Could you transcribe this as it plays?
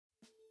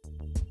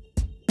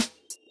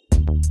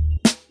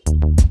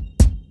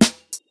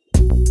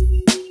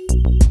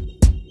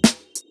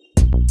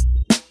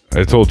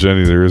I told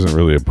Jenny there isn't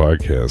really a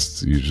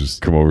podcast. You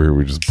just come over here,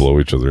 we just blow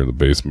each other in the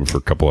basement for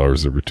a couple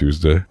hours every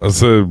Tuesday. I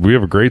said, we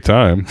have a great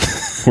time.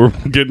 We're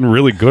getting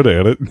really good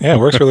at it. Yeah, it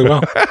works really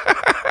well.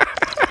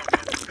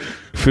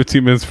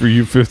 15 minutes for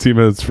you, 15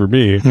 minutes for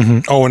me. Mm-hmm.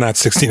 Oh, we're not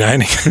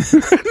 69. I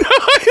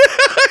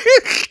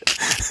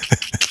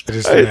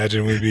just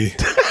imagine we'd be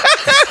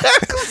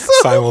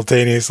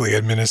simultaneously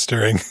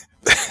administering.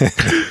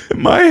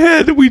 In my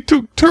head, we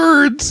took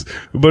turns,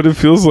 but it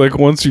feels like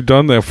once you've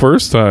done that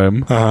first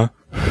time,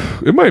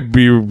 it might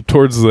be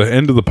towards the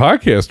end of the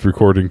podcast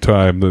recording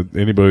time that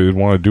anybody would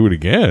want to do it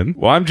again.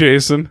 Well, I'm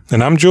Jason.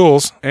 And I'm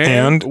Jules.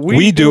 And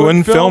we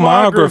doing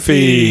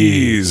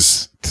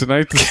filmographies.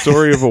 Tonight, the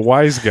story of a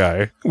wise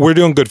guy. We're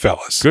doing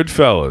Goodfellas.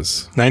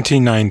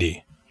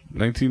 1990.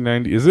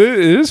 1990. It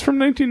is from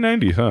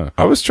 1990, huh?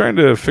 I was trying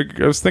to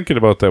figure, I was thinking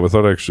about that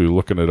without actually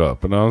looking it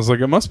up. And I was like,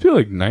 it must be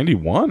like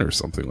 91 or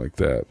something like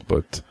that.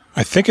 But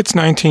I think it's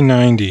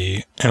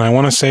 1990. And I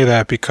want to say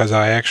that because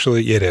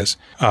it is,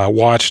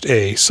 watched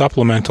a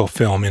supplemental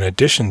film in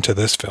addition to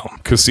this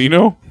film.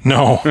 Casino?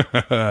 No.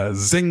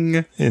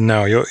 Zing.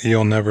 No,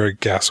 you'll never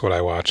guess what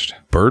I watched.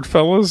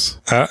 Birdfellas?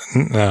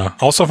 No.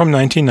 Also from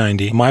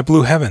 1990, My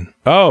Blue Heaven.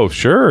 Oh,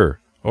 sure.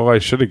 Oh, I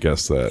should have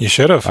guessed that. You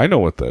should have. I know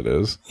what that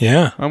is.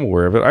 Yeah. I'm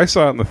aware of it. I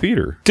saw it in the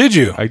theater. Did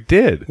you? I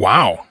did.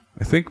 Wow.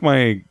 I think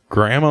my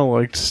grandma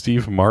liked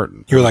Steve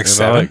Martin. You were like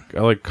 7? I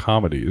like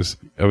comedies.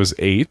 I was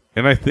 8.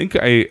 And I think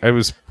I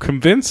was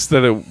convinced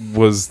that it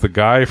was the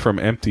guy from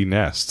Empty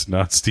Nest,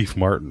 not Steve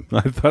Martin.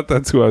 I thought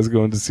that's who I was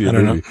going to see. I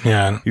don't know.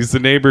 Yeah. He's the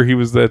neighbor. He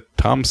was that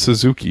Tom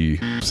Suzuki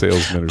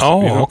salesman or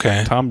something. Oh,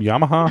 okay. Tom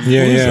Yamaha?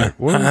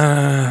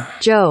 Yeah,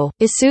 Joe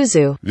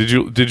Isuzu.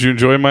 Did you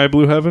enjoy My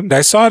Blue Heaven?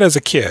 I saw it as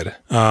a kid,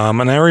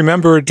 and I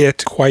remembered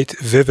it quite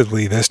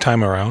vividly this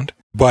time around.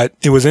 But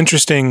it was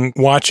interesting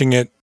watching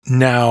it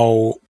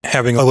now,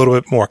 having a little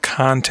bit more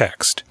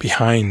context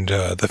behind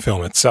the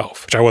film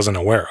itself, which I wasn't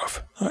aware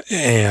of.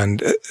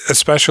 And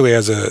especially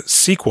as a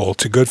sequel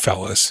to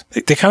Goodfellas,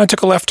 they kind of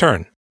took a left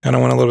turn. Kind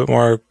of went a little bit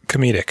more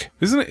comedic.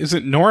 Is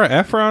it Nora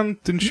Ephron?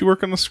 Didn't she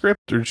work on the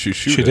script, or did she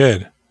shoot it? She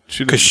did.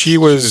 Because she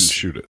didn't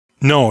shoot it.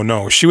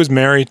 No. She was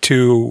married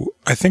to,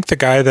 I think, the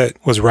guy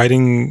that was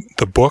writing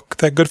the book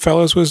that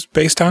Goodfellas was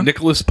based on.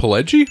 Nicholas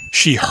Pileggi?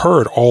 She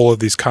heard all of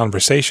these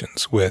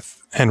conversations with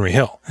Henry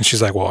Hill. And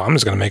she's like, well, I'm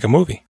just going to make a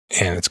movie.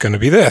 And it's going to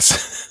be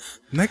this.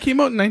 And that came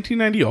out in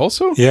 1990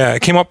 also? Yeah,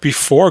 it came out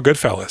before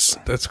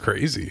Goodfellas. That's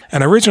crazy.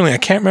 And originally, I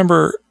can't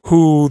remember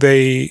who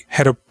they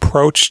had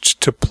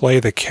approached to play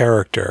the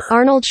character.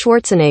 Arnold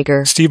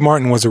Schwarzenegger. Steve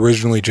Martin was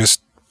originally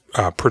just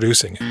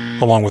producing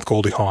it, along with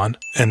Goldie Hawn.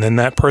 And then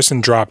that person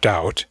dropped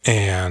out,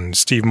 and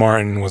Steve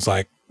Martin was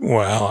like,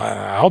 well,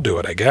 I'll do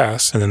it, I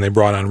guess. And then they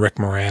brought on Rick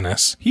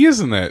Moranis. He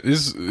is in that.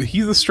 Is he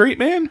the straight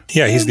man?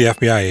 Yeah, he's the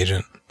FBI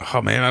agent.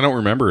 Oh, man, I don't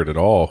remember it at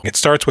all. It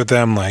starts with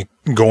them, like,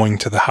 going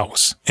to the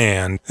house.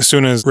 And as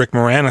soon as Rick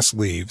Moranis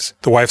leaves,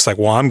 the wife's like,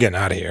 well, I'm getting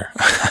out of here.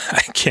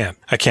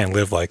 I can't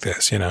live like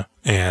this, you know?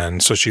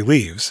 And so she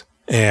leaves.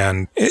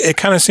 And it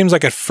kind of seems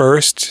like at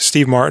first,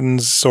 Steve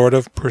Martin's sort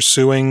of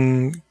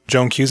pursuing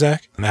Joan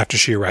Cusack, and after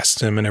she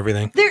arrests him and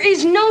everything. There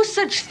is no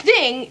such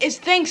thing as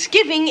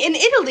Thanksgiving in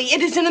Italy.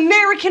 It is an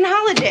American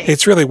holiday.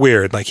 It's really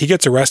weird. Like, he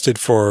gets arrested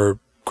for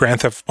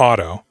Grand Theft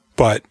Auto,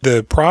 but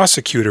the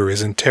prosecutor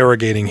is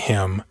interrogating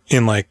him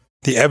in, like,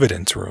 the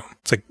evidence room.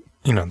 It's like,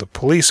 you know, the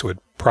police would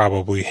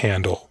probably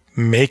handle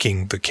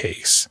making the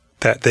case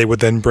that they would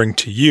then bring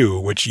to you,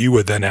 which you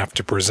would then have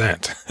to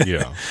present.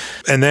 Yeah.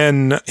 And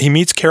then he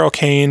meets Carol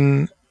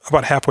Kane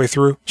about halfway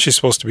through. She's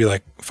supposed to be,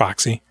 like,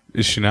 foxy.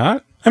 Is she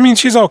not? I mean,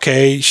 she's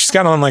okay. She's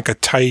got on, like, a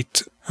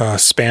tight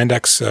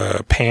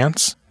spandex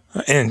pants.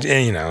 And,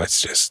 you know,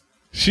 it's just...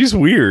 She's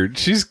weird.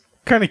 She's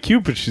kind of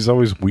cute, but she's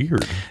always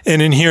weird.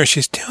 And in here,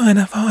 she's doing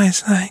a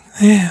voice like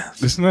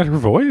this. Isn't that her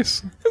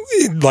voice?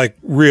 Like,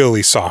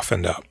 really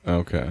softened up.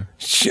 Okay.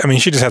 She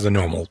just has a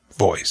normal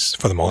voice,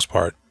 for the most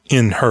part.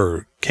 In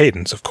her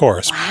cadence, of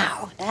course.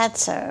 Wow,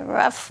 that's a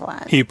rough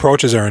one. He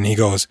approaches her and he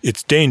goes,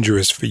 it's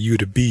dangerous for you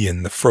to be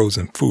in the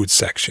frozen food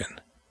section.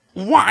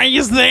 Why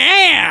is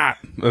that?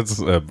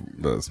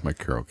 That's my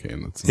Carol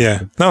Kane.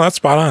 Yeah. No, that's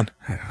spot on.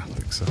 I don't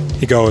think so.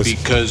 He goes,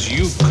 because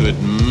you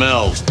could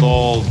melt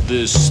all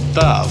this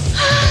stuff.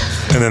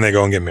 And then they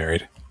go and get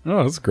married.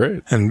 Oh, that's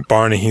great. And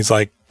Barney, he's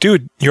like,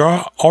 dude,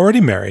 you're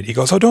already married. He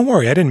goes, oh, don't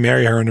worry. I didn't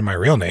marry her under my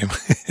real name.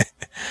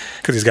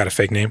 Because he's got a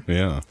fake name.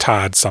 Yeah.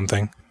 Todd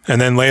something. And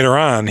then later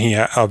on, he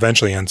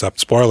eventually ends up,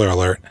 spoiler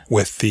alert,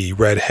 with the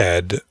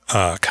redhead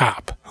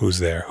cop who's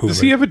there.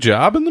 Does he have a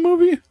job in the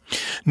movie?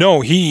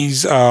 No,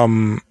 he's,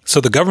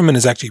 so the government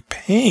is actually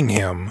paying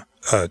him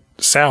a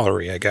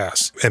salary, I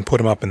guess, and put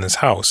him up in this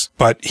house.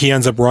 But he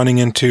ends up running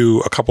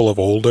into a couple of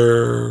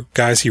older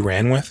guys he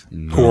ran with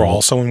who are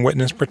also in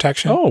witness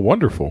protection. Oh,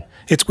 wonderful.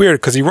 It's weird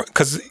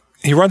because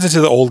he runs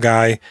into the old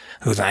guy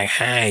who's like,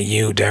 hey,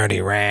 you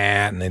dirty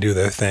rat, and they do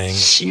their thing.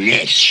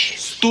 Snitch,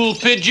 stool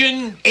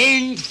pigeon,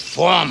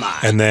 informer.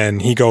 And then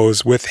he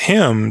goes with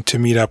him to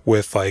meet up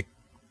with, like,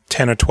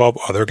 10 or 12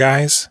 other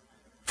guys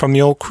from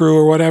the old crew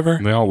or whatever.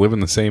 And they all live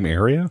in the same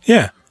area?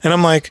 Yeah. And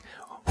I'm like,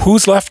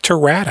 who's left to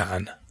rat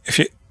on?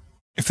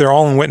 If they're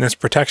all in witness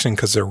protection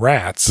because they're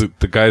rats.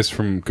 The guys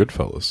from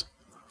Goodfellas.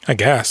 I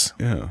guess.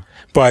 Yeah.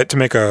 But to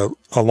make a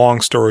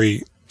long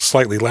story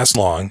slightly less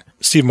long,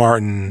 Steve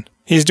Martin,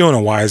 he's doing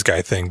a wise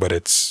guy thing, but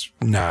it's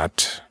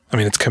not, I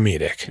mean, it's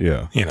comedic.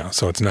 Yeah. You know,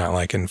 so it's not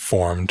like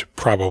informed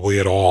probably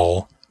at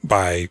all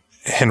by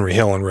Henry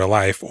Hill in real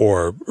life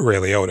or Ray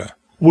Liotta.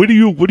 What do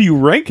you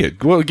rank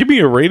it? Well, give me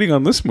a rating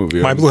on this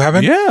movie. My Blue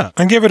Heaven? Yeah.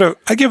 I give it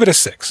a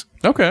 6.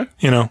 Okay.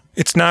 You know,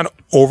 it's not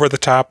over the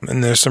top,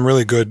 and there's some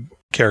really good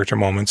character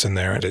moments in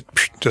there, and it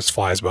just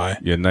flies by.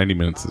 Yeah, 90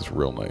 minutes is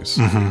real nice.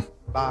 Mm-hmm.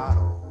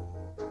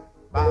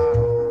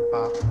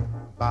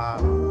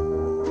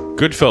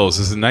 Goodfellas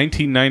is a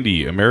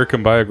 1990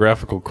 American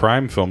biographical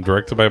crime film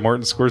directed by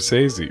Martin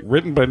Scorsese,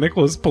 written by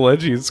Nicholas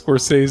Pileggi and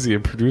Scorsese,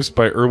 and produced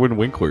by Irwin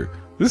Winkler.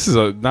 This is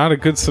not a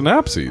good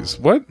synopsis.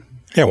 What?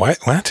 Yeah,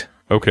 what?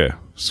 Okay,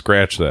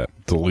 scratch that.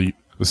 Delete.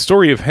 The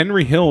story of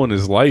Henry Hill and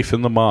his life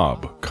in the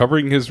mob,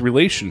 covering his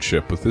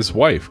relationship with his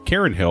wife,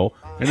 Karen Hill,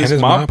 and his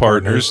mob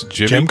partners,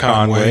 Jim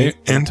Conway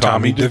and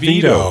Tommy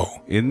DeVito,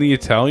 in the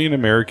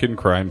Italian-American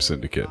crime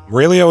syndicate.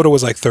 Ray Liotta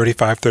was like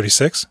 35,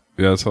 36.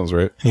 Yeah, that sounds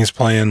right. And he's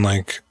playing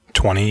like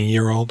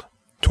 20-year-old,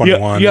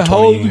 21, Yeah, 20. how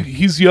old?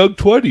 He's young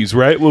 20s,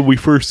 right? When we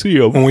first see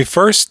him. When we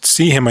first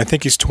see him, I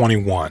think he's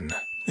 21.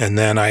 And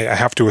then I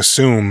have to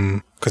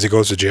assume, because he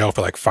goes to jail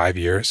for like 5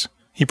 years,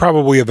 he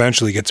probably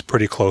eventually gets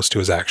pretty close to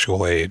his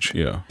actual age.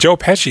 Yeah. Joe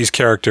Pesci's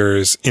character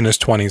is in his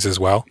 20s as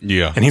well.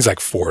 Yeah. And he's like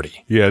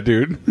 40. Yeah,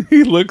 dude.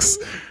 He looks,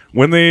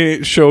 when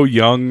they show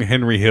young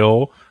Henry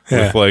Hill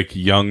with like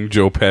young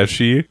Joe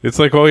Pesci, it's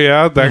like, oh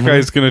yeah, that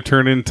guy's going to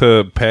turn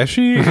into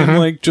Pesci in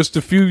like just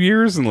a few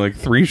years. In like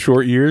 3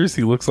 short years,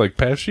 he looks like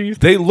Pesci.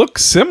 They look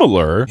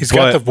similar. He's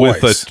got the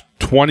voice. With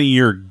a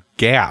 20-year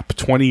gap,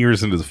 20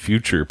 years into the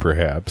future,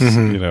 perhaps,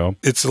 you know.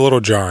 It's a little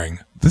jarring.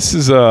 This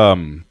is,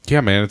 yeah,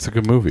 man, it's a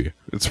good movie.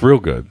 It's real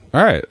good.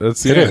 All right,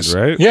 that's the end,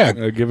 right? Yeah.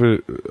 I give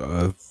it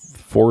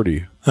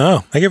 40.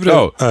 Oh, I give it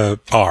a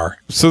R.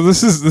 So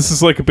this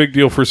is like a big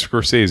deal for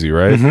Scorsese,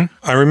 right?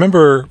 Mm-hmm. I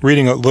remember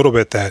reading a little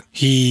bit that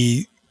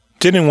he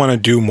didn't want to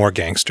do more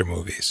gangster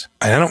movies.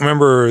 And I don't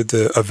remember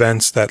the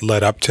events that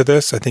led up to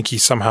this. I think he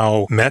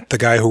somehow met the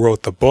guy who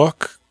wrote the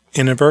book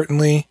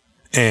inadvertently.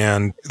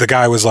 And the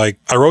guy was like,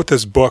 I wrote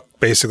this book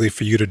basically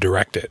for you to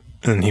direct it.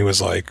 And he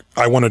was like,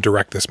 I want to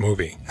direct this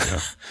movie. Yeah.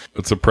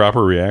 It's a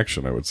proper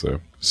reaction, I would say.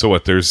 So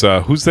what? There's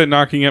Who's That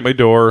Knocking at My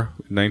Door,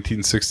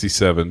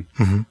 1967.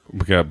 Mm-hmm.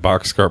 We got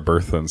Boxcar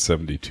Bertha in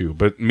 72.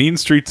 But Mean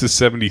Streets is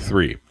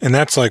 73. And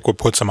that's like what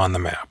puts him on the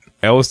map.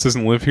 Alice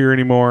Doesn't Live Here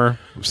Anymore,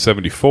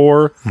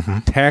 74.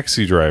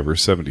 Taxi Driver,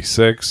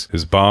 76.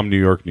 His Bomb, New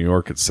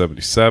York at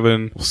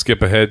 77. We'll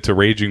skip ahead to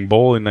Raging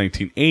Bull in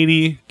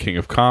 1980. King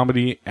of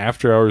Comedy,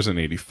 After Hours in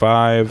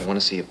 85. I want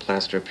to see a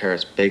plaster of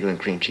Paris bagel and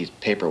cream cheese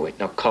paperweight.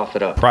 Now cough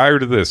it up. Prior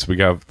to this, we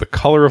got The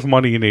Color of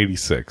Money in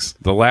 86.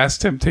 The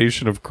Last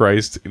Temptation of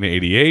Christ in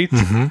 88.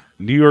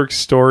 New York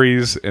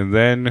Stories, and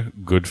then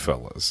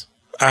Goodfellas.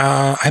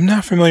 I'm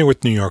not familiar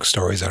with New York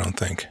Stories, I don't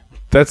think.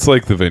 That's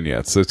like the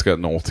vignettes. It's got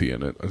Nolte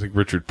in it. I think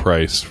Richard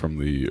Price from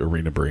the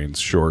Arena Brains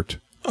short.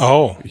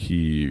 Oh.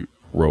 He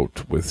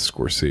wrote with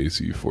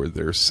Scorsese for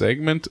their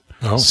segment.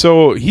 Oh.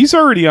 So he's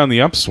already on the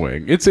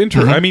upswing. It's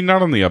I mean,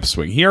 not on the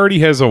upswing. He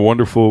already has a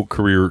wonderful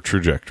career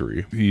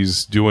trajectory.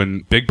 He's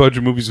doing big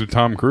budget movies with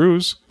Tom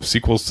Cruise,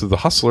 sequels to The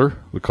Hustler,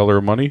 The Color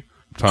of Money.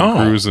 Tom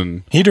Cruise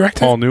and he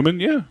directed Paul Newman.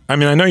 Yeah. I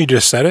mean, I know you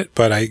just said it,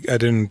 but I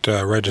didn't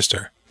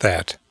register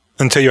that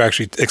until you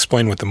actually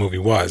explained what the movie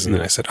was. And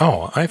then I said,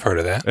 oh, I've heard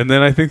of that. And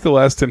then I think The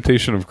Last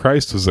Temptation of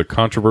Christ was a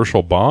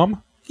controversial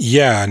bomb.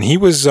 Yeah, and he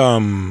was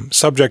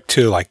subject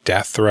to like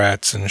death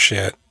threats and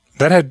shit.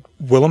 That had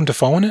Willem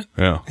Dafoe in it?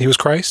 Yeah. He was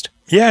Christ?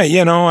 Yeah,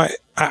 you know,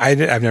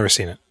 I've never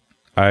seen it.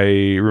 I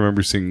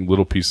remember seeing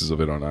little pieces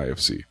of it on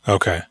IFC.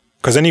 Okay.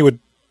 Because then he would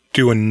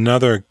do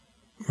another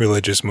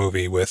religious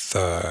movie with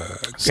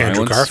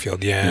Andrew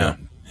Garfield. Yeah.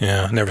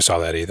 Never saw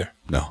that either.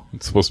 No,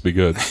 it's supposed to be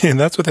good. And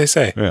that's what they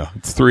say. Yeah,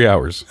 it's 3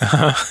 hours,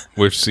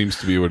 which seems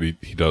to be what he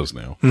does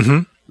now. Mm-hmm.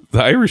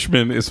 The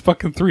Irishman is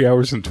fucking 3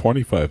 hours and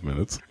 25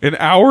 minutes. An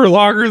hour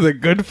longer than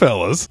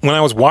Goodfellas. When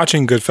I was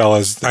watching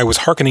Goodfellas, I was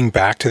hearkening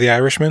back to The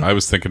Irishman. I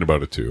was thinking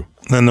about it too.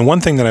 And the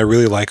one thing that I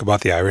really like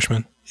about The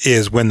Irishman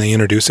is when they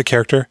introduce a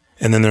character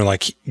and then they're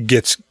like,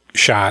 gets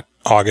shot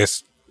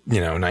August,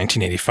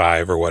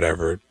 1985 or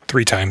whatever,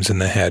 3 times in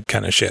the head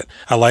kind of shit.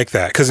 I like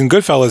that. Because in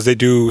Goodfellas, they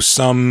do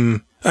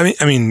some... I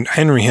mean,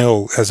 Henry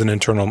Hill has an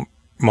internal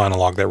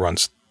monologue that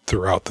runs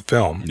throughout the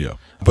film. Yeah.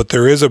 But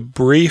there is a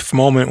brief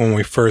moment when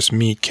we first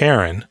meet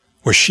Karen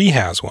where she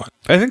has one.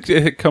 I think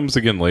it comes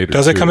again later.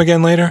 Does it come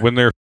again later? When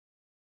they're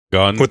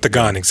gun. With the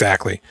gun,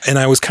 exactly. And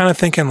I was kind of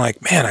thinking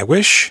like, man, I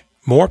wish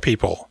more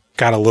people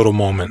got a little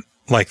moment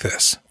like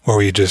this where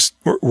we just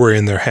were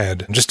in their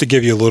head just to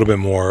give you a little bit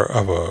more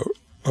of a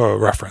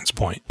reference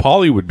point.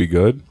 Paulie would be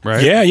good,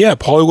 right? Yeah,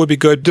 Paulie would be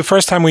good. The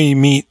first time we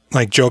meet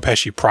like Joe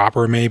Pesci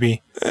proper,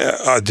 maybe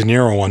a De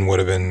Niro one would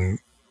have been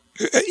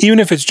even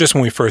if it's just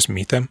when we first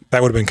meet them,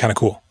 that would have been kind of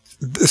cool.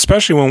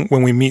 Especially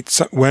when we meet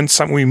some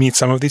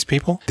of these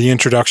people, the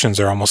introductions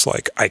are almost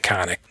like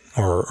iconic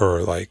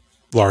or like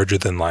larger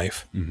than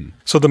life. Mm-hmm.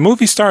 So the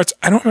movie starts.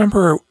 I don't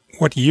remember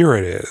what year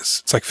it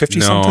is. It's like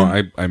 50 something.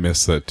 No, I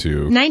missed that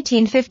too.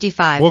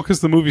 1955. Well, because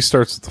the movie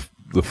starts with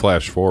the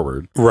flash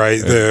forward. Right.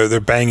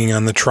 They're banging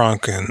on the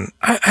trunk, and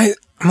I'm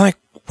like,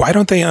 why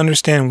don't they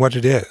understand what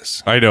it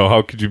is? I know.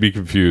 How could you be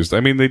confused? I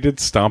mean, they did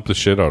stomp the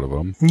shit out of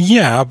them.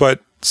 Yeah, but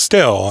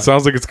still.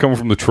 Sounds like it's coming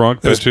from the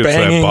trunk. That shit's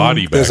that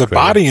body back There's a there.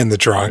 body in the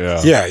trunk.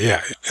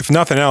 Yeah. If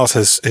nothing else,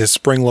 his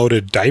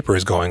spring-loaded diaper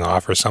is going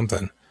off or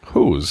something.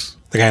 Whose?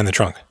 The guy in the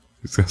trunk.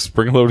 He's got a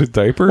spring-loaded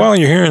diaper? Well,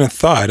 you're hearing a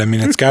thud. I mean,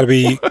 it's got to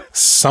be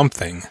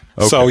something.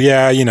 Okay. So,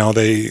 yeah,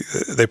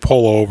 they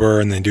pull over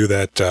and they do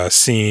that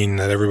scene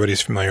that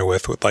everybody's familiar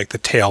with like the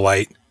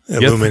taillight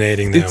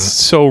illuminating them. It's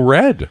so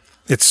red.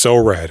 It's so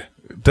red.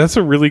 That's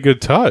a really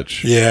good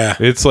touch. Yeah.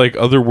 It's like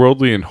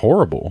otherworldly and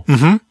horrible.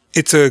 Mm-hmm.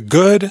 It's a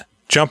good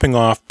jumping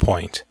off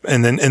point.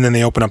 And then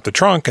they open up the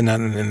trunk and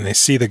then they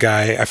see the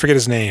guy. I forget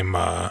his name.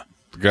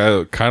 The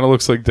guy kind of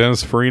looks like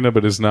Dennis Farina,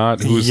 but is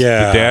not. Who's the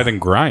dad in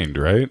Grind,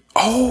 right?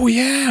 Oh,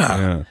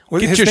 yeah.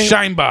 Get your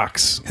shine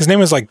box. His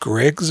name is like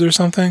Griggs or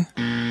something?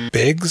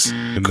 Biggs?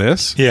 In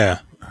this? Yeah.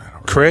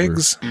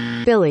 Craigs?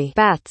 Billy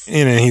Bats.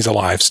 And he's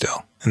alive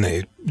still.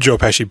 And Joe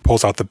Pesci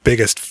pulls out the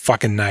biggest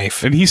fucking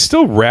knife. And he's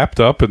still wrapped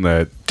up in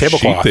that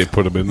tablecloth. Sheet they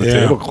put him in, the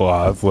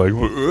tablecloth. Like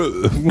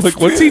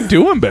what's he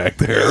doing back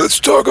there? Let's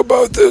talk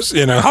about this,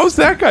 How's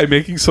that guy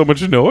making so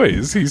much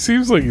noise? He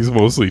seems like he's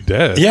mostly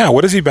dead. Yeah,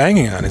 what is he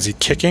banging on? Is he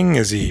kicking?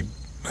 Is he...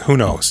 Who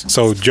knows?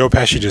 So Joe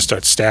Pesci just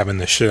starts stabbing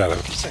the shit out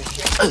of him.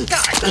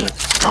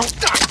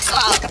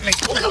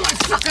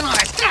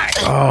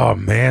 Oh,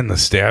 man, the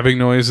stabbing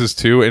noises,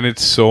 too. And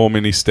it's so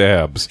many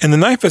stabs. And the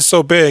knife is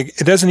so big,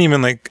 it doesn't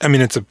even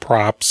it's a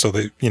prop, so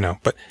that,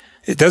 but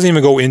it doesn't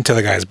even go into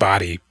the guy's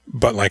body,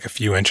 but like a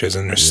few inches,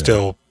 and there's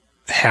still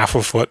half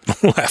a foot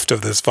left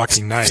of this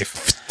fucking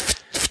knife.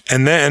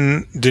 And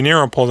then De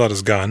Niro pulls out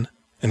his gun.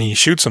 And he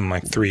shoots him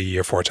like 3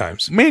 or 4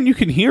 times. Man, you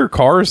can hear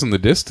cars in the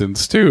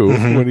distance, too,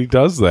 when he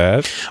does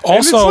that.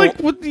 Also, and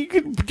it's like, you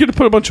get to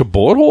put a bunch of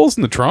bullet holes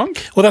in the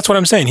trunk? Well, that's what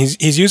I'm saying.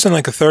 He's using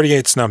like a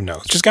 .38 snub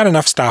nose. Just got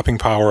enough stopping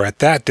power at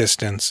that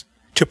distance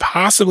to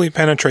possibly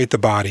penetrate the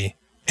body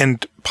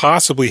and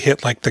possibly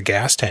hit like the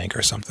gas tank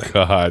or something.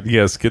 God,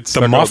 yes. Get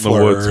stuck the muffler out in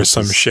the woods or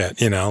some shit,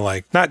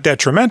 like not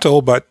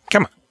detrimental, but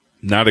come on.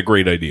 Not a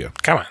great idea.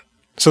 Come on.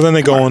 So then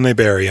they go and they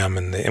bury him,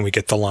 and we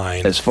get the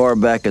line. As far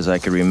back as I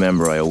can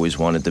remember, I always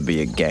wanted to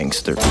be a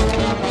gangster.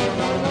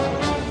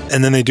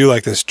 And then they do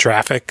like this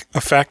traffic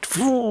effect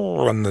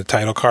when the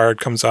title card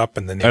comes up,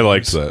 and then I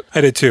liked that.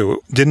 I did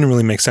too. Didn't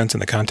really make sense in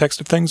the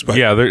context of things, but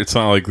yeah, it's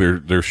not like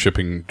they're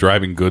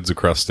driving goods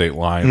across state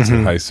lines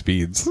at high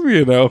speeds.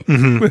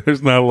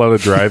 There's not a lot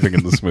of driving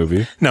in this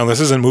movie. No,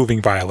 this isn't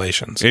moving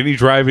violations. Any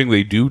driving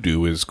they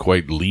do is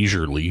quite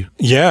leisurely.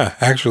 Yeah,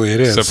 actually, it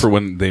is. Except for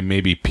when they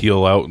maybe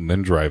peel out and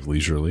then drive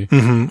leisurely,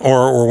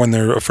 or when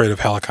they're afraid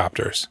of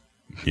helicopters.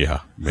 Yeah,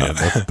 man,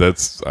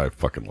 that's I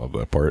fucking love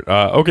that part.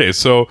 Okay,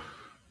 so.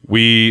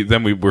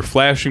 We're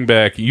flashing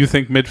back. You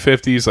think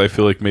mid-50s? I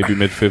feel like maybe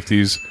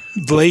mid-50s.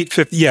 Late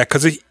 50s, yeah,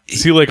 because is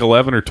he like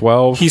 11 or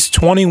 12? He's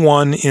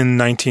 21 in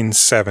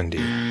 1970.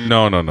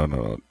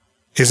 No.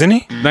 Isn't he?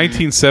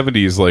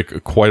 1970 is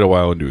like quite a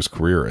while into his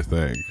career, I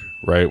think,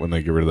 right? When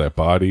they get rid of that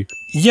body.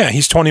 Yeah,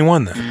 he's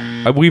 21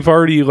 then. We've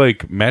already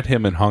like met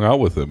him and hung out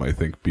with him, I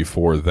think,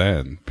 before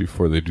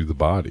they do the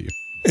body.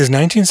 Is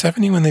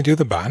 1970 when they do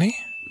the body?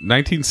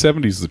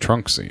 1970 is the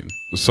trunk scene.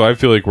 So I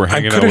feel like we're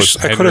hanging out with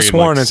Henry I could have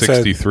sworn in like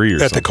 63 or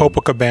something. At the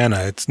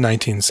Copacabana, it's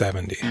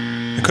 1970.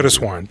 I could have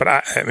sworn, but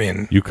I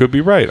mean... You could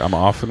be right. I'm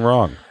often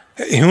wrong.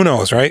 Who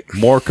knows, right?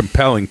 More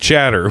compelling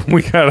chatter.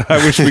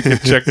 I wish we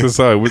could check this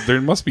out. There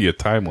must be a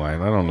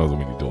timeline. I don't know that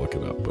we need to look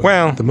it up. But.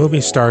 Well, the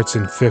movie starts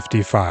in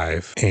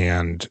 55,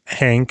 and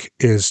Hank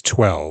is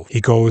 12.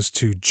 He goes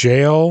to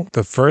jail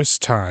the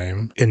first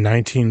time in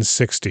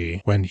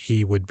 1960 when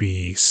he would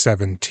be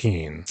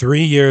 17.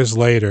 3 years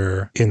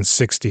later, in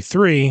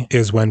 63,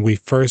 is when we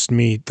first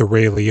meet the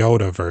Ray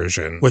Liotta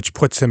version, which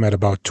puts him at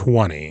about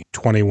 20,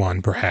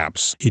 21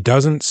 perhaps. He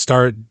doesn't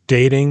start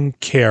dating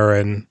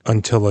Karen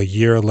until a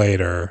year later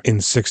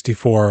in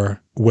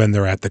 64 when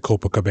they're at the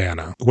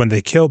Copacabana. When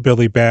they kill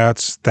Billy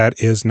Bats, that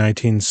is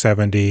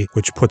 1970,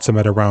 which puts him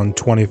at around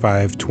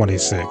 25,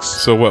 26.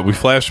 So what, we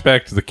flash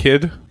back to the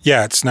kid?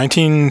 Yeah, it's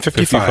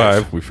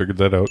 1955. We figured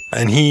that out.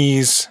 And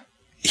he's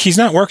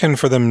not working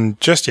for them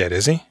just yet,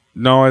 is he?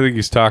 No, I think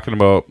he's talking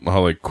about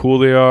how like cool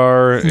they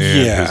are and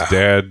his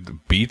dad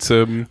beats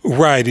him.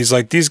 Right, he's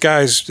like, these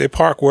guys, they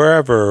park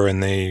wherever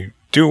and they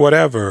do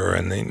whatever,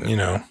 and they,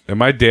 And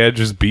my dad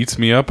just beats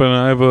me up, and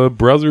I have a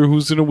brother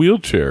who's in a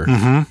wheelchair.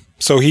 Mm-hmm.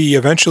 So he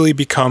eventually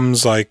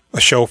becomes like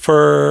a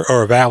chauffeur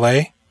or a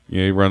valet.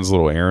 Yeah, he runs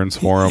little errands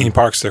for him. He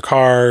parks their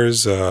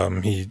cars.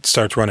 He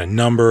starts running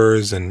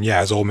numbers, and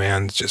yeah, his old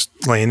man's just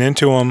laying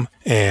into him.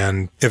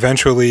 And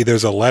eventually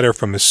there's a letter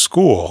from his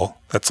school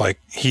that's like,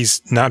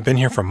 he's not been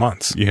here for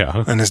months.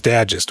 Yeah. And his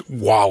dad just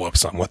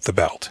wallops him with the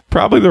belt.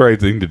 Probably the right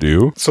thing to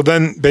do. So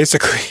then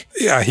basically,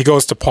 yeah, he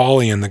goes to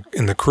Paulie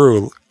and the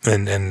crew,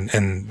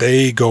 and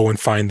they go and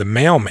find the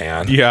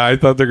mailman. Yeah, I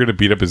thought they're going to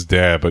beat up his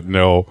dad, but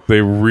no.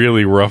 They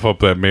really rough up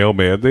that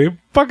mailman. They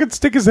fucking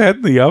stick his head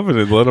in the oven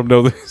and let him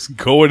know that he's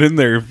going in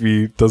there if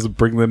he doesn't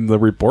bring them the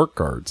report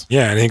cards.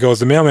 Yeah, and he goes,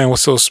 the mailman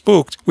was so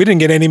spooked, we didn't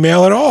get any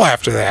mail at all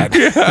after that.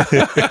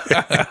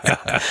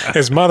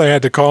 His mother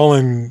had to call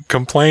and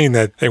complain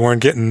that they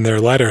weren't getting their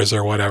letters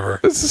or whatever.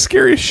 That's the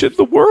scariest shit in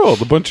the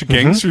world. A bunch of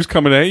gangsters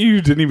coming at you.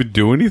 You didn't even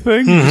do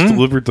anything. You just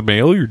delivered the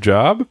mail, your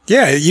job.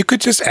 Yeah, you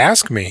could just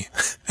ask me,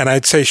 and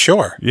I'd say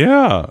sure.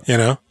 Yeah. You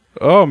know?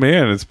 Oh,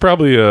 man, it's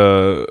probably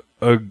a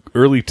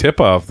early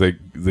tip-off that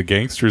the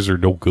gangsters are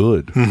no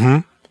good. Mm-hmm.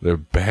 They're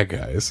bad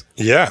guys.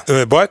 Yeah,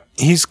 but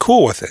he's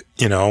cool with it,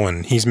 you know,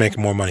 and he's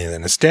making more money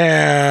than his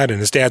dad, and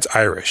his dad's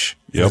Irish.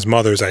 Yep. His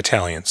mother's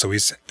Italian, so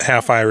he's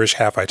half Irish,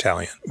 half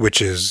Italian,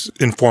 which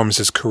informs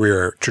his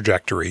career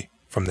trajectory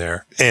from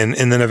there. And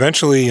then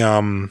eventually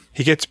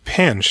he gets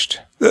pinched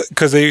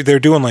because they're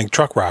doing like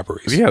truck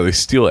robberies. Yeah, they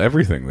steal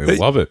everything. They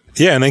love it.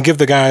 Yeah, and they give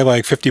the guy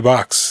like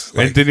 $50.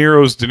 And De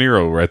Niro's De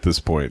Niro at this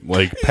point.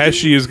 Like,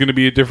 Pesci is going to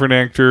be a different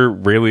actor.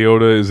 Ray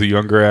Liotta is a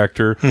younger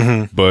actor.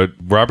 Mm-hmm. But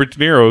Robert De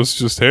Niro's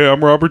just, hey,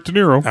 I'm Robert De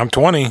Niro. I'm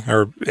 20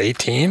 or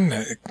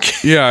 18.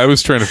 Yeah, I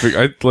was trying to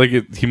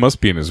figure. He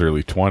must be in his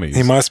early 20s.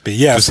 He must be,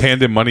 yeah. Just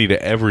handing money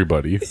to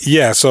everybody.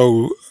 Yeah,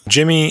 so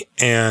Jimmy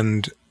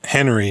and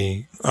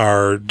Henry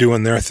are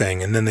doing their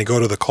thing, and then they go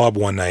to the club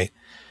one night,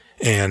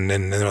 and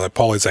they're like,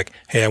 Paulie's like,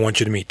 hey, I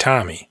want you to meet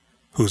Tommy,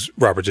 who's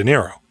Robert De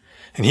Niro.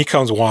 And he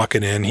comes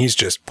walking in, he's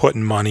just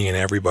putting money in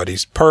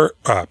everybody's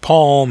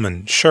palm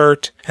and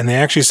shirt. And they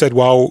actually said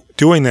while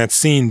doing that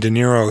scene, De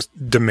Niro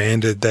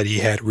demanded that he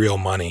had real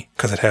money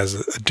because it has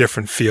a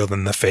different feel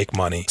than the fake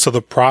money. So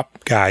the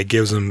prop guy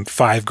gives him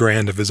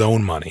 $5,000 of his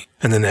own money.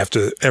 And then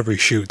after every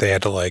shoot, they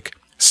had to like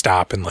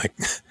stop and like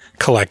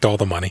collect all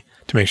the money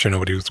to make sure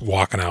nobody was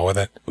walking out with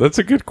it. That's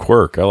a good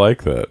quirk. I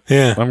like that.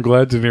 Yeah. I'm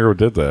glad De Niro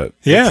did that.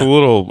 Yeah. It's a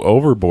little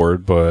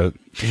overboard, but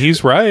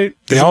he's right.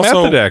 He's a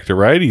method actor,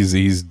 right?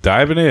 He's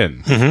diving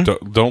in.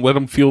 Mm-hmm. Don't let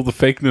him feel the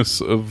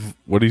fakeness of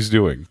what he's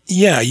doing.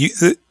 Yeah.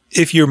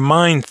 If your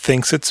mind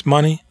thinks it's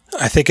money,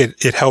 I think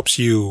it helps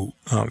you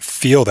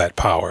feel that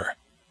power.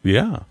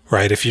 Yeah.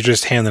 Right? If you're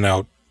just handing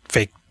out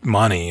fake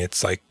money,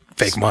 it's like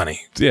fake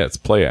money. Yeah, it's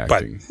play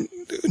acting. But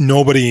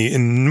nobody,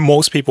 and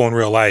most people in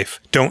real life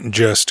don't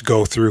just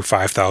go through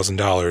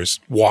 $5,000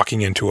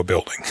 walking into a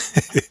building,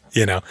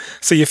 you know?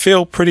 So you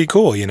feel pretty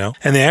cool, you know?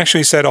 And they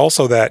actually said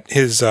also that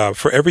his,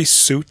 for every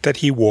suit that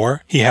he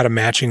wore, he had a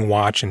matching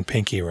watch and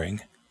pinky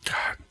ring.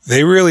 God.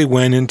 They really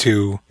went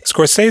into,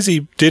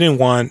 Scorsese didn't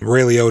want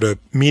Ray Liotta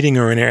meeting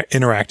or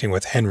interacting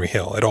with Henry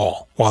Hill at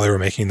all while they were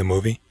making the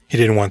movie. He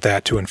didn't want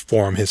that to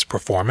inform his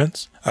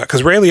performance.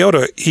 Because Ray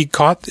Liotta, he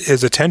caught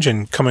his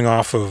attention coming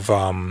off of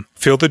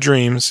Field of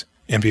Dreams,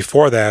 and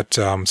before that,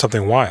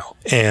 Something Wild.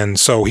 And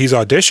so he's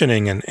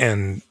auditioning,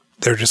 and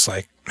they're just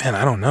like, man,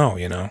 I don't know,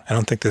 you know? I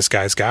don't think this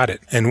guy's got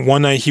it. And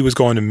one night he was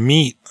going to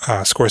meet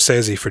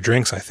Scorsese for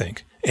drinks, I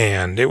think.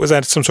 And it was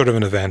at some sort of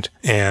an event,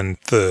 and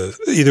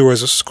either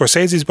was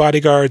Scorsese's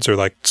bodyguards or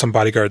like some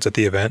bodyguards at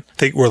the event.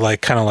 They were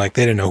like, kind of like,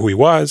 they didn't know who he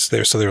was.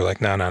 So they were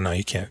like, no,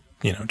 you can't.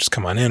 You know, just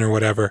come on in or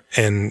whatever.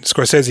 And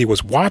Scorsese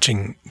was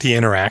watching the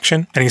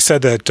interaction, and he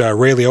said that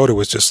Ray Liotta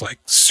was just like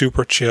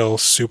super chill,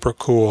 super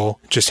cool,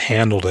 just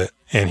handled it.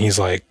 And he's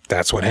like,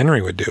 that's what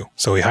Henry would do.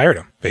 So he hired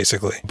him,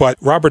 basically. But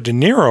Robert De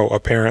Niro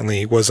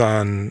apparently was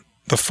on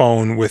the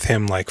phone with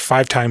him like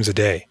 5 times a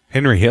day.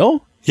 Henry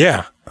Hill?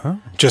 Yeah.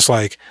 Oh. Just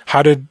like,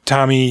 how did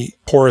Tommy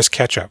pour his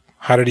ketchup?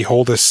 How did he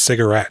hold his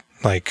cigarette?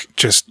 Like,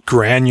 just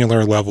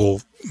granular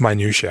level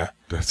minutia.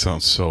 That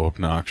sounds so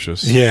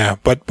obnoxious. Yeah,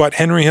 but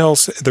Henry Hill,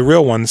 the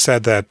real one,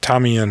 said that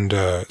Tommy and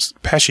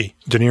Pesci,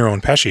 De Niro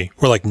and Pesci,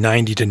 were like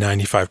 90 to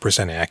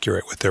 95%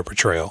 accurate with their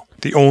portrayal.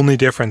 The only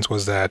difference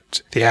was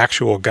that the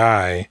actual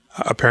guy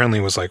apparently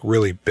was like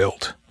really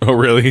built. Oh,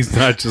 really? He's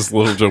not just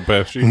little Joe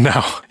Pesci?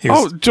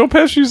 No. Joe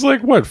Pesci's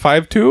like, what,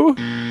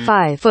 5'2"?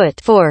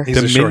 5'4".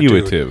 He's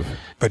diminutive.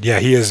 But yeah,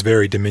 he is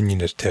very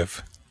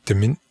diminutive.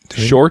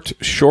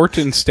 Short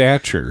in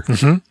stature.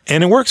 Mm-hmm.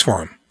 And it works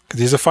for him.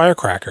 He's a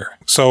firecracker.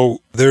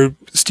 So they're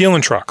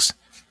stealing trucks,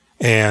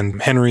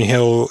 and Henry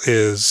Hill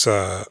is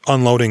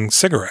unloading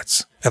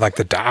cigarettes at like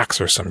the docks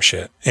or some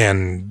shit.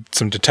 And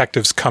some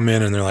detectives come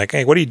in and they're like,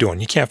 "Hey, what are you doing?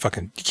 You can't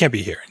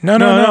be here."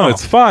 No.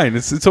 It's fine.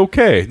 It's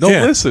okay. No,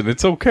 listen,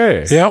 it's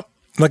okay. Yep.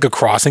 Like a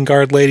crossing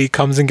guard lady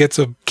comes and gets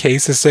a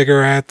case of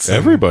cigarettes.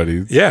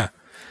 Everybody. Yeah.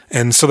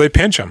 And so they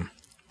pinch him,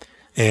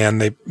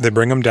 and they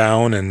bring him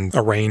down and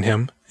arraign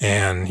him,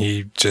 and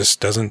he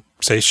just doesn't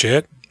say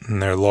shit.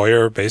 and their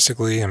lawyer,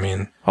 basically. I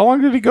mean, how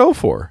long did he go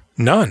for?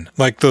 None.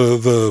 Like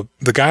the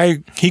guy,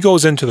 he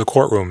goes into the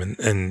courtroom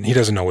and he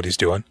doesn't know what he's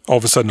doing. All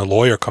of a sudden, a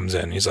lawyer comes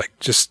in. He's like,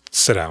 just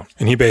sit down.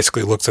 And he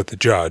basically looks at the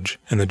judge,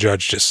 and the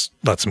judge just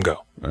lets him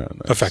go,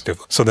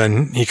 effectively. So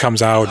then he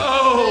comes out.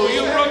 Oh,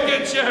 you broke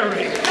a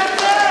cherry.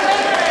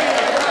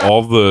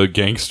 All the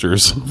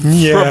gangsters from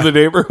the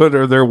neighborhood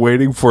are there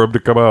waiting for him to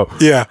come out.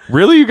 Yeah.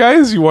 Really, you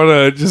guys? You want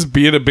to just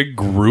be in a big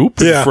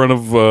group in front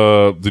of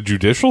the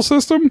judicial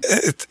system?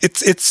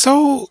 It's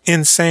so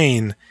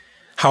insane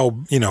how,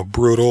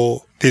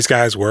 brutal these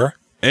guys were.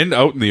 And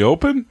out in the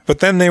open?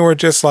 But then they were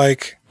just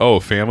like... Oh,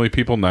 family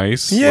people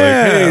nice?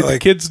 Yeah. Like, hey, the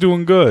kid's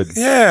doing good.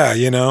 Yeah,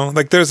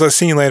 Like, there's a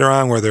scene later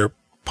on where they're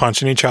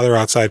punching each other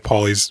outside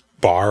Paulie's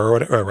bar or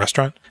whatever, or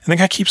restaurant. And the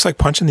guy keeps, like,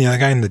 punching the other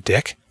guy in the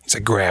dick. He's,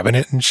 like, grabbing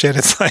it and shit.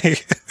 It's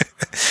like...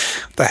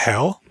 what the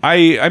hell?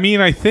 I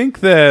mean, I think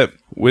that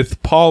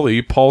with Paul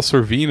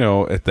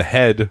Sorvino at the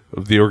head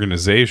of the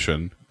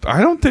organization... I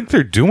don't think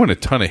they're doing a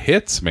ton of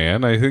hits,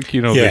 man. I think,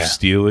 they're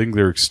stealing,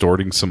 they're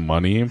extorting some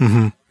money.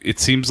 Mm-hmm. It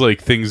seems like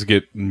things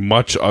get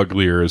much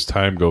uglier as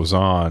time goes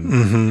on.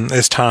 Mm-hmm.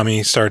 As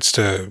Tommy starts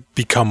to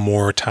become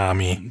more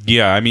Tommy.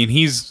 Yeah, I mean,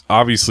 he's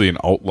obviously an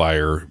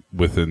outlier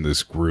within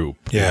this group.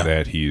 Yeah. In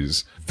that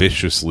he's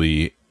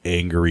viciously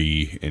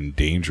angry and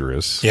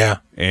dangerous. Yeah.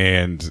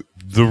 And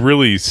the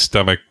really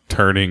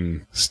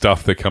stomach-turning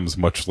stuff that comes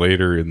much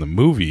later in the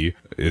movie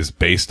is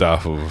based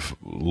off of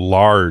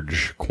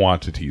large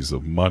quantities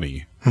of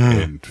money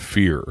and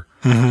fear.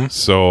 Mm-hmm.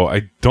 So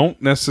I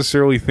don't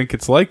necessarily think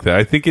it's like that.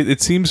 I think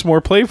it seems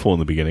more playful in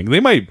the beginning. They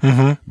might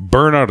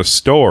burn out a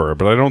store,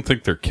 but I don't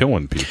think they're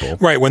killing people.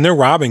 Right. When they're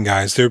robbing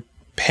guys, they're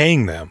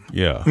paying them.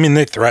 Yeah. I mean,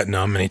 they threaten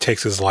him and he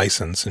takes his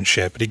license and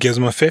shit, but he gives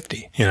them a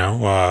 50.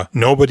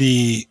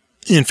 Nobody...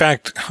 In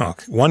fact,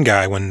 one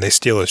guy, when they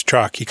steal his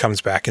truck, he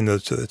comes back into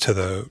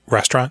the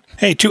restaurant.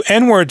 Hey, 2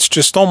 N-words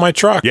just stole my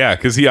truck. Yeah,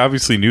 because he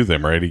obviously knew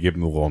them, right? He gave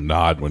them a little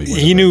nod when he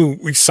went He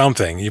knew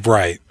something,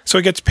 right. So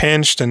he gets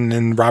pinched,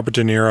 and Robert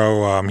De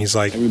Niro, he's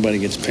like... Everybody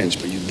gets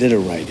pinched, but you did it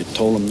right. You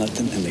told them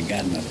nothing, and they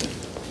got nothing.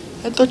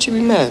 I thought you'd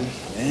be mad.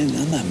 Man,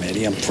 I'm not mad.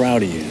 I'm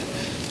proud of you.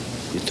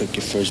 You took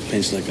your first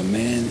pinch like a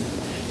man,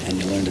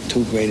 and you learned the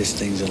 2 greatest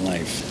things in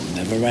life.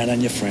 Never rat on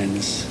your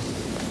friends,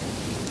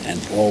 and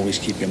always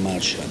keep your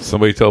mouth shut.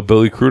 Somebody tell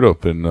Billy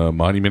Crudup in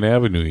Monument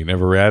Avenue, you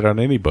never rat on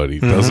anybody.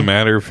 It doesn't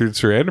matter if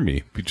it's your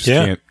enemy. You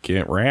just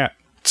can't rat.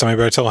 Somebody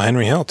better tell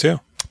Henry Hill, too.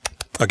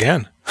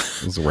 Again.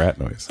 It was a rat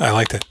noise. I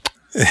liked it.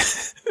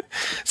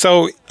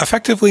 So,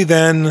 effectively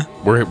then...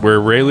 We're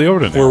Ray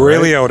Liotta now. We're Ray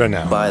Liotta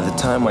now. By the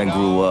time I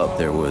grew up,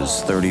 there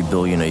was $30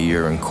 billion a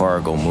year in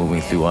cargo moving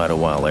through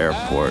Idlewild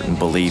Airport. And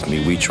believe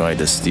me, we tried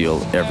to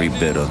steal every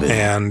bit of it.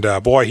 And,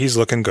 boy, he's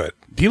looking good.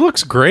 He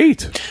looks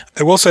great.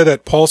 I will say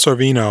that Paul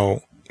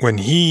Sorvino, when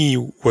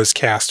he was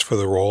cast for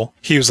the role,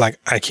 he was like,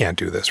 I can't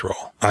do this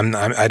role.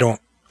 I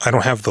don't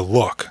have the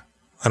look.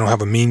 I don't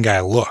have a mean guy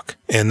look.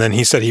 And then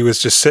he said he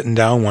was just sitting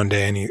down one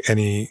day and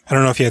he I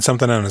don't know if he had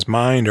something on his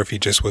mind or if he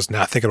just was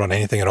not thinking about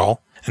anything at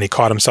all. And he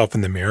caught himself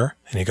in the mirror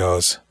and he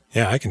goes,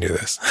 yeah, I can do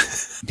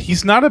this.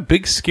 He's not a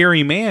big,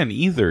 scary man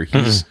either.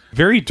 He's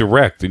very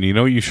direct and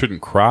you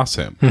shouldn't cross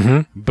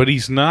him. But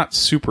he's not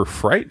super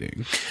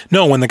frightening.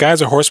 No, when the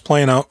guys are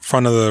horseplaying out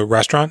front of the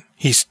restaurant,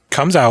 he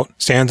comes out,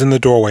 stands in the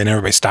doorway and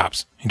everybody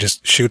stops. He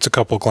just shoots a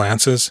couple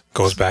glances,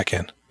 goes back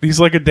in. He's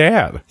like a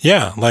dad.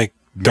 Yeah, like...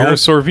 Mira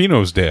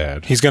Sorvino's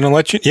dad. He's going to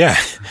let you,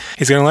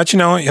 he's going to let you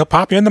know. He'll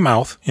pop you in the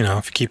mouth,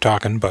 if you keep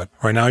talking, but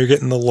right now you're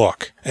getting the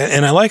look.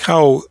 And I like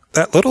how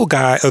that little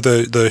guy,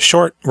 the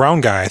short,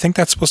 round guy, I think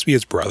that's supposed to be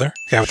his brother.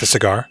 The guy with the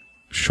cigar.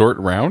 Short,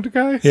 round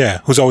guy? Yeah,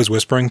 who's always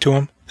whispering to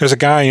him. There's a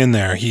guy in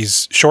there.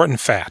 He's short and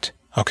fat.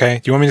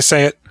 Okay? Do you want me to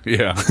say it?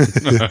 Yeah.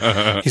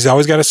 He's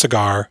always got a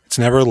cigar. It's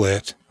never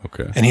lit.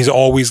 Okay. And he's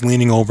always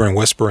leaning over and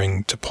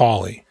whispering to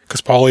Paulie.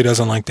 Because Paulie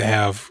doesn't like to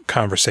have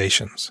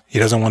conversations. He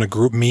doesn't want a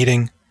group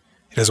meeting.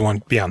 He doesn't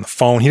want to be on the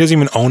phone. He doesn't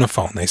even own a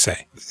phone, they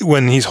say.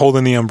 When he's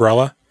holding the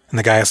umbrella and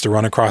the guy has to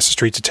run across the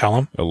street to tell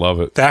him. I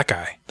love it. That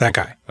guy. I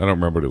don't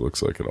remember what he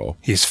looks like at all.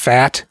 He's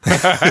fat.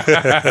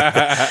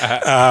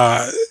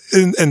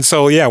 And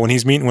so, when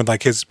he's meeting with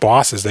like his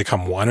bosses, they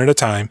come one at a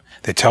time.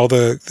 They tell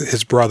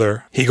his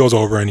brother. He goes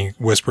over and he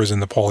whispers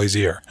into Paulie's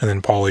ear. And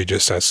then Paulie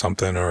just says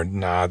something or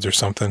nods or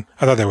something.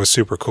 I thought that was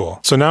super cool.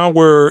 So now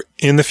we're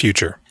in the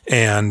future.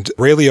 And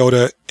Ray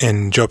Liotta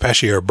and Joe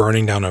Pesci are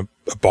burning down a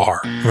bar.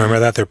 Remember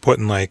that? They're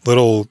putting like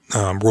little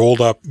rolled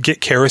up,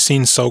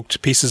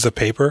 kerosene-soaked pieces of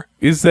paper.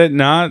 Is that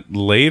not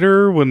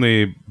later when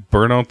they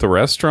burn out the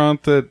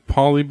restaurant that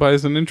Paulie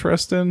buys an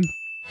interest in?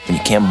 And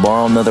you can't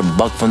borrow another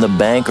buck from the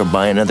bank or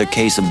buy another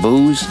case of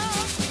booze?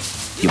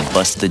 You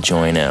bust the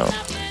joint out.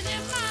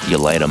 You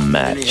light a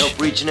match. Any help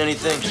reaching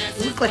anything?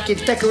 You look like you're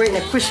decorating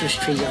a Christmas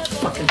tree, you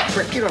fucking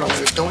prick. You don't know what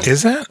you're doing.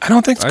 Is that? I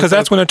don't think so. Because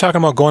that's when they're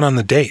talking about going on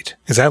the date.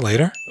 Is that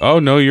later? Oh,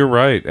 no, you're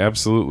right.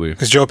 Absolutely.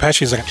 Because Joe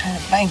Pesci's like... I'm trying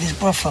to bang this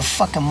girl for a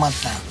fucking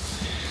month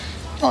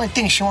now. The only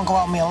thing is she won't go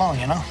out with me alone,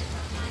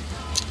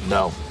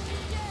 No.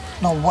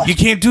 No what? You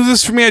can't do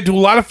this for me. I do a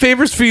lot of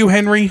favors for you,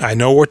 Henry. I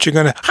know what you're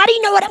gonna. How do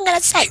you know what I'm going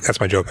to say? That's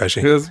my Joe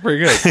Pesci. That's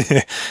pretty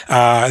good.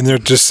 And they're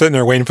just sitting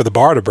there waiting for the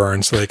bar to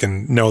burn so they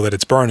can know that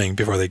it's burning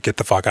before they get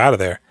the fuck out of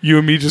there. You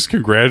and me just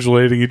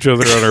congratulating each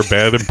other on our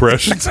bad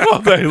impressions all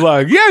day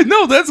long. Yeah,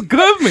 no, that's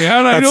good,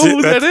 man. I know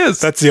who that is.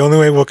 That's the only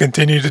way we'll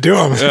continue to do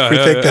them. If we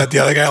think that the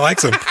other guy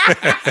likes him.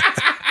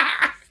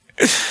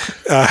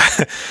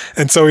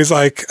 And so he's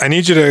like, I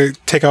need you to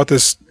take out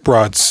this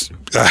broad's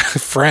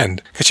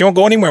friend because she won't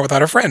go anywhere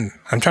without her friend.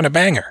 I'm trying to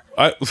bang her.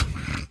 I'm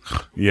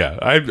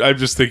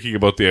just thinking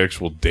about the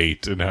actual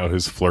date and how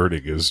his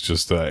flirting is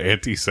just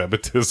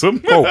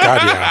anti-Semitism. Oh,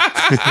 God,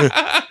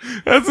 yeah.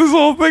 That's his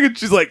whole thing. And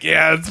she's like,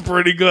 yeah, it's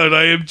pretty good.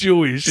 I am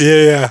Jewish.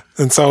 Yeah.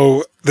 And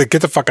so they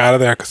get the fuck out of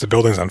there because the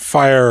building's on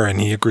fire, and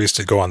he agrees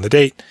to go on the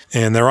date.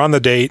 And they're on the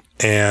date,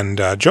 and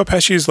Joe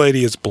Pesci's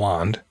lady is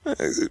blonde,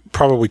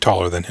 probably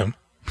taller than him.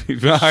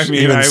 I mean,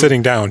 even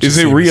sitting down. Is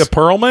it Rhea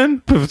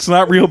Perlman? If it's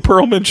not Rhea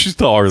Perlman, she's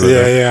taller than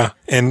her. Yeah.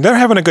 And they're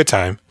having a good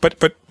time.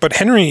 But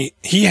Henry,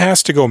 he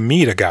has to go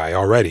meet a guy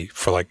already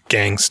for like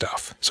gang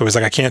stuff. So he's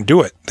like, I can't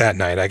do it that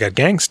night. I got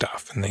gang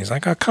stuff. And he's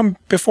like, I'll come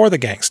before the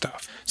gang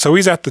stuff. So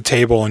he's at the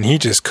table, and he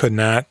just could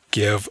not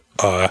give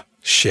a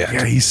shit.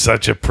 Yeah, he's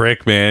such a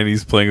prick, man.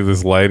 He's playing with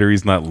his lighter.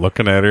 He's not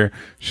looking at her.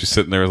 She's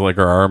sitting there with like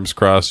her arms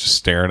crossed, just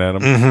staring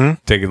at him,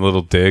 taking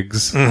little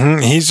digs.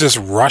 He's just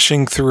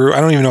rushing through.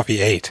 I don't even know if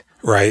he ate.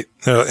 Right.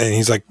 And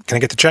he's like, can I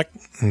get the check?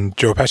 And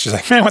Joe Pesci's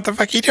like, man, what the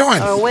fuck are you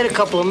doing? Wait a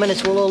couple of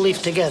minutes. We'll all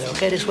leave together,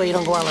 okay? This way you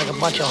don't go out like a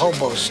bunch of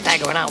hobos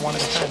staggering out one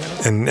at a time.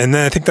 And then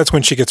I think that's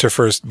when she gets her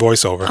first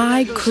voiceover.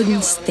 I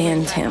couldn't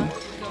stand him.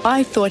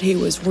 I thought he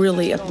was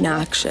really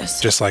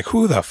obnoxious. Just like,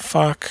 who the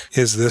fuck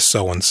is this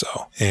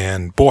so-and-so?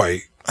 And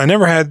boy, I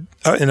never had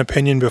an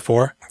opinion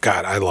before.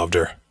 God, I loved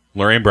her.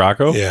 Lorraine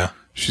Bracco? Yeah.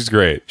 She's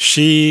great.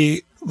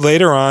 She,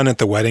 later on at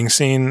the wedding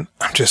scene,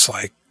 I'm just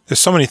like, there's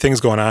so many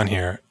things going on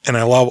here, and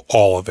I love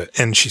all of it.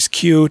 And she's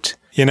cute.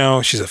 You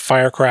know, she's a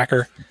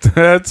firecracker.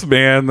 That's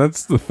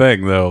the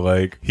thing, though.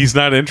 Like, he's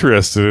not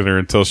interested in her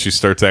until she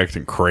starts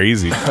acting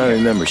crazy. I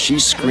remember,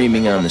 she's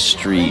screaming on the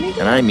street,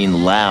 and I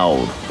mean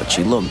loud, but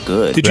she looked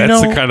good.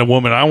 That's the kind of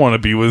woman I want to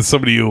be with.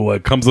 Somebody who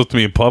comes up to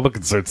me in public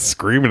and starts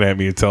screaming at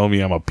me and telling me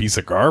I'm a piece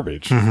of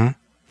garbage.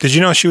 Did you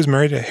know she was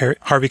married to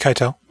Harvey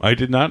Keitel? I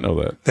did not know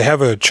that. They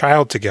have a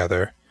child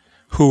together,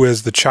 who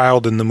is the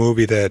child in the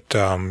movie that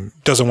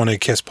doesn't want to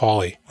kiss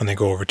Paulie when they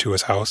go over to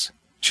his house.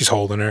 She's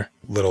holding her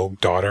little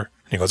daughter.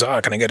 And he goes,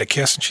 oh, can I get a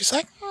kiss? And she's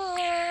like,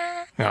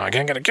 no, I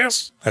can't get a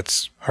kiss.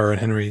 That's her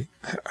and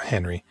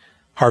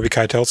Harvey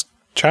Keitel's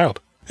child.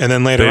 And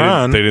then later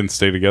on... They didn't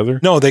stay together?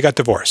 No, they got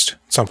divorced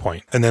at some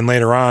point. And then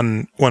later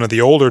on, one of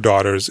the older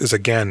daughters is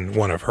again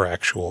one of her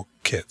actual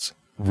kids.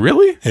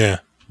 Really? Yeah.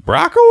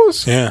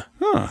 Bracco's? Yeah.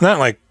 Huh. Not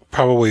like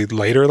probably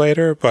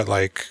later, but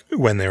like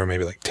when they were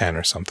maybe like 10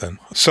 or something.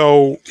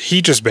 So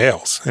he just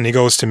bails and he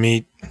goes to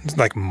meet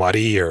like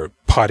Muddy or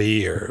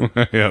Putty or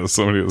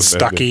somebody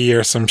Stucky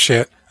or some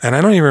shit. And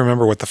I don't even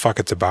remember what the fuck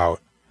it's about.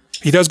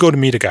 He does go to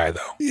meet a guy though.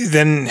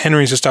 Then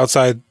Henry's just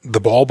outside the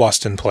ball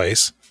busting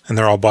place and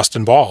they're all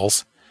busting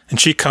balls. And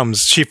she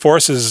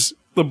forces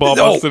the ball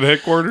busting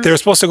headquarters. They were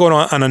supposed to go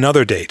on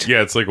another date.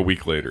 Yeah, it's like a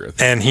week later, I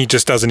think. And he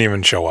just doesn't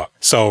even show up.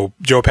 So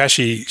Joe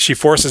Pesci, she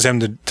forces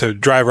him to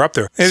drive her up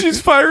there.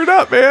 She's fired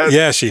up, man.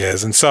 Yeah, she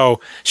is. And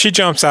so she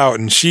jumps out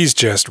and she's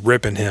just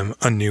ripping him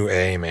a new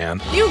A, man.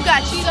 You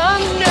got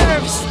some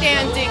nerve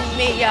standing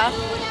me up.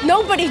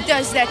 Nobody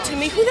does that to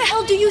me. Who the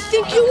hell do you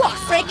think you are?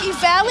 Frankie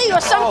Valli or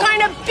some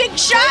kind of big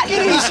shot?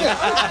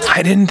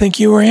 I didn't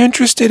think you were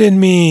interested in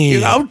me. You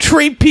don't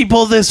treat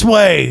people this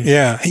way.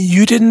 Yeah.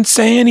 You didn't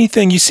say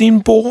anything. You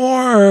seemed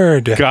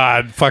bored.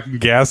 God, fucking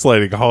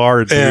gaslighting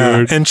hard, dude.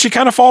 Yeah. And she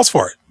kind of falls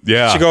for it.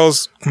 Yeah. She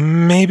goes,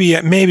 maybe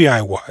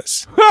I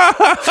was.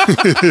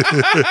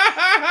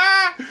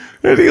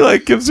 And he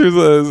like gives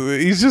her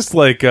he's just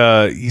like,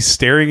 he's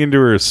staring into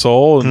her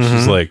soul and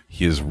she's like,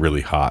 he is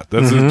really hot.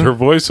 That's her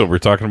voiceover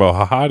talking about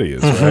how hot he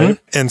is, right?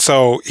 And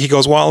so he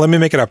goes, well, let me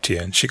make it up to you.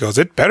 And she goes,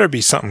 it better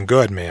be something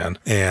good, man.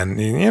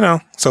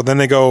 And, so then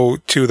they go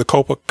to the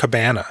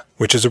Copacabana,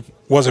 which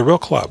was a real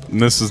club.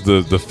 And this is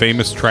the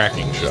famous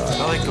tracking shot.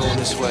 I like going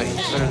this way.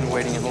 It's better than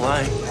waiting in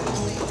line.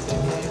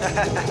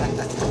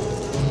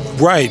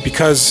 Right,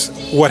 because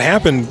what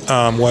happened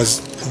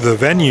was the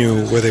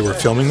venue where they were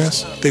filming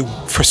this, they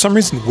for some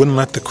reason wouldn't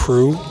let the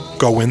crew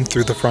go in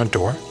through the front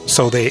door.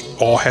 So they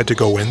all had to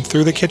go in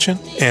through the kitchen.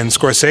 And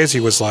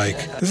Scorsese was like,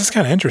 this is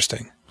kind of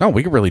interesting. Oh,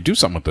 we could really do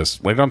something with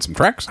this. Lay down some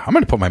tracks. I'm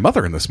going to put my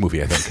mother in this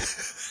movie, I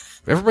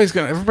think. Everybody's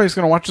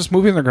gonna watch this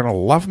movie and they're going to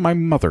love my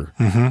mother.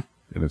 And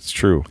it's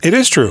true. It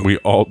is true. We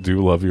all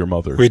do love your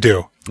mother. We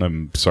do.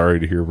 I'm sorry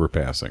to hear we're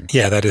passing.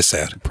 Yeah, that is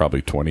sad.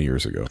 Probably 20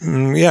 years ago.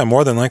 Yeah,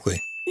 more than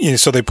likely.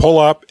 So they pull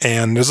up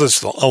and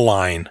there's a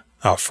line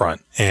out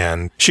front.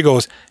 And she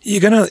goes, you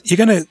gonna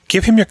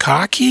give him your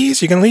car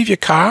keys? You gonna leave your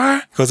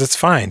car? He goes, it's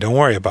fine. Don't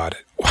worry about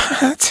it.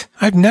 What?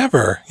 I've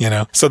never,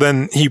 So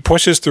then he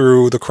pushes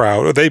through the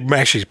crowd. Or they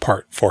actually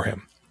part for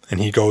him. And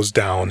he goes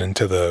down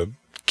into the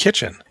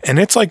kitchen. And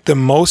it's like the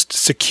most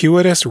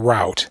circuitous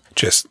route.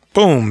 Just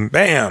boom,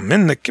 bam,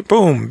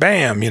 boom,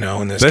 bam,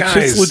 and this That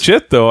shit's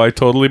legit, though. I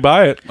totally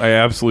buy it. I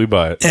absolutely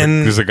buy it.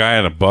 And there's a guy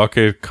in a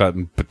bucket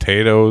cutting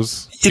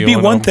potatoes. It'd be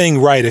one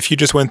thing, right, if you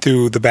just went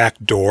through the back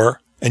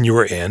door and you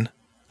were in.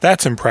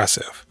 That's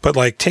impressive. But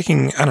like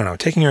taking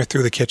her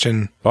through the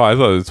kitchen. Oh, I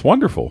thought it's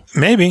wonderful.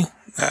 Maybe.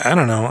 I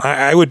don't know.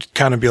 I would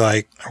kind of be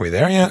like, are we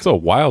there yet? It's a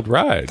wild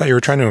ride. I thought you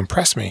were trying to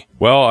impress me.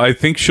 Well, I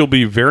think she'll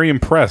be very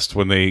impressed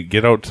when they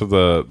get out to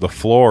the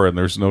floor and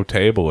there's no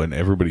table and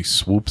everybody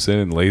swoops in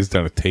and lays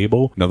down a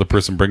table. Another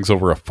person brings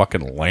over a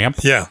fucking lamp.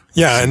 Yeah.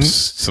 Yeah. And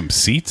some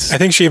seats. I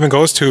think she even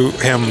goes to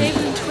him. Gave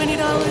them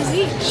 $20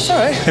 each.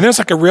 Sorry. And there's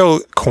like a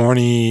real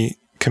corny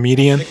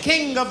comedian. The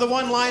king of the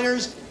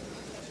one-liners,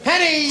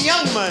 Henny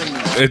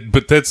Youngman.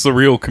 But that's the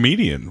real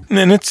comedian.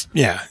 And it's,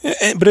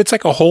 but it's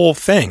like a whole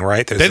thing,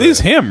 right? That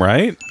is him,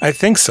 right? I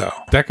think so.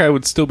 That guy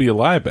would still be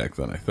alive back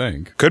then, I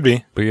think. Could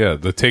be. But yeah,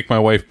 the Take My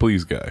Wife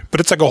Please guy. But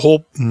it's like a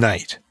whole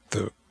night.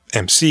 The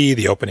MC,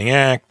 the opening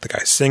act, the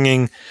guy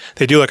singing.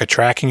 They do like a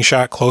tracking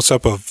shot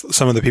close-up of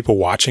some of the people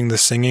watching the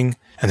singing,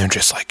 and they're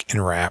just like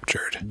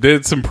enraptured.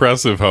 It's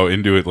impressive how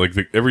into it, like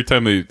every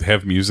time they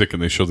have music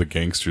and they show the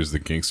gangsters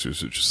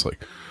are just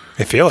like,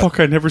 I feel it. Fuck,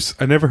 I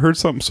never heard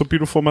something so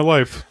beautiful in my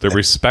life. They're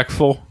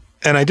respectful.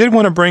 And I did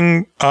want to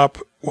bring up,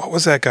 what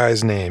was that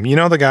guy's name? You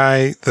know the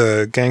guy,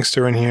 the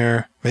gangster in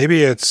here?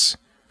 Maybe it's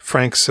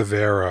Frank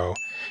Severo.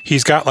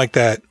 He's got like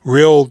that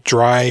real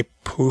dry,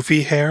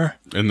 poofy hair.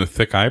 And the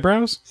thick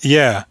eyebrows?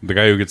 Yeah. The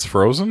guy who gets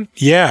frozen?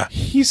 Yeah.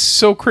 He's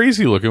so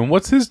crazy looking.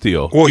 What's his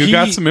deal? Well, you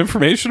got some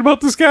information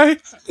about this guy?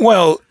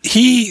 Well,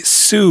 he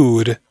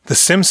sued The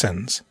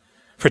Simpsons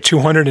for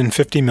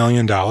 $250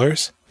 million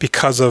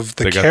because of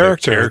the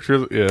character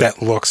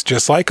that looks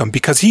just like him.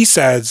 Because he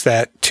says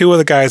that two of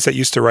the guys that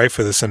used to write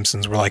for The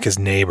Simpsons were like his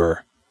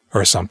neighbor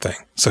or something.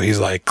 So he's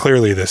like,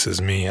 clearly this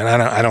is me. And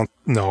I don't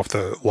know if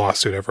the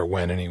lawsuit ever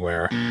went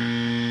anywhere.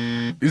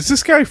 Is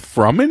this guy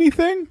from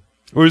anything?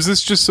 Or is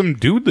this just some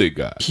dude they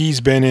got? He's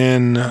been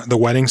in The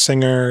Wedding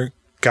Singer,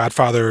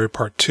 Godfather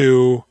Part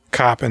 2,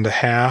 Cop and a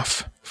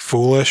Half,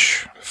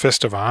 Foolish,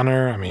 Fist of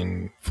Honor. I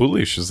mean...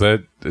 Foolish, is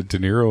that De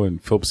Niro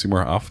and Philip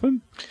Seymour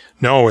Hoffman?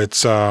 No,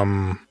 it's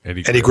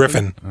Eddie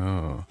Griffin.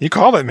 Oh. You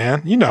called it,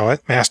 man. You know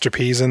it. Master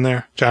P's in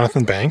there.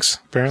 Jonathan Banks,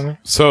 apparently.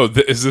 So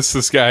is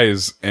this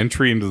guy's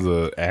entry into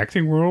the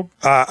acting world?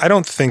 I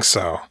don't think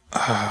so.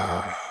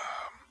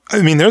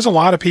 I mean, there's a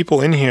lot of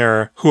people in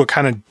here who it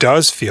kind of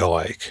does feel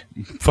like.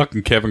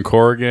 Fucking Kevin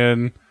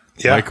Corrigan,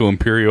 Michael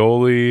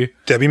Imperioli,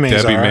 Debbie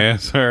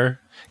Mazar.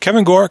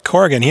 Kevin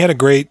Corrigan, he had a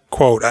great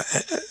quote.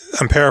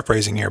 I'm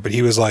paraphrasing here, but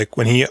he was like,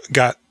 when he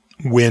got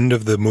wind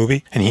of the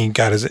movie and he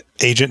got his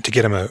agent to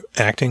get him an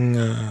acting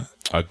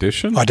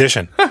audition.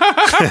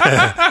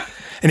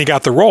 And he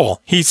got the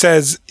role. He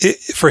says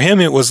for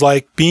him, it was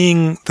like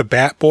being the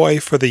bat boy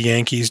for the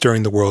Yankees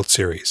during the World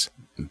Series.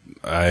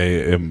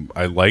 I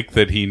like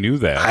that he knew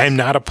that. I am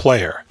not a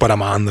player, but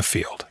I'm on the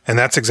field. And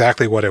that's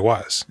exactly what it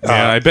was.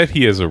 Man, I bet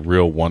he has a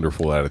real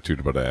wonderful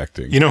attitude about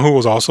acting. You know who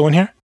was also in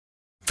here?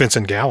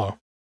 Vincent Gallo.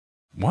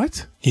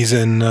 What? He's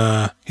in,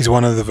 he's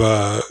one of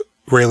the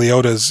Ray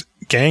Liotta's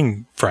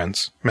gang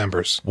friends,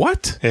 members.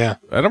 What? Yeah.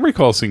 I don't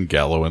recall seeing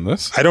Gallo in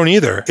this. I don't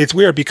either. It's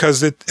weird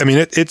because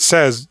it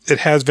says it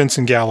has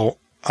Vincent Gallo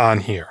on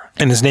here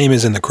and his name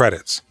is in the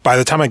credits. By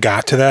the time I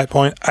got to that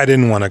point, I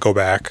didn't want to go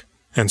back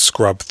and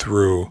scrub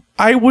through.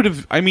 I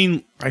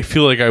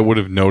feel like I would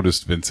have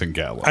noticed Vincent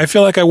Gallo. I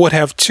feel like I would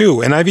have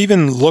too. And I've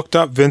even looked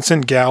up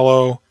Vincent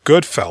Gallo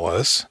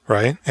Goodfellas,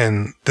 right?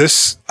 And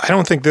this, I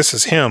don't think this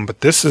is him, but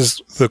this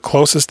is the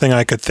closest thing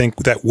I could think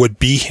that would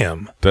be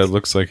him. That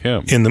looks like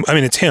him.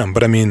 It's him,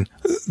 but I mean,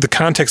 the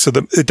context of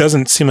it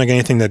doesn't seem like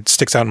anything that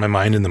sticks out in my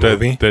mind in the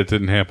movie. That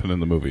didn't happen in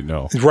the movie,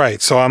 no.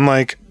 Right. So I'm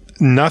like,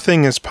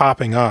 nothing is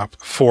popping up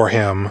for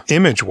him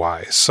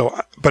image-wise. So,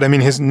 but I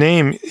mean, his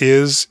name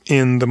is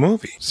in the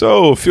movie.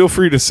 So feel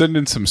free to send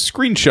in some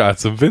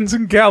screenshots of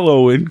Vincent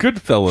Gallo in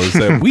Goodfellas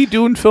at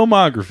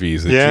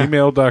WeDoingFilmographies at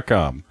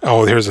gmail.com.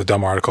 Oh, here's a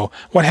dumb article.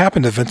 What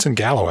happened to Vincent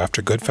Gallo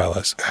after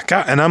Goodfellas?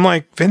 God, and I'm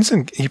like,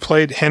 Vincent, he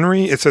played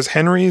Henry. It says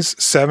Henry's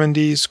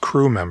 70s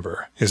crew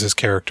member is his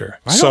character.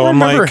 I don't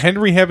remember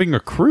Henry having a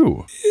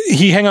crew.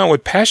 He hung out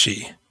with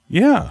Pesci.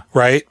 Yeah.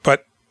 Right?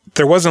 But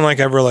there wasn't like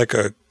ever like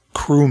a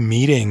crew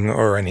meeting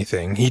or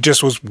anything. He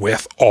just was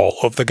with all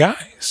of the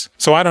guys.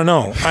 So I don't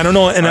know. And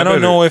I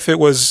don't know if it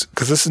was,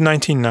 because this is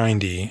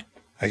 1990.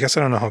 I guess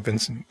I don't know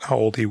how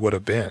old he would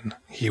have been.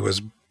 He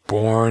was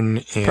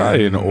born in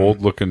probably an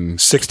old looking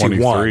 61.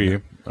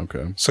 23.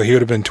 Okay. So he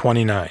would have been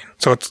 29.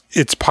 So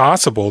it's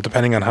possible,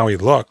 depending on how he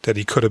looked, that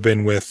he could have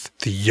been with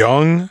the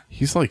young.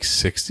 He's like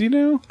 60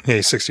 now? Yeah,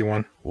 he's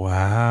 61.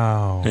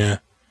 Wow. Yeah.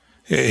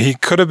 He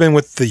could have been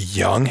with the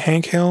young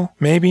Hank Hill,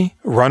 maybe,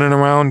 running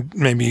around.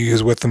 Maybe he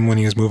was with them when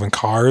he was moving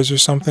cars or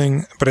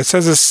something. But it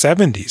says a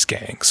 70s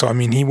gang. So, I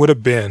mean, he would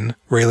have been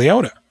Ray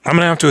Liotta. I'm going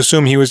to have to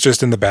assume he was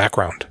just in the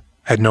background.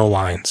 Had no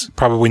lines.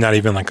 Probably not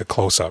even like a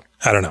close-up.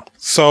 I don't know.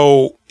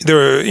 So,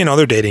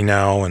 they're dating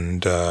now,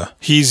 and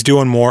he's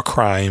doing more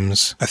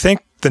crimes. I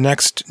think the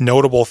next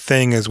notable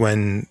thing is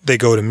when they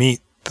go to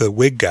meet the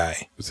wig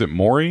guy. Is it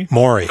Maury?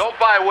 Maury. Don't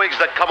buy wigs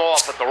that come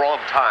off at the wrong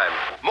time.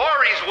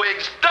 Maury's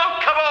wigs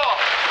don't come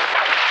off,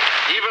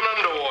 even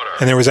underwater.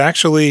 And there was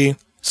actually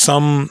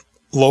some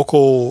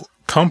local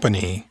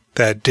company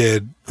that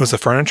it was a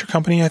furniture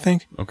company, I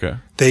think. Okay.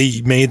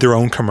 They made their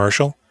own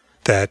commercial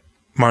that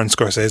Martin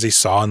Scorsese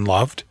saw and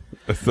loved.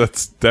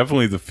 That's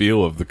definitely the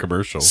feel of the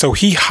commercial. So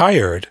he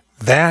hired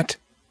that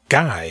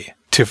guy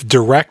to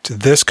direct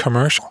this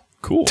commercial.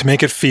 Cool. To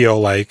make it feel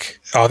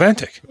like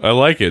authentic. I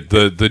like it.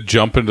 The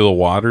jump into the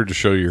water to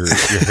show your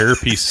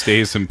hairpiece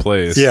stays in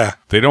place. Yeah.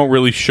 They don't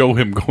really show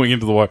him going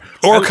into the water.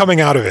 Or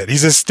coming out of it.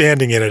 He's just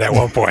standing in it at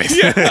one point.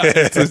 Yeah.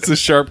 It's a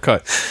sharp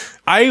cut.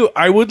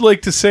 I would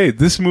like to say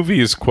this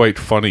movie is quite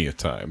funny at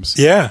times.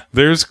 Yeah.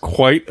 There's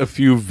quite a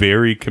few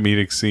very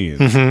comedic scenes.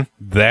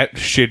 That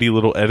shitty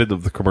little edit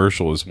of the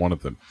commercial is one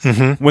of them.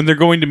 When they're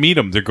going to meet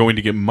him, they're going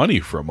to get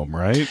money from him,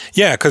 right?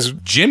 Yeah, because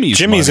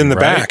Jimmy's money, in the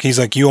right? back. He's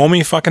like, you owe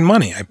me fucking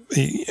money.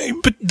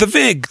 But the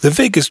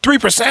VIG is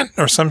 3%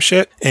 or some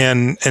shit.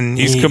 And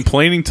he's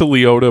complaining to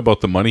Liotta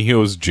about the money he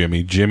owes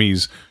Jimmy.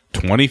 Jimmy's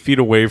 20 feet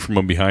away from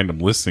him behind him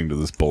listening to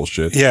this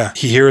bullshit. Yeah,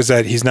 he hears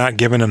that he's not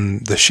giving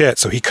him the shit,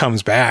 so he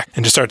comes back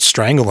and just starts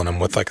strangling him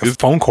with like a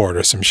phone cord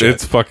or some shit.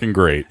 It's fucking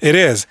great. It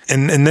is.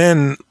 And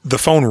then the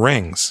phone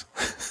rings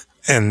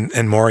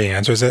and Maury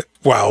answers it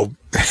while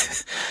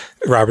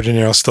Robert De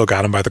Niro still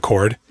got him by the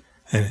cord.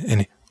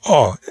 And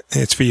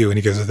it's for you. And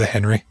he goes to the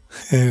Henry,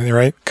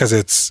 right? Because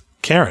it's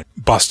Karen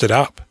busted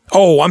up.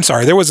 Oh, I'm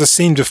sorry. There was a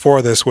scene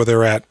before this where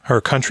they're at her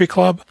country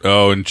club.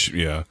 Oh, and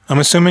yeah. I'm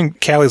assuming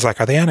Callie's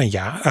like, are they on a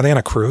yacht? Are they on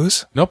a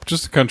cruise? Nope,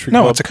 just a country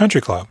club. No, it's a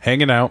country club.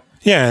 Hanging out.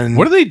 Yeah. And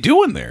what are they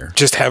doing there?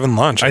 Just having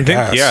lunch, I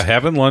think, guess.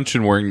 having lunch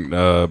and wearing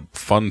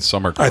fun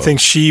summer clothes. I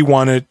think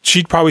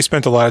she'd probably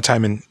spent a lot of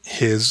time in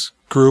his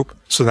group.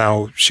 So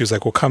now she was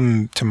like, well,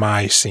 come to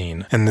my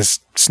scene. And this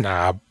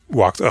snob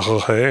walks, oh,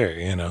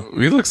 hey, you know.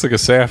 He looks like a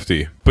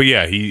safety. But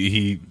yeah,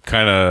 he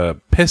kind of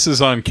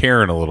pisses on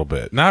Karen a little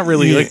bit. Not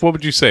really, like, what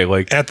would you say?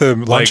 Like at the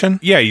luncheon?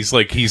 Yeah, he's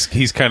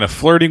kind of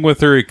flirting with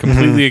her,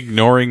 completely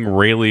ignoring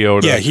Ray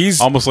Liotta. Yeah,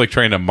 he's almost like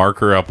trying to mark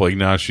her up, like,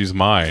 nah, she's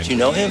mine. Do you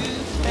know him?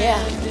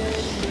 Yeah.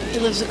 He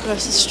lives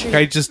across the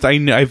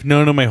street. I've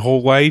known him my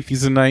whole life.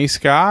 He's a nice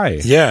guy.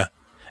 Yeah.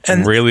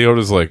 And Ray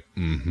Liotta's like,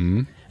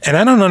 mm-hmm. And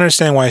I don't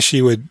understand why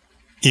she would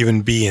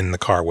even be in the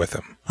car with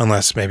him.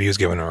 Unless maybe he was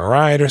giving her a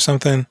ride or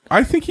something.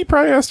 I think he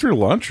probably asked her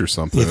lunch or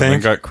something. You think?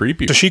 And got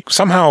creepy. So she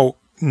somehow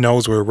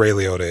knows where Ray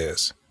Liotta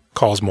is.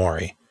 Calls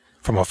Maury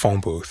from a phone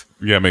booth.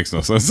 Yeah, it makes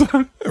no sense.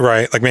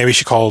 Right. Like maybe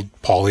she called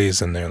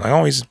Paulie's and they're like,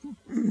 oh, he's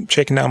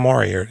shaking down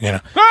Maury or, you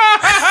know.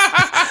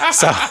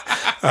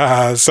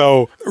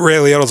 So Ray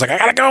Liotta's like, I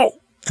gotta go.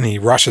 And he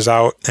rushes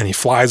out and he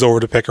flies over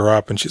to pick her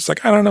up. And she's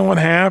like, I don't know what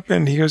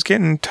happened. He was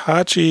getting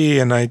touchy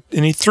and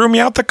he threw me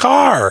out the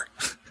car.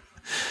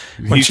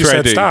 When she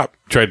said stop.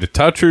 Tried to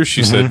touch her.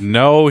 She said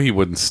no, he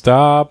wouldn't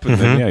stop. And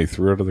then, he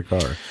threw her out of the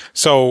car.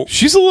 So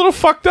she's a little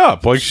fucked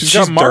up. Like she's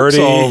got marks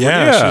dirty. all over.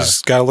 Yeah,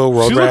 she's got a little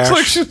road she rash. Looks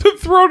like she's been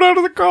thrown out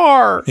of the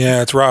car.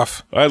 Yeah, it's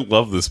rough. I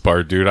love this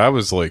part, dude. I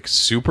was like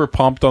super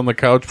pumped on the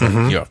couch.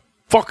 Yeah,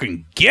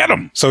 fucking get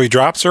him. So he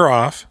drops her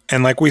off.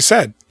 And like we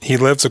said, he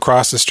lives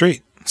across the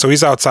street. So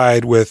he's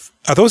outside with,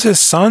 are those his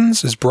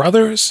sons, his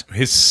brothers?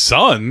 His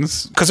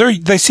sons? Because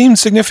they seem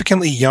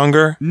significantly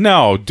younger.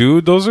 No,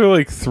 dude, those are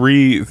like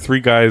three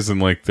guys in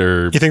like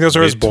their You think those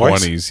are his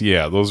boys? 20s.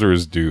 Yeah, those are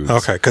his dudes.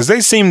 Okay, because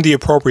they seem the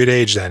appropriate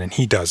age then, and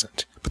he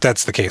doesn't. But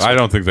that's the case. I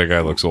don't think that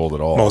guy looks old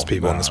at all. Most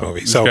people in this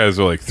movie. These guys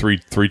are like three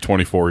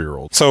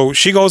 24-year-olds. So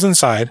she goes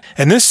inside,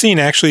 and this scene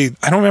actually,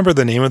 I don't remember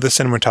the name of the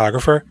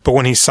cinematographer, but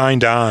when he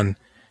signed on,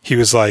 he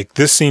was like,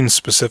 this scene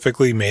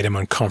specifically made him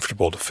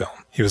uncomfortable to film.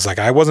 He was like,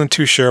 I wasn't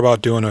too sure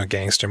about doing a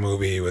gangster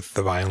movie with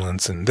the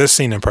violence, and this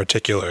scene in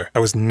particular, I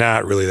was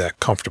not really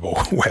that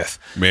comfortable with.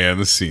 Man,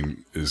 this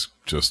scene is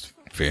just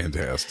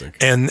fantastic.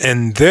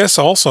 And this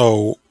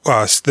also,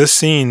 this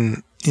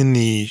scene in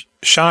the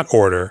shot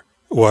order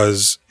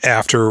was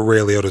after Ray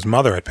Liotta's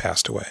mother had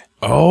passed away.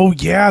 Oh,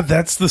 yeah,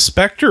 that's the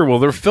Spectre. Well,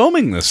 they're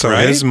filming this, so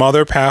right? His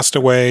mother passed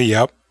away,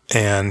 yep.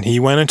 And he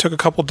went and took a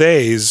couple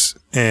days,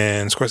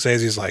 and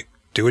Scorsese's like,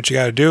 do what you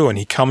got to do, and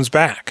he comes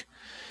back.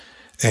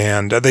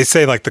 And they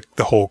say like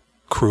the whole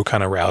crew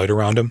kind of rallied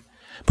around him,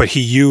 but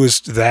he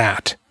used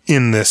that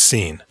in this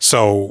scene.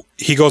 So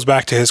he goes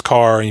back to his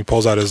car and he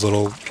pulls out his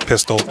little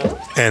pistol,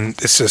 and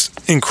it's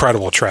just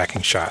incredible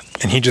tracking shot.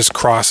 And he just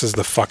crosses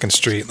the fucking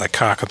street like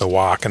cock of the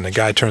walk, and the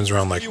guy turns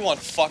around like, you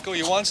want fucko?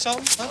 You want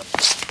some? Huh?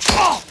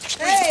 Oh,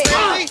 hey!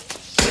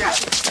 What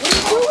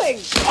are you doing?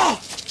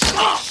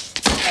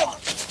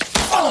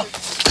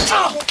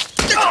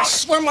 I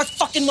swear my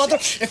fucking mother,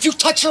 if you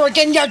touch her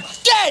again, you're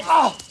dead!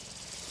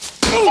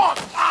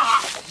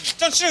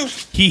 Don't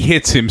shoot! He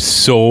hits him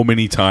so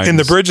many times. in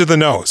the bridge of the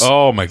nose.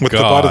 Oh my god. With the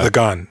butt of the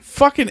gun.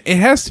 Fucking, it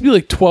has to be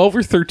like 12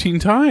 or 13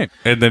 times.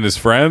 And then his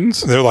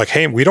friends. They're like,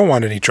 hey, we don't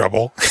want any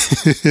trouble.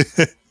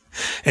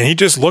 And he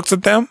just looks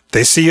at them.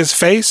 They see his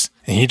face,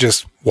 and he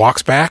just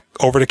walks back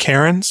over to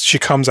Karen's. She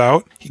comes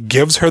out. He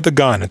gives her the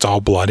gun. It's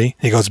all bloody.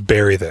 He goes,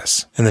 bury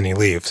this. And then he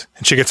leaves.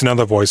 And she gets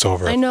another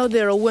voiceover. I know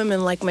there are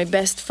women like my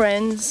best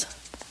friends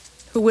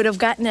who would have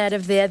gotten out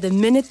of there the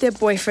minute their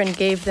boyfriend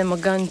gave them a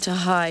gun to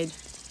hide.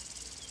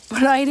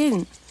 But I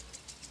didn't.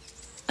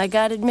 I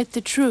gotta admit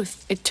the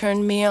truth. It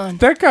turned me on.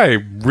 That guy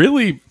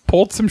really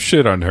pulled some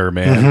shit on her,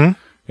 man. Mm-hmm.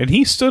 And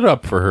he stood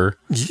up for her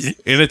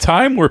in a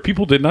time where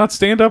people did not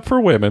stand up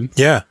for women.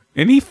 Yeah.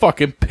 And he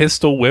fucking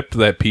pistol whipped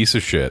that piece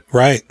of shit.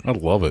 Right. I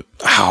love it.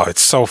 Oh,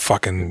 it's so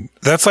fucking...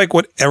 That's like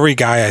what every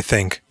guy, I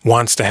think,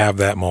 wants to have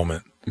that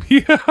moment.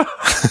 Yeah.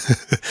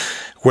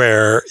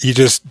 Where you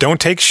just don't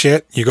take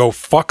shit. You go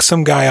fuck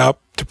some guy up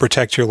to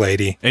protect your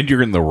lady. And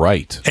you're in the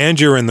right. And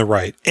you're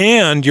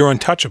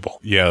untouchable.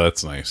 Yeah,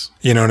 that's nice.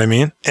 You know what I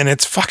mean? And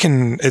it's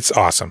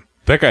awesome.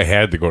 That guy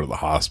had to go to the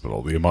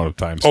hospital the amount of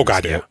times. Oh,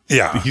 God, yeah.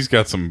 Yeah. He's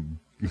got some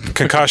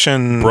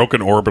concussion,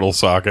 broken orbital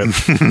socket.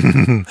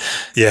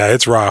 Yeah,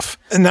 it's rough.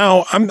 And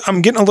now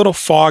I'm getting a little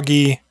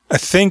foggy. I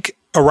think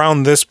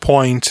around this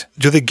point,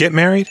 do they get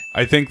married?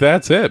 I think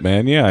that's it,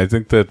 man. Yeah, I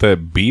think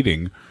that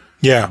beating.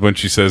 Yeah. When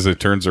she says it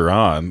turns her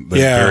on,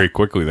 very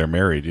quickly they're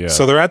married. Yeah.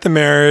 So they're at the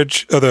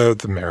marriage. The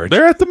marriage.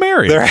 They're at the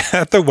marriage. They're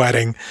at the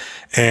wedding.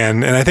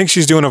 And I think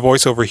she's doing a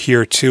voiceover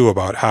here too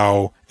about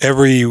how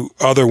every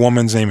other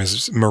woman's name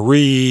is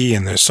Marie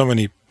and there's so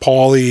many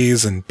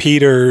Paulies and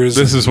Peters.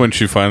 This is when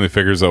she finally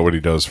figures out what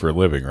he does for a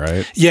living,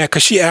 right? Yeah,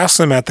 because she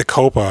asked him at the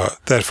Copa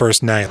that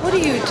first night. What do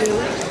you do?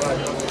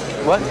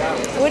 What?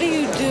 What do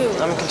you do?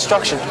 I'm in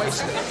construction.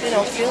 You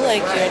don't feel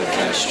like you're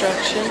in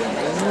construction.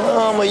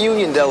 No, I'm a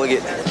union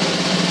delegate.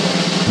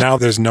 Now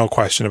there's no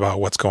question about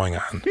what's going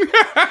on.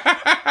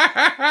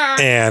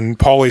 And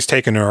Paulie's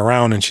taking her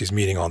around and she's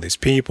meeting all these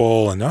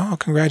people and, oh,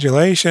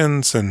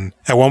 congratulations. And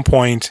at one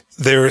point,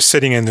 they're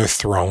sitting in their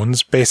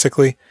thrones,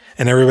 basically,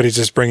 and everybody's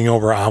just bringing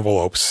over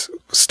envelopes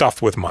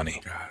stuffed with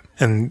money. God.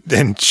 And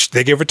then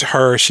they give it to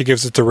her. She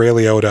gives it to Ray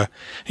Liotta,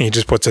 and he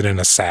just puts it in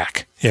a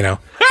sack, you know?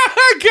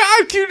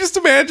 God, can you just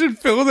imagine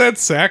filling that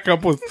sack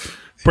up with...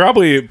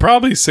 Probably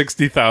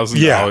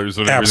 $60,000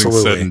 when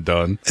everything's said and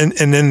done.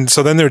 And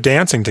then they're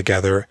dancing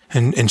together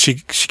and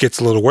she gets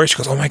a little worried. She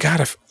goes, oh my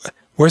God,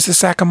 where's the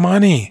sack of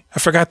money? I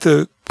forgot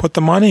to put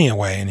the money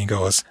away. And he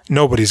goes,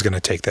 nobody's going to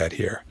take that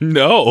here.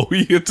 No,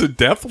 he gets a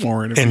death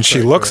warrant. And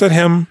she looks at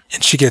him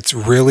and she gets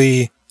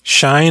really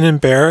shy and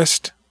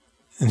embarrassed.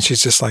 And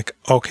she's just like,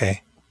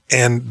 okay.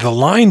 And the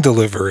line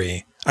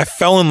delivery, I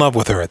fell in love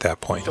with her at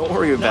that point. Don't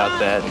worry about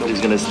that.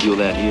 Nobody's going to steal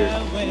that here.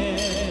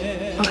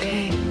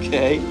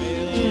 Okay.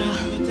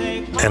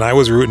 And I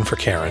was rooting for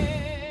Karen.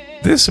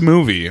 This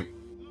movie,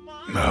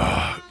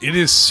 it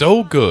is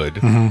so good.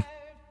 Mm-hmm.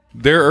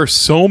 There are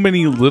so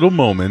many little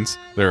moments.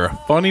 There are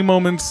funny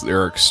moments.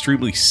 There are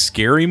extremely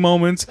scary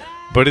moments.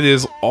 But it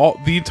is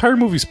the entire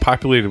movie is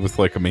populated with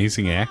like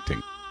amazing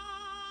acting.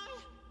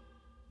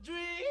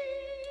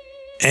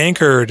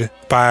 Anchored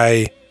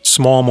by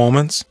small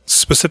moments,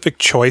 specific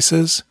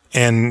choices,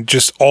 and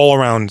just all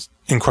around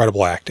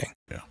incredible acting.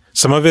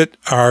 Some of it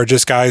are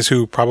just guys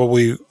who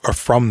probably are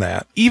from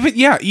that.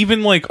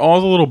 Even like all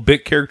the little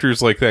bit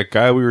characters like that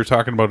guy we were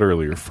talking about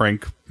earlier,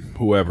 Frank,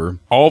 whoever,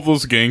 all of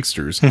those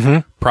gangsters,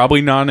 probably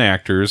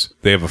non-actors.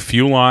 They have a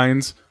few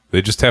lines.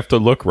 They just have to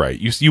look right.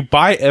 You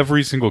buy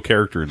every single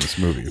character in this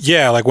movie.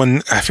 Yeah, like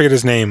when, I forget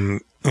his name,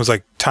 it was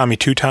like Tommy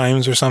Two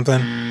Times or something.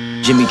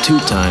 Jimmy Two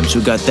Times,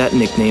 who got that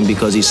nickname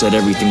because he said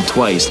everything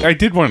twice. I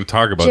did want to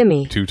talk about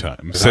Jimmy. Two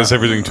Times. Says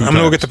everything 2 times. I'm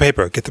going to go get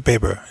the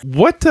paper.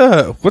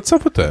 What's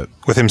up with that?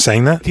 With him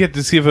saying that? Yeah,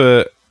 does he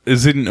have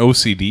is it an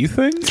OCD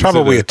thing? It's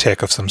probably a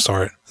tick of some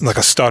sort. Like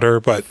a stutter,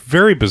 but...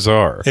 Very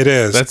bizarre. It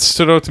is. That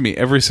stood out to me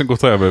every single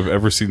time I've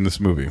ever seen this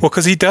movie. Well,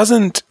 because he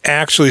doesn't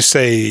actually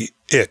say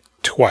it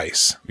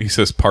twice. He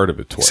says part of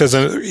it twice. He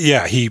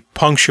says, he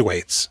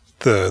punctuates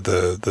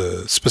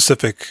the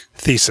specific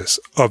thesis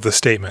of the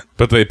statement.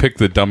 But they picked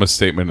the dumbest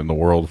statement in the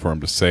world for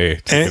him to say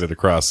to get it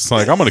across. It's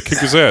like, I'm going to kick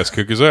his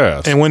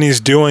ass. And when he's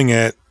doing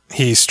it,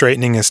 he's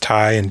straightening his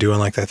tie and doing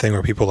like that thing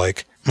where people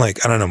like I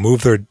don't know,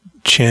 move their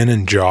chin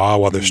and jaw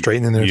while they're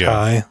straightening their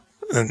tie.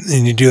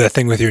 And you do that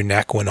thing with your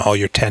neck when all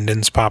your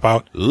tendons pop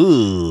out.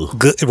 Ooh.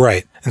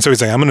 Right. And so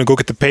he's like, I'm going to go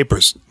get the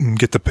papers.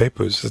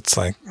 It's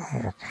like,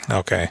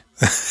 okay.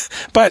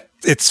 But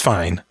it's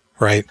fine.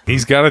 Right.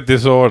 He's got a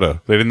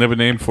disorder. They didn't have a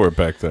name for it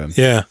back then.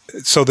 Yeah.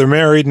 So they're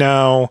married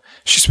now.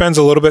 She spends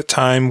a little bit of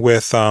time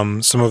with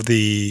some of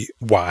the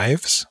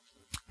wives.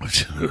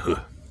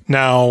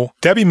 Now,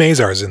 Debbie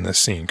Mazar's in this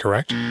scene,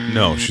 correct?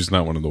 No, she's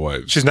not one of the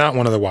wives. She's not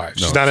one of the wives.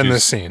 No, she's not in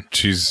this scene.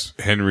 She's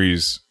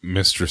Henry's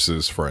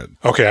mistress's friend.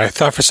 Okay, I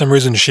thought for some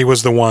reason she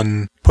was the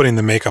one putting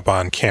the makeup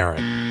on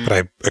Karen,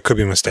 but I could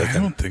be mistaken. I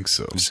don't think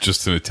so. It's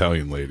just an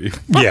Italian lady.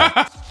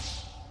 Yeah.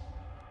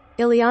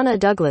 Liotta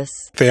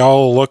Douglas. They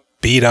all look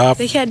beat up.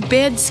 They had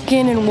bad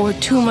skin and wore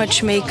too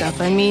much makeup.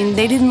 I mean,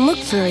 they didn't look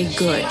very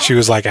good. She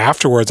was like,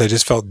 afterwards, I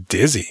just felt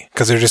dizzy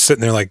because they're just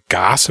sitting there like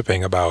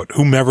gossiping about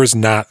whomever's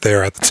not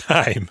there at the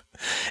time.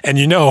 And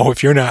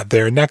if you're not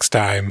there next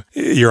time,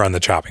 you're on the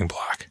chopping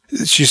block.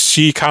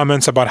 She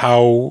comments about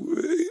how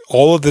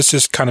all of this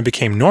just kind of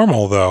became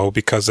normal, though,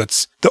 because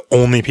that's the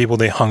only people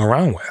they hung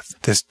around with,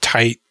 this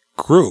tight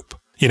group.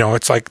 You know,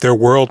 it's like their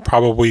world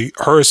probably,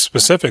 hers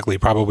specifically,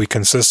 probably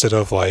consisted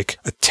of like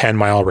a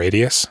 10-mile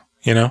radius,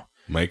 you know?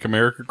 Make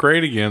America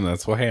great again.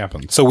 That's what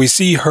happens. So we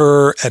see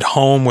her at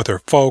home with her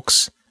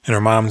folks, and her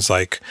mom's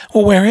like,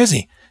 well, where is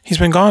he? He's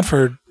been gone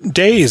for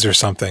days or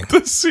something.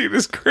 This scene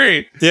is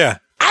great. Yeah.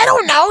 I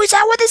don't know. He's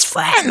out with his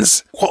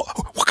friends. Well,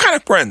 what kind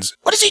of friends?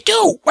 What does he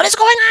do? What is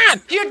going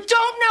on? You don't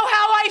know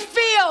how I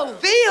feel.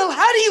 Feel?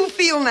 How do you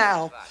feel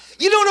now?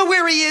 You don't know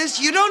where he is.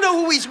 You don't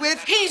know who he's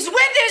with. He's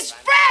with his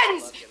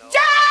friends.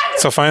 Dad!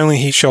 So finally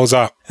he shows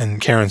up,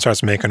 and Karen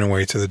starts making her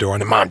way to the door,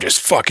 and the mom just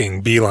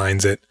fucking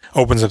beelines it,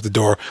 opens up the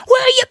door.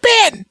 Where you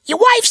been? Your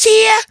wife's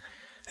here.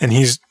 And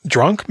he's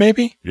drunk,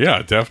 maybe?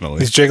 Yeah, definitely.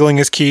 He's jiggling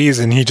his keys,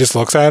 and he just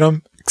looks at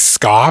him,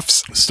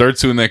 scoffs.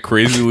 Starts doing that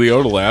crazy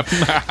Liotta laugh.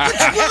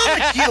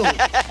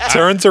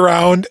 Turns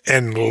around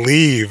and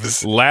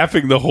leaves.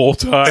 Laughing the whole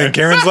time. And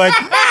Karen's like,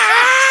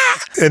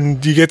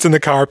 and he gets in the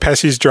car,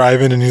 Pesci's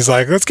driving, and he's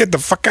like, let's get the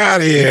fuck out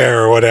of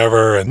here, or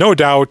whatever. And no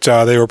doubt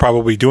they were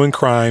probably doing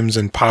crimes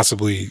and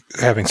possibly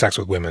having sex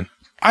with women.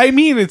 I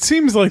mean, it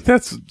seems like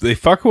they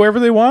fuck whoever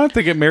they want.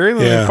 They get married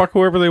and they fuck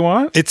whoever they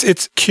want.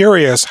 It's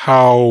curious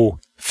how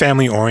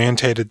family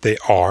orientated they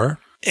are.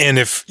 And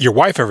if your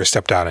wife ever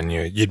stepped out on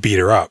you, you'd beat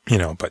her up, you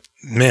know, but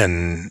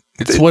men...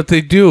 It's what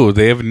they do.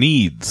 They have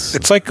needs.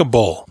 It's like a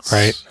bull,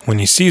 right? When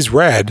he sees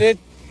red... It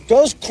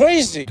goes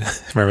crazy.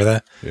 Remember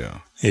that? Yeah.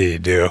 Yeah, you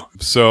do.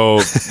 So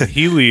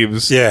he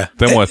leaves. Yeah.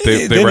 Then what?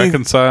 They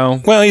reconcile?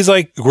 Well, he's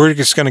like, we're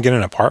just going to get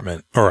an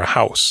apartment or a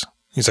house.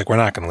 He's like, we're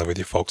not going to live with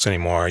you folks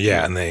anymore.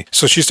 Yeah. And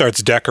so she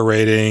starts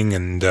decorating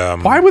and...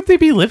 why would they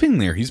be living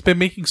there? He's been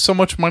making so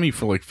much money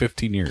for like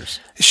 15 years.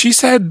 She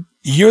said,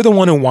 you're the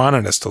one who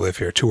wanted us to live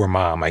here, to her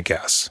mom, I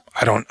guess.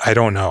 I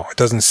don't know. It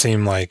doesn't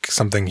seem like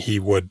something he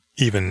would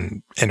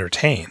even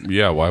entertain.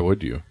 Yeah, why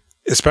would you?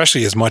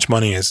 Especially as much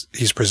money as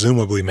he's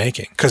presumably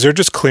making. Because they're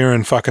just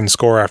clearing fucking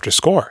score after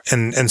score.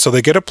 And so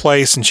they get a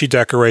place and she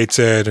decorates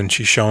it and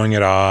she's showing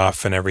it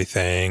off and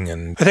everything.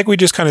 And I think we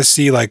just kind of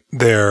see like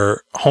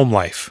their home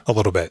life a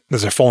little bit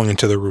as they're falling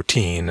into the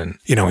routine. And,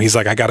 you know, he's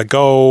like, I got to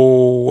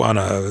go on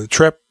a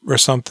trip or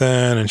something.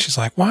 And she's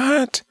like,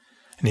 what?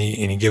 And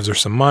he gives her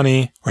some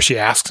money, or she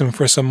asks him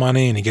for some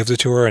money and he gives it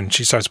to her and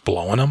she starts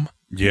blowing him.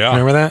 Yeah.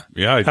 Remember that?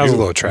 Yeah, I that was do. a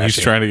little trashy.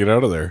 He's trying to get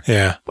out of there.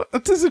 Yeah. But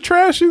is it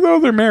trashy, though?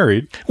 They're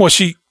married. Well,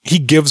 he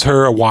gives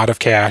her a wad of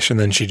cash, and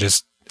then she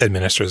just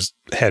administers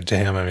head to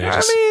him. I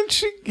mean,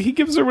 he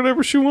gives her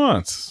whatever she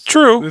wants.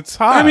 True. It's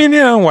hot. I mean,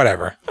 you know,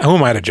 whatever. Who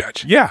am I to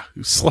judge? Yeah.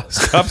 Stop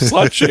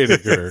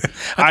slut-shading her.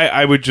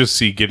 I would just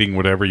see getting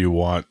whatever you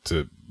want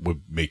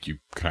would make you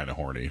kind of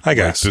horny. I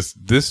guess.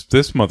 Like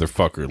this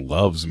motherfucker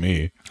loves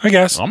me. I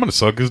guess. I'm going to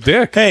suck his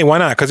dick. Hey, why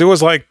not? Because it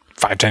was like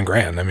 $5-10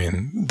 grand. I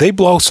mean, they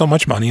blow so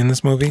much money in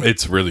this movie.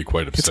 It's really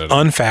quite upsetting. It's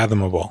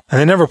unfathomable. And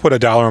they never put a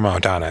dollar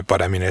amount on it,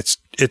 but I mean, it's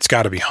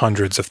got to be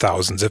hundreds of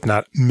thousands, if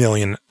not $1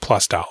 million+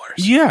 dollars.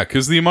 Yeah,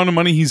 because the amount of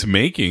money he's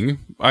making,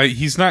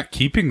 he's not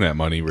keeping that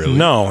money really.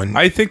 No, and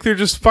I think they're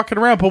just fucking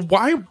around. But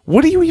why?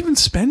 What are you even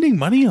spending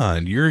money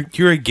on?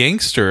 You're a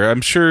gangster. I'm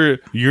sure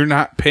you're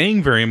not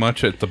paying very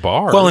much at the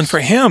bar. Well, and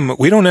for him,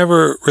 we don't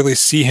ever really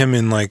see him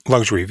in like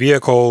luxury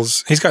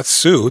vehicles. He's got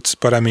suits,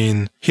 but I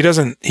mean, he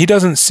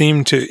doesn't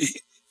seem to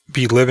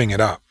be living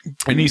it up.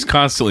 And he's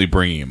constantly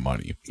bringing him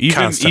money.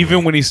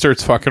 Even when he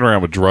starts fucking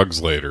around with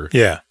drugs later.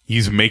 Yeah.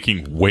 He's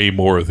making way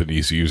more than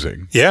he's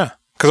using. Yeah.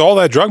 Because all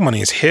that drug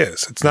money is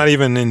his. It's not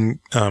even in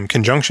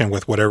conjunction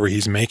with whatever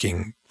he's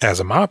making as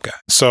a mob guy.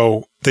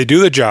 So they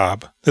do the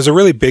job. There's a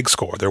really big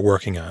score they're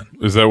working on.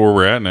 Is that where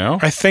we're at now?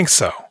 I think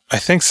so.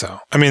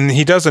 I mean,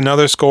 he does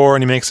another score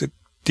and he makes a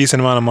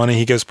decent amount of money.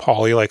 He gives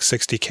Paulie like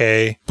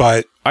 $60K,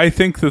 but I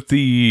think that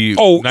the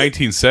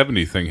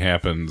 1970 thing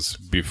happens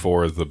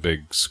before the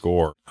big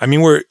score. I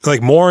mean, we're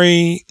like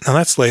Maury, and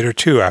that's later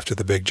too, after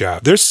the big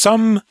job. There's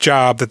some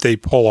job that they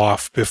pull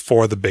off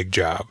before the big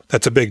job.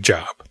 That's a big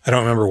job. I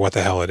don't remember what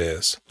the hell it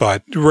is,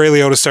 but Ray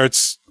Liotta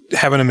starts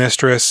having a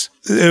mistress.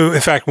 In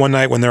fact, one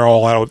night when they're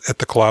all out at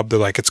the club, they're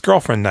like, it's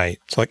girlfriend night.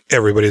 It's like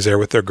everybody's there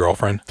with their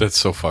girlfriend. That's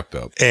so fucked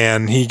up.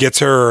 And he gets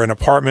her an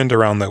apartment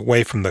around the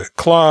way from the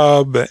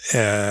club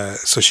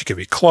so she could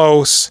be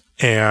close.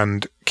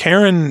 And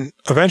Karen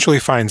eventually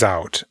finds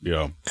out.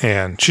 Yeah.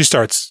 And she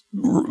starts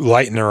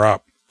lighting her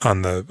up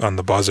on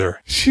the buzzer.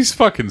 She's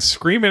fucking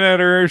screaming at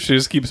her. She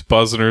just keeps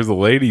buzzing her. The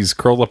lady's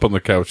curled up on the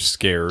couch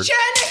scared.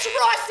 Janice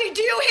Rossi,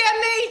 do you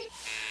hear me?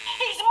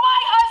 He's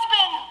my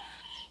husband.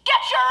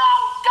 Get your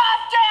own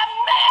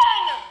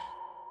goddamn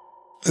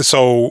man.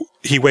 So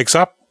he wakes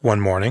up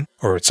one morning,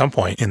 or at some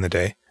point in the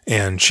day,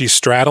 and she's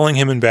straddling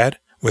him in bed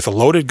with a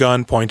loaded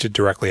gun pointed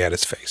directly at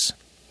his face.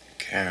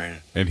 Karen.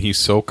 And he's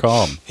so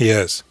calm. He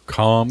is.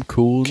 Calm,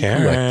 cool,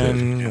 Karen,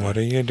 collected. what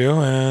are you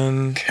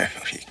doing? Karen,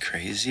 are you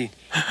crazy?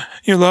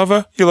 You love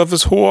her? You love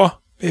this whore?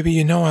 Baby,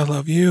 you know I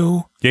love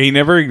you. Yeah, he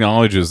never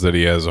acknowledges that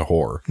he has a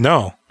whore.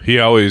 No. He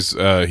always,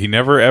 he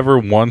never ever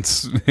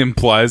once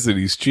implies that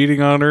he's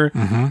cheating on her.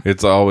 Mm-hmm.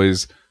 It's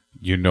always,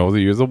 You know that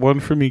you're the one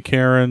for me,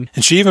 Karen.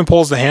 And she even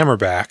pulls the hammer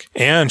back,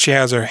 and she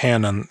has her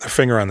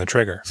finger on the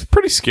trigger. It's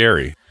pretty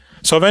scary.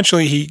 So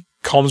eventually he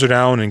calms her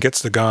down and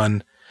gets the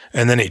gun,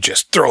 and then he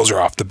just throws her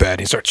off the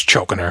bed. He starts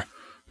choking her.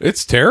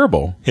 It's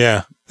terrible.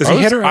 Yeah. Does he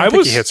hit her? I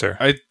think he hits her.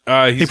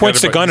 He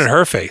points the gun in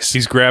her face.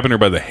 He's grabbing her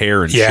by the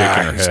hair and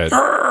shaking her head.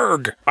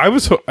 Erg.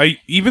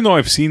 Even though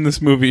I've seen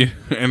this movie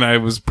and I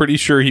was pretty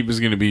sure he was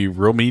going to be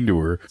real mean to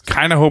her,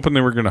 kind of hoping they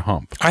were going to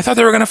hump. I thought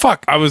they were going to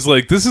fuck. I was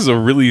like, this is a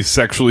really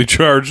sexually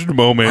charged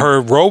moment. Her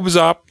robe's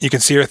up. You can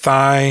see her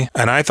thigh.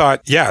 And I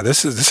thought, yeah,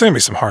 this is going to be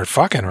some hard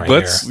fucking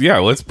here. Yeah,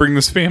 let's bring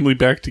this family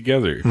back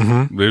together.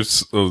 Mm-hmm.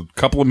 There's a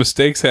couple of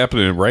mistakes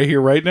happening right here,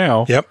 right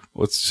now. Yep.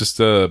 Let's just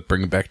bring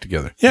them back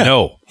together. Yeah.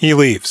 No. He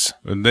leaves.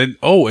 And then,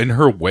 and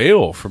her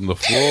wail from the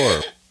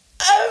floor.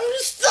 I'm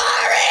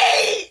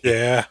sorry.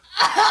 Yeah.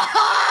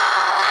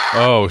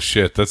 Oh,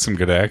 shit. That's some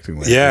good acting.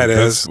 Like Yeah, that. it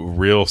That's is.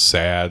 Real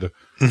sad,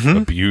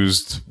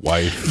 abused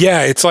wife.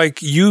 Yeah, it's like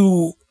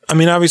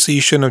obviously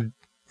you shouldn't have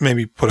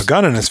maybe put a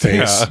gun in his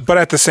face, but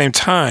at the same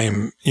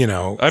time,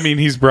 I mean,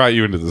 he's brought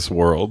you into this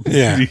world.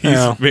 Yeah.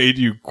 He's made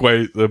you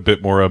quite a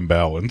bit more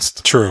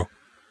unbalanced. True.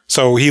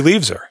 So he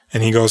leaves her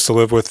and he goes to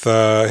live with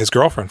his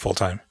girlfriend full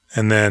time.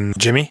 And then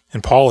Jimmy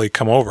and Paulie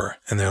come over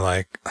and they're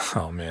like,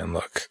 oh man,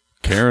 look.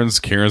 Karen's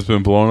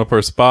been blowing up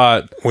our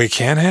spot. We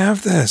can't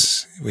have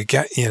this. We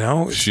got,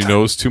 she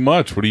knows too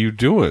much. What are you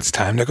doing? It's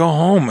time to go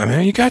home. I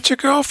mean, you got your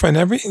girlfriend.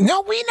 No,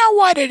 we know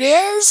what it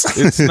is.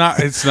 It's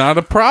not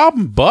a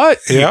problem, but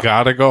you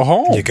gotta go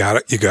home. You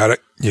gotta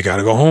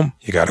go home.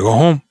 You gotta go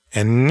home.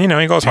 And he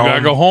goes home. You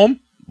gotta go home.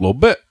 A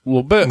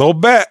little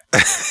bit.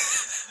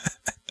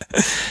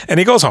 And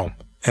he goes home.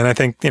 And I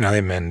think,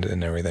 they mend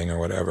and everything or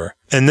whatever.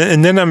 And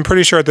then I'm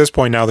pretty sure at this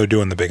point now they're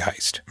doing the big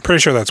heist. I'm pretty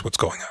sure that's what's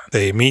going on.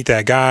 They meet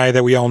that guy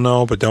that we all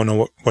know but don't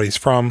know what he's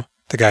from.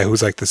 The guy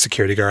who's like the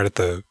security guard at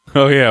the...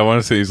 Oh, yeah. I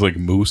want to say he's like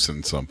moose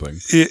and something.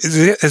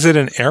 Is it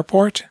an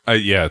airport?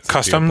 Yeah. It's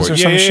Customs or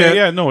some shit?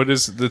 Yeah. No, it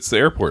is. It's the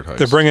airport heist.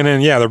 They're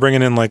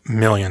bringing in like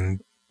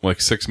million... Like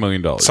 $6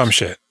 million. Some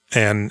shit.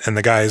 And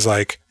the guy's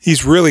like,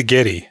 he's really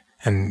giddy.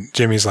 And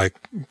Jimmy's like,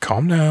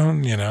 calm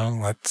down,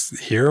 let's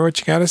hear what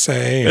you got to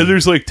say. And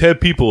there's like 10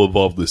 people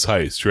involved in this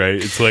heist, right?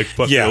 It's like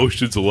fucking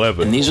Ocean's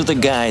 11. And these are the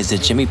guys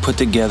that Jimmy put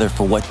together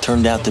for what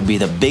turned out to be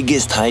the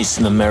biggest heist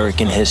in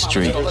American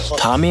history.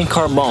 Tommy and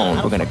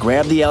Carbone were going to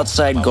grab the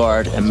outside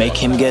guard and make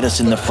him get us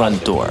in the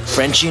front door.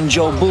 Frenchie and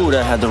Joe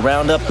Buddha had to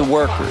round up the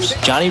workers.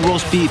 Johnny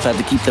Roast Beef had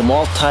to keep them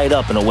all tied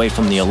up and away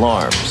from the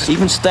alarms.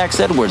 Even Stax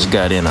Edwards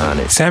got in on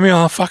it. Samuel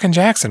L. fucking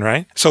Jackson,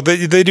 right? So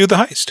they do the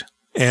heist.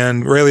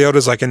 And Ray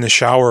Liotta's like in the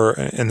shower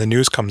and the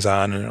news comes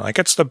on and they're like,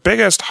 it's the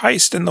biggest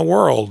heist in the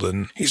world.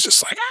 And he's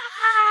just like,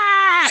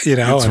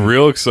 It's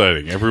real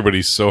exciting.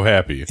 Everybody's so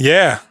happy.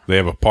 Yeah. They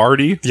have a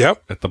party.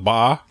 Yep. At the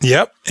bar.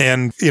 Yep.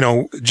 And,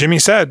 Jimmy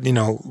said,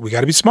 we got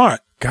to be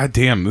smart. God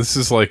damn, this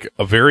is like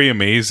a very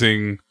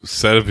amazing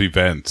set of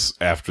events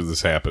after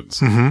this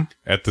happens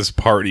at this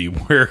party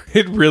where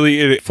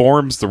it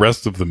forms the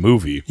rest of the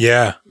movie.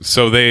 Yeah.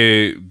 So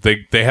they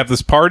have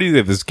this party, they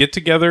have this get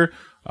together.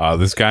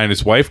 This guy and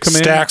his wife come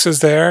in. Stax is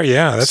there.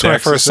 Yeah, that's when I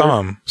first saw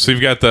him. So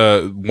you've got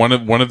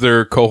one of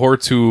their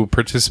cohorts who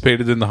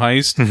participated in the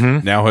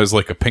heist now has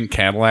like a pink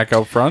Cadillac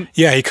out front.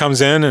 Yeah, he comes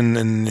in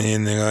and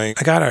they're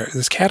like, I got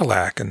this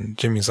Cadillac. And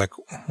Jimmy's like,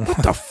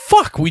 what the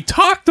fuck? We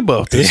talked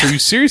about this. Yeah. Are you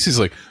serious? He's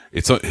like,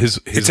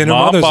 his in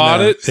mom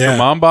bought it. Yeah. Her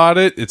mom bought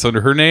it. It's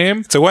under her name.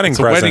 It's a wedding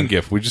present. It's a wedding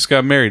gift. We just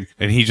got married.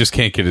 And he just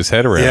can't get his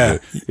head around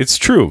it. It's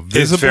true.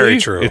 Visibly, it's very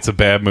true. It's a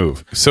bad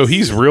move. So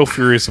he's real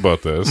furious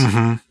about this.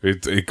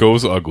 It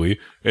goes ugly.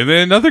 And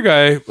then another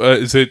guy,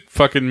 is it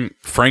fucking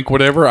Frank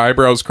whatever,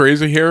 eyebrows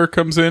crazy hair,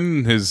 comes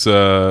in. His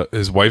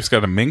wife's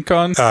got a mink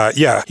on.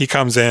 Yeah, he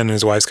comes in and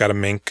his wife's got a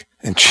mink.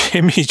 And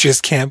Jimmy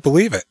just can't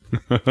believe it.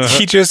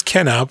 He just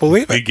cannot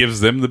believe it. He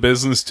gives them the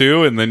business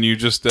too. And then you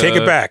just... take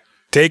it back.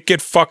 Take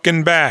it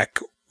fucking back.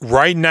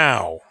 Right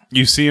now.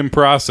 You see him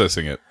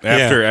processing it.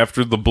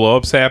 After the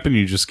blow-ups happen,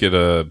 you just get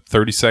a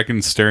 30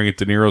 seconds staring at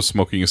De Niro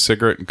smoking a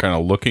cigarette and kind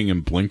of looking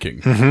and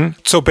blinking.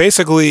 So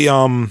basically,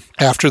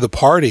 after the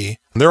party,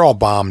 they're all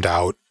bombed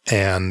out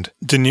and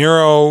De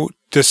Niro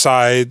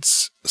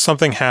decides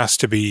something has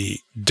to be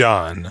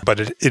done, but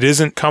it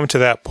isn't come to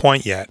that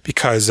point yet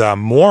because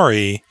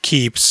Maury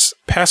keeps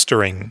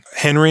pestering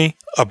Henry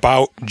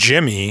about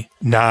Jimmy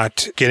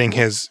not giving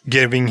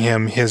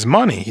him his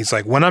money. He's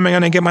like, when am I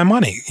going to get my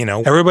money?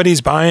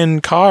 Everybody's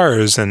buying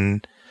cars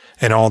and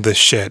all this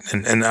shit.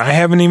 And I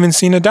haven't even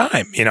seen a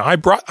dime.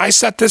 I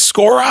set this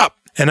score up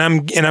and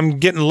I'm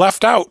getting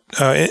left out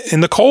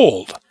in the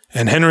cold.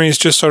 And Henry's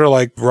just sort of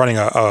like running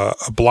a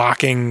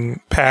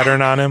blocking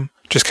pattern on him.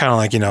 Just kind of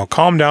like,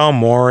 calm down,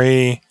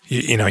 Maury.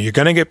 You're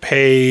going to get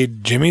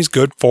paid. Jimmy's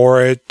good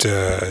for it.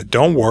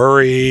 Don't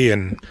worry.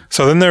 And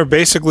so then they're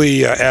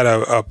basically at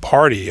a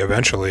party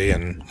eventually,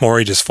 and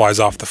Maury just flies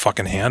off the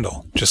fucking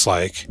handle. Just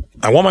like,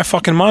 I want my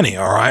fucking money,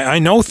 or I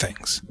know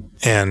things.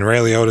 And Ray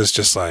Liotta's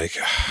just like,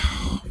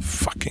 oh,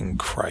 fucking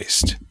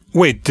Christ.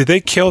 Wait, did they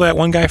kill that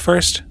one guy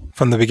first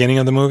from the beginning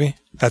of the movie?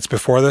 That's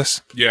before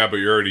this? Yeah, but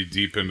you're already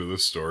deep into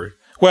this story.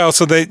 Well,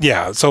 so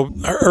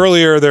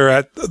earlier they're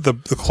at the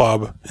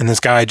club, and this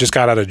guy just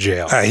got out of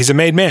jail. He's a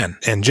made man,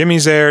 and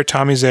Jimmy's there,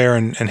 Tommy's there,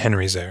 and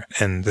Henry's there.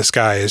 And this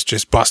guy is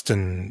just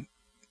busting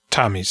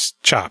Tommy's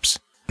chops.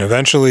 And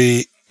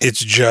eventually,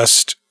 it's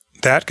just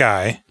that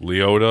guy,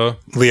 Liotta,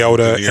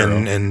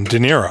 and De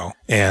Niro.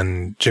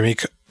 And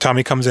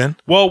Tommy comes in.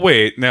 Well,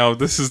 wait. Now,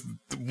 this is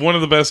one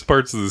of the best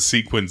parts of the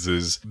sequence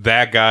is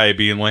that guy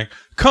being like,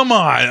 come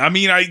on. I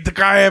mean, the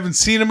guy, I haven't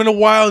seen him in a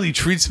while. And he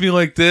treats me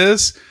like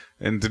this.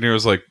 And De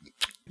Niro's like,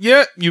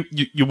 yeah,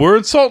 you were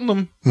insulting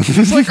him.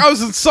 He's like, I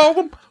was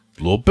insulting him?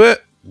 A little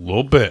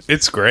bit.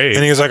 It's great.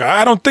 And he's like,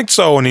 I don't think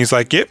so. And he's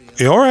like, yep,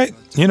 all right.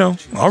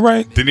 All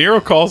right. De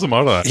Niro calls him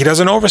out on it. He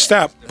doesn't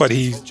overstep, but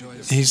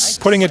he's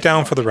putting it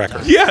down for the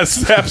record.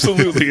 Yes,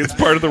 absolutely. It's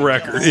part of the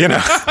record.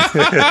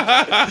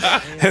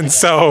 And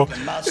so,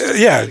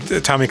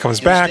 Tommy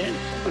comes back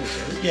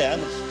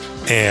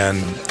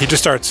and he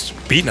just starts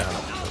beating on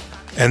him.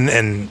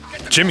 And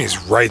Jimmy's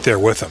right there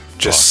with him,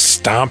 just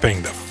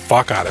stomping the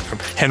fuck out of him.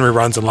 Henry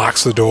runs and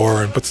locks the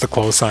door and puts the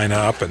close sign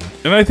up. And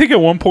I think at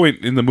one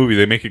point in the movie,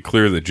 they make it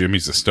clear that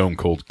Jimmy's a stone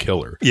cold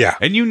killer. Yeah.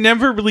 And you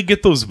never really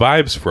get those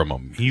vibes from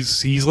him.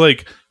 He's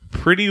like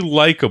pretty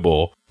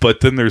likable,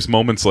 but then there's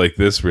moments like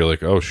this where you're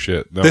like, oh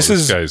shit, no, this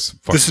guy's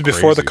fucking This is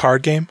before the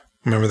card game.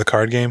 Remember the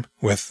card game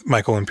with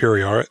Michael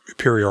Imperioli?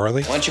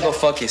 Why don't you go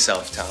fuck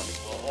yourself, Tommy?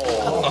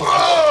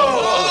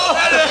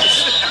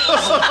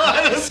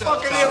 That's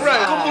fucking irreverent.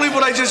 I can't believe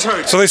what I just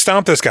heard. So they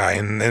stomp this guy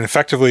and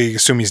effectively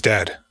assume he's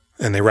dead.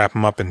 And they wrap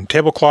him up in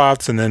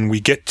tablecloths. And then we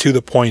get to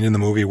the point in the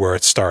movie where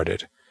it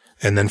started.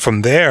 And then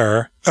from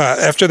there,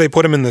 after they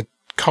put him in the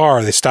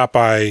car, they stop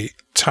by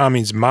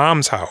Tommy's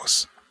mom's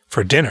house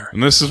for dinner.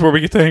 And this is where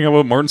we get to hang out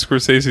with Martin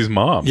Scorsese's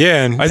mom.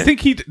 Yeah. And I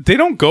think they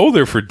don't go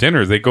there for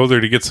dinner. They go there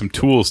to get some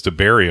tools to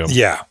bury him.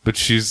 Yeah. But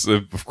she's,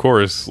 of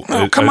course...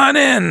 come on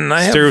in.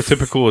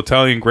 Stereotypical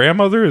Italian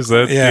grandmother? Is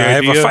that the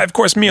idea? I have a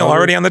 5-course meal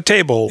already on the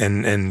table.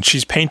 And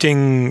she's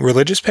painting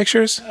religious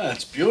pictures.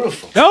 It's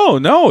beautiful.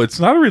 No, it's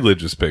not a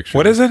religious picture.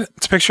 What is it?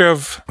 It's a picture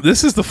of...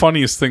 This is the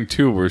funniest thing,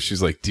 too, where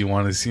she's like, do you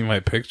want to see my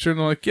picture? And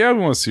I'm like, yeah,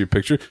 we want to see your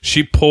picture.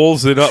 She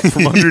pulls it up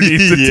from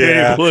underneath the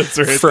table. It's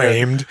right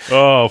framed. There.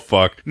 Oh,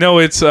 fuck. No,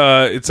 it's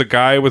a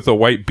guy with a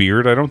white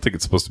beard. I don't think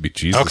it's supposed to be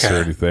Jesus or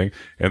anything.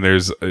 And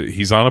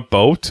he's on a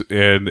boat,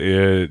 and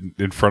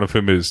in front of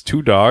him is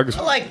 2 dogs.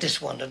 I like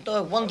this one.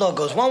 One dog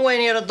goes one way,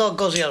 and the other dog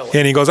goes the other way.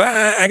 And he goes,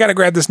 I got to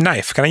grab this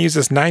knife. Can I use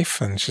this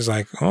knife? And she's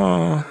like,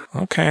 oh,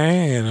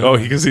 okay.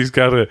 Because he's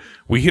got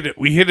we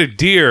hit a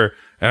deer.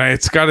 And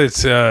it's got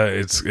its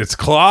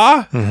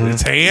claw,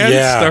 its hand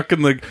stuck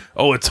in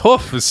its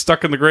hoof is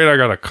stuck in the grate. I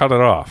got to cut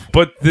it off.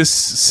 But this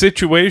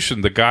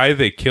situation, the guy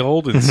they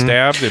killed and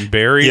stabbed and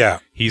buried,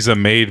 he's a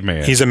made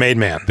man. He's a made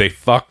man. They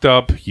fucked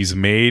up. He's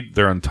made.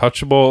 They're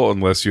untouchable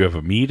unless you have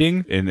a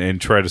meeting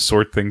and try to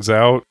sort things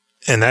out.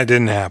 And that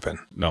didn't happen.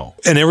 No.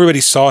 And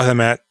everybody saw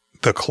him at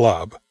the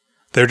club.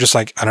 They're just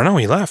like, I don't know.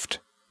 He left.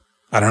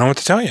 I don't know what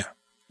to tell you.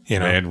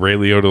 And Ray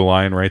Liotta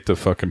lying right to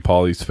fucking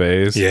Paulie's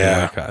face.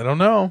 Yeah. Like, I don't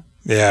know.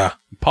 Yeah.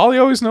 Paulie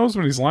always knows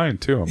when he's lying,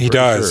 too. He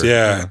does, sure.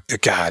 Yeah.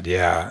 God,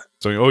 yeah.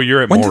 So,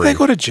 you're at When Maury. did they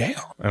go to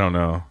jail? I don't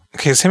know.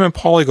 Okay, him and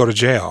Paulie go to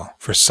jail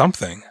for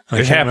something.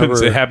 It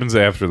happens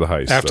after the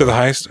heist. After the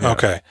heist? Yeah.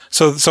 Okay.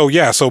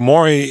 So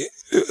Maury,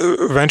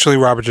 eventually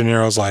Robert De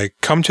Niro's like,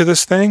 come to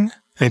this thing.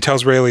 And he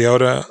tells Ray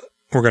Liotta,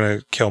 we're going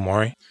to kill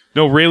Maury.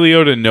 No, Ray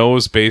Liotta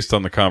knows based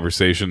on the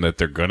conversation that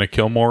they're going to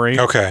kill Maury.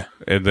 Okay.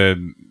 And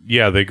then,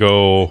 they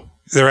go...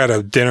 They're at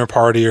a dinner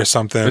party or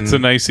something. It's a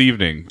nice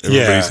evening.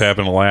 Everybody's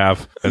having a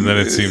laugh. And then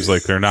it seems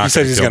like they're not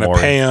going to kill Maury. He said he's going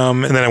to pay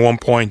him. And then at one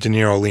point, De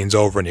Niro leans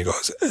over and he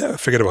goes,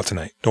 forget about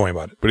tonight. Don't worry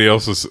about it. But he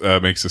also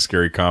makes a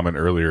scary comment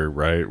earlier,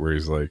 right? Where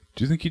he's like,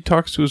 do you think he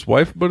talks to his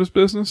wife about his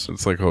business? And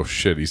it's like, oh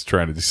shit, he's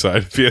trying to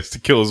decide if he has to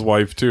kill his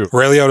wife too.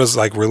 Ray Liotta's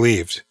like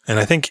relieved. And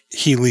I think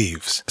he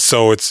leaves.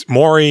 So it's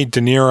Maury, De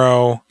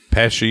Niro,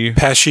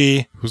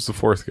 Pesci. Who's the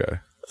 4th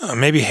guy?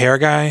 Maybe hair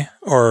guy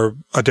or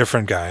a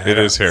different guy. It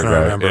is hair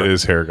guy. It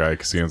is hair guy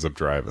because he ends up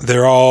driving.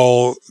 They're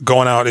all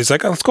going out. He's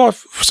like, let's go out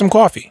for some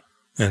coffee.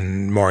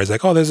 And Maury's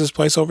like, oh, there's this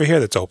place over here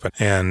that's open.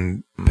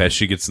 And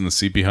Pesci gets in the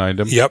seat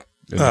behind him. Yep.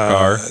 In the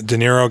car. De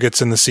Niro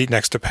gets in the seat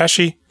next to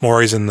Pesci.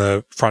 Maury's in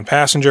the front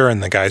passenger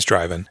and the guy's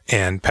driving.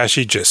 And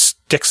Pesci just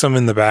sticks him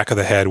in the back of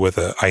the head with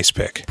an ice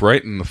pick.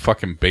 Right in the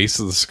fucking base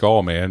of the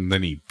skull, man. And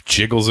then he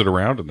jiggles it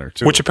around in there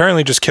too. Which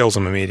apparently just kills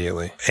him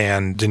immediately.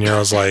 And De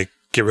Niro's like,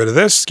 get rid of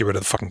this. Get rid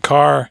of the fucking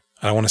car.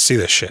 I don't want to see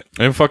this shit.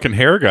 And fucking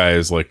hair guy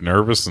is like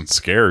nervous and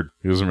scared.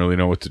 He doesn't really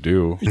know what to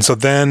do. And so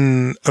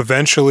then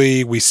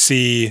eventually we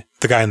see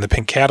the guy in the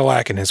pink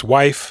Cadillac and his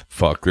wife.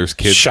 Fuck, there's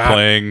kids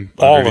playing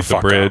all underneath the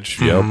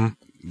bridge. Yep.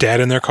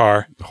 Dad in their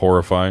car.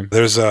 Horrifying.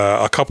 There's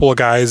a couple of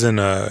guys in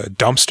a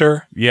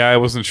dumpster. Yeah, I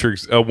wasn't sure.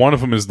 One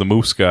of them is the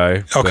moose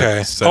guy. Okay.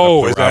 That set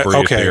up the robbery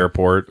okay. at the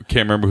airport.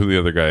 Can't remember who the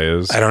other guy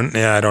is. I don't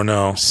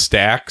know.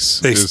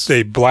 Stax.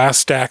 They blast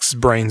Stax's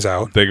brains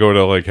out. They go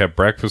to like have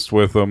breakfast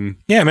with him.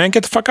 Yeah, man,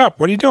 get the fuck up.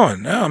 What are you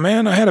doing? Oh,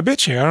 man, I had a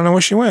bitch here. I don't know where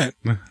she went.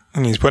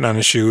 And he's putting on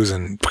his shoes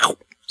and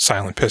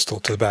silent pistol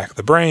to the back of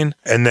the brain.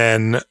 And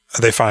then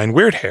they find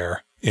weird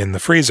hair in the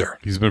freezer.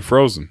 He's been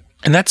frozen.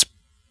 And that's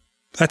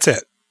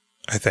it,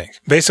 I think.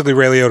 Basically,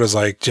 Ray Liotta's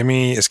like,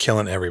 Jimmy is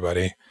killing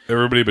everybody.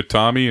 Everybody but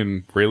Tommy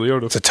and Ray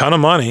Liotta. It's a ton of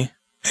money,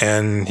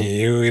 and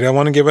he don't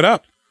want to give it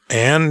up.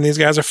 And these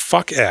guys are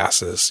fuck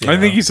asses. I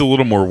think he's a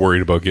little more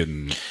worried about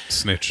getting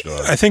snitched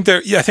on. I think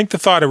the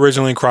thought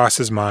originally crossed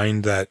his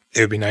mind that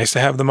it would be nice to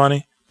have the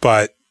money,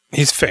 but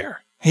he's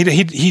fair.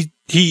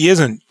 He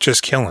isn't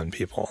just killing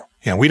people.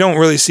 Yeah, we don't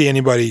really see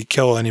anybody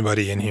kill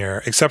anybody in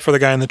here, except for the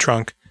guy in the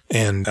trunk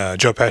and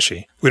Joe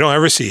Pesci. We don't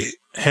ever see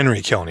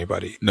Henry kill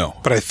anybody. No.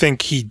 But I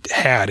think he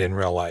had in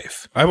real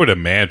life. I would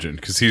imagine,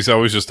 because he's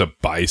always just a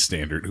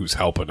bystander who's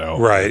helping out.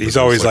 Right. He's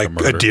always like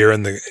a deer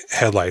in the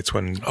headlights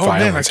when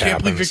violence happens. I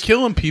can't believe you're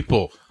killing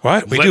people.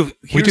 What? We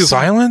do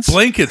violence?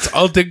 Blankets.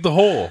 I'll dig the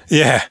hole.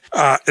 Yeah.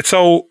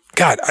 So,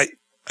 God,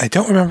 I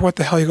don't remember what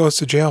the hell he goes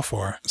to jail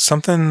for.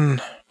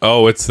 Something...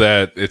 Oh, it's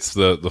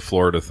the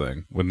Florida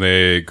thing. When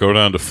they go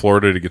down to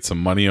Florida to get some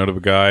money out of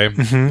a guy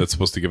that's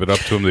supposed to give it up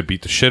to him, they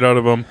beat the shit out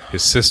of him.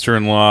 His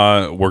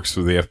sister-in-law works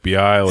for the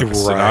FBI, like a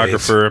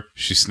stenographer.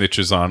 She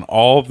snitches on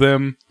all of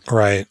them.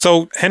 Right.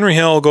 So Henry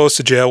Hill goes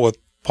to jail with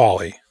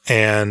Paulie,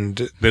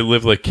 and they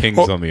live like kings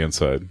on the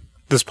inside.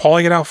 Does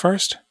Paulie get out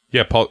first?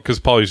 Yeah, because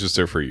Paulie's just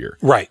there for a year.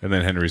 Right. And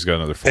then Henry's got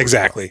another 4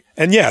 Exactly.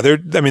 And yeah, they're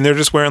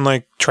just wearing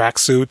like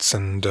tracksuits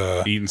and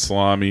eating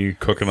salami,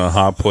 cooking on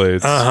hot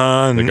plates.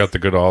 Uh-huh. They got the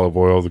good olive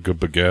oil, the good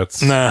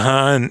baguettes.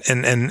 Uh-huh.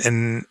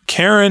 And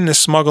Karen is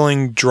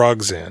smuggling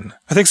drugs in.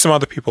 I think some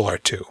other people are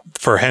too,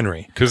 for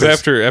Henry. Because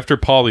after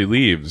Paulie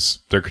leaves,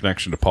 their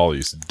connection to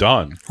Paulie's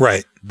done.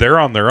 Right. They're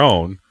on their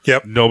own.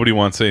 Yep. Nobody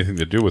wants anything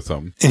to do with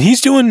them. And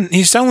he's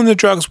selling the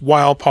drugs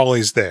while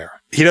Paulie's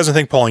there. He doesn't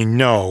think Paulie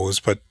knows,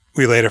 but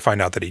we later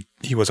find out that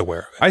he was aware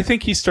of it. I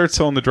think he starts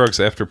selling the drugs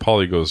after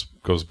Paulie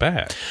goes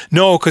bad.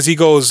 No, because he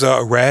goes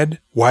red,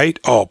 white.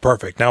 Oh,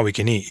 perfect. Now we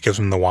can eat. He gives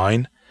him the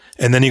wine.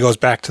 And then he goes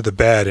back to the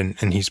bed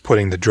and he's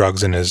putting the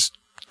drugs in his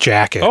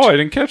jacket. Oh, I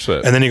didn't catch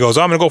that. And then he goes,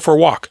 I'm going to go for a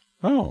walk.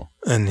 Oh.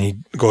 And he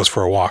goes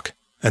for a walk.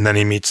 And then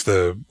he meets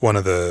one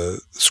of the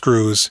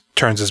screws,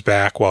 turns his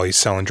back while he's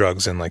selling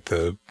drugs in like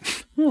the,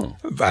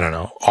 I don't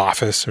know,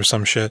 office or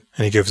some shit.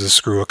 And he gives the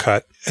screw a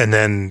cut. And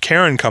then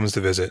Karen comes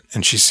to visit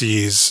and she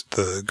sees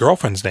the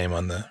girlfriend's name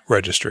on the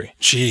registry.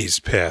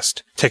 She's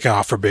pissed. Taking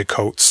off her big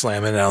coat,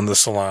 slamming down the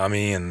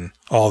salami and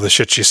all the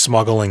shit she's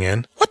smuggling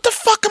in. What the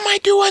fuck am I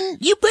doing?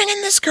 You bringing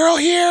this girl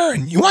here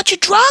and you want your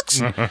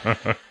drugs?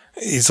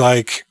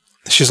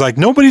 She's like,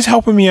 nobody's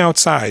helping me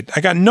outside.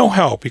 I got no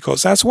help. He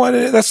goes, that's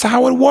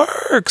how it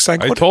works. I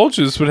told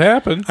you this would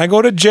happen. I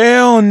go to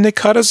jail and they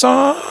cut us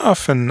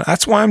off. And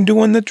that's why I'm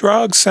doing the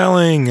drug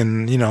selling.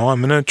 And,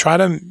 I'm going to try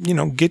to,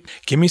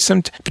 give me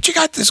some. But you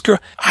got this girl.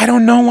 I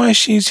don't know why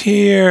she's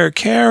here.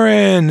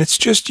 Karen, it's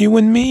just you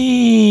and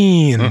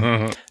me.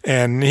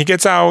 And he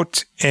gets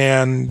out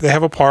and they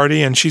have a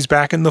party and she's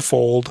back in the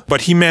fold.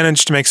 But he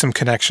managed to make some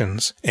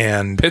connections.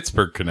 And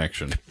Pittsburgh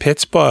connection.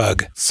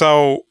 Pittsburgh.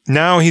 So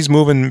now he's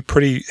moving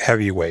pretty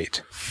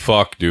heavyweight.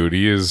 Fuck, dude.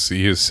 He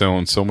is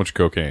selling so much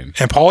cocaine.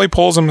 And Paulie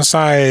pulls him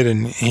aside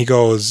and he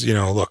goes,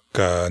 look,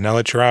 now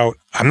that you're out,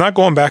 I'm not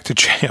going back to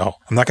jail.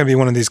 I'm not going to be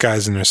one of these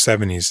guys in their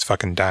 70s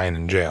fucking dying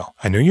in jail.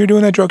 I knew you were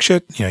doing that drug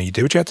shit. You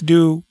did what you had to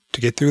do to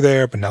get through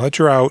there, but now that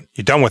you're out,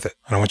 you're done with it.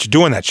 I don't want you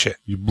doing that shit.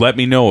 You let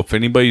me know if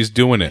anybody's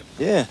doing it.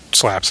 Yeah.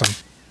 Slaps him.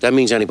 That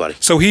means anybody.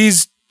 So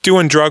he's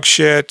doing drug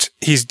shit.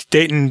 He's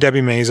dating Debbie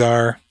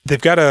Mazar.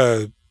 They've got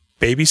a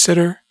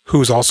babysitter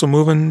who's also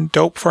moving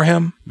dope for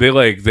him.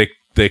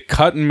 They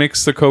cut and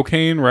mix the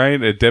cocaine, right,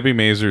 at Debbie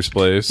Mazar's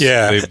place.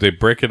 Yeah. They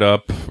break it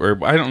up, or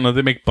I don't know,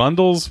 they make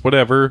bundles,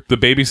 whatever. The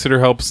babysitter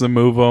helps them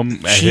move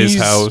them at his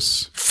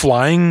house.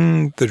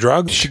 Flying the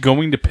drugs? Is she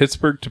going to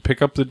Pittsburgh to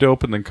pick up the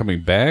dope and then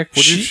coming back?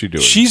 What is she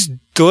doing? She's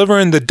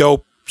delivering the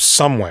dope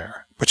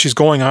somewhere, but she's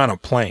going on a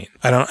plane.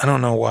 I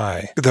don't know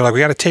why. They're like,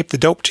 we got to tape the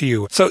dope to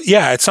you. So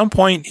yeah, at some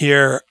point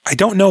here, I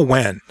don't know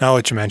when, now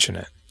that you mention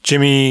it,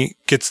 Jimmy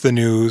gets the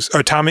news,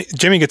 or Tommy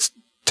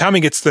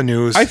gets the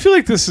news. I feel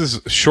like this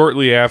is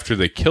shortly after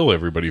they kill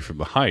everybody from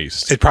the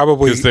heist. It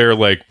probably... Because they're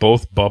like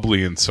both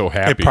bubbly and so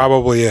happy. It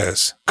probably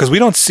is. Because we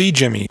don't see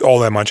Jimmy all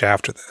that much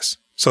after this.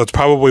 So it's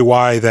probably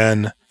why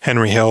then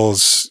Henry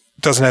Hills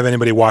doesn't have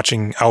anybody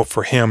watching out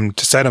for him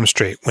to set him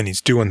straight when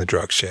he's doing the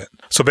drug shit.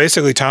 So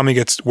basically Tommy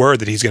gets word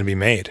that he's going to be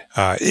made.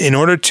 In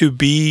order to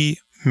be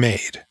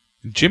made.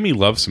 Jimmy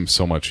loves him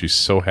so much. He's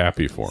so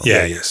happy for him.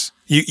 Yeah, he is.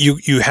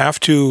 You have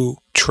to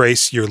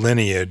trace your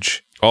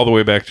lineage all the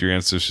way back to your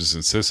ancestors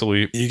in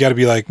Sicily. You got to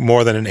be like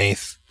more than an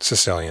eighth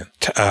Sicilian.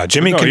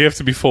 Jimmy you have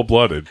to be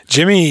full-blooded.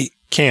 Jimmy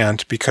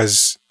can't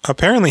because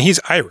apparently he's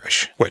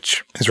Irish,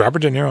 which is Robert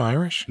De Niro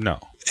Irish? No.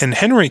 And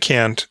Henry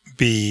can't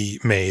be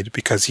made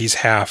because he's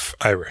half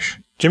Irish.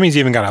 Jimmy's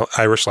even got an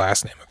Irish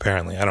last name,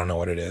 apparently. I don't know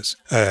what it is.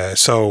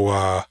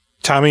 So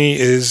Tommy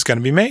is going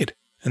to be made.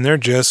 And they're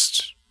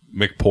just...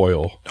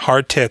 McPoyle.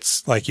 Hard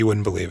tits like you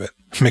wouldn't believe it.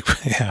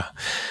 Yeah.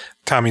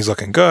 Tommy's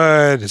looking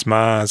good. His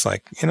ma's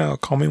like,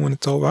 call me when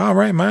it's over. All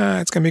right, Ma,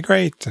 it's going to be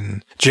great.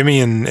 And Jimmy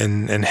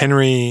and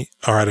Henry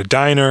are at a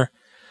diner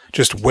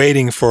just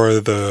waiting for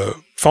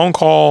the phone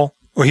call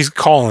Well, he's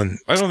calling.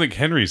 I don't think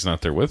Henry's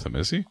not there with him,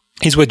 is he?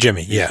 He's with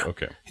Jimmy, yeah.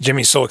 Okay.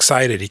 Jimmy's so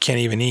excited he can't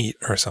even eat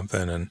or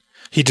something, and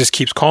he just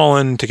keeps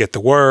calling to get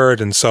the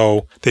word, and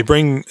so they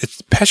bring...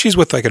 Pesci's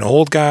with like an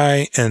old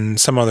guy and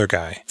some other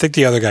guy. I think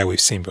the other guy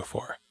we've seen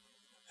before.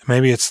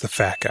 Maybe it's the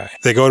fat guy.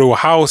 They go to a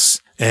house,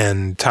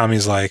 and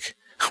Tommy's like,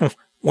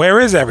 where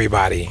is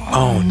everybody?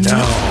 Oh,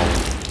 no.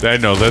 I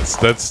know, that's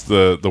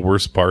the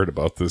worst part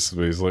about this.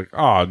 He's like,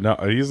 oh, no,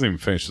 he doesn't even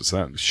finish the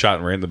sentence.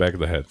 Shot right in the back of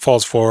the head.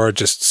 Falls forward,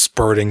 just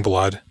spurting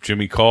blood.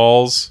 Jimmy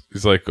calls.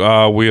 He's like,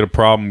 we had a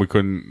problem. We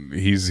couldn't,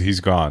 he's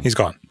gone. He's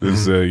gone.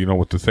 There's,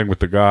 with the thing with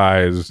the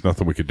guy, there's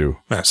nothing we could do.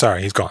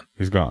 Sorry, he's gone.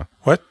 He's gone.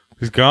 What?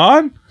 He's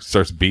gone?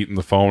 Starts beating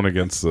the phone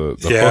against the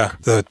hook.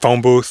 The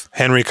phone booth.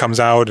 Henry comes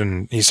out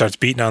and he starts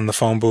beating on the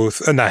phone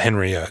booth. Not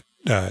Henry,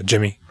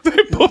 Jimmy.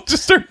 They both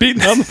just start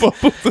beating on the phone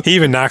booth. He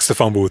even knocks the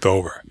phone booth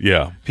over.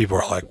 Yeah. People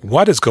are like,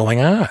 what is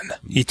going on?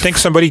 He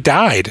thinks somebody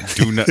died.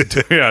 Do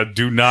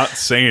not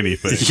say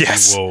anything.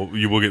 Yes.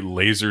 You will get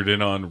lasered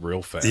in on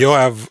real fast. You'll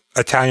have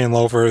Italian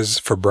loafers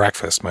for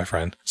breakfast, my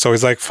friend. So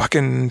he's like,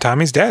 fucking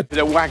Tommy's dead.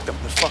 They whacked him.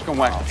 They fucking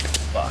whacked him.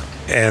 Fuck.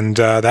 And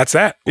that's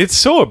that. It's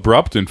so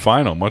abrupt and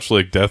final, much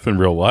like death in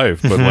real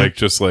life. But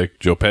just like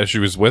Joe Pesci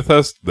was with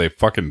us, they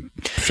fucking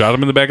shot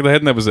him in the back of the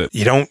head and that was it.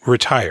 You don't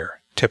retire.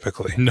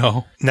 Typically.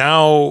 No.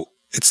 Now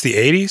it's the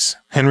 80s.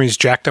 Henry's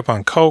jacked up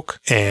on coke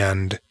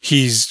and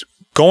he's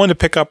going to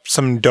pick up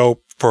some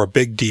dope for a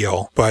big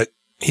deal, but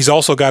he's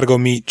also got to go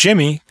meet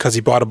Jimmy because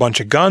he bought a bunch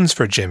of guns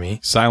for Jimmy.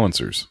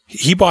 Silencers.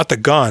 He bought the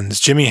guns.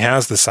 Jimmy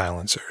has the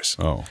silencers.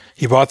 Oh.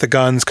 He bought the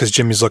guns because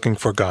Jimmy's looking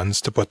for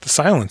guns to put the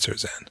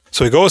silencers in.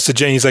 So he goes to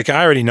Jimmy. He's like,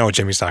 I already know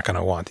Jimmy's not going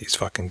to want these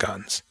fucking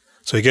guns.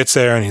 So he gets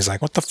there and he's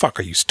like, what the fuck?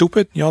 Are you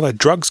stupid? All that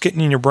drugs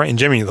getting in your brain. And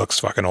Jimmy looks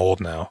fucking old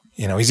now.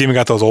 He's even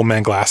got those old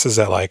man glasses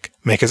that like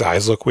make his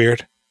eyes look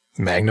weird.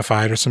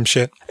 Magnified or some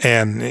shit.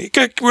 And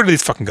get rid of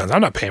these fucking guns.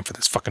 I'm not paying for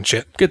this fucking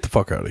shit. Get the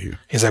fuck out of here.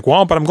 He's like,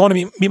 well, but I'm going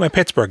to meet my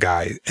Pittsburgh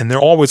guy and they're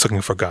always looking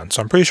for guns.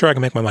 So I'm pretty sure I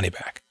can make my money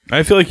back.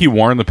 I feel like he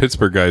warned the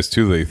Pittsburgh guys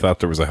too that he thought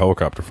there was a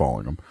helicopter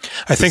following him.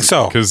 I think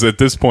so. Because at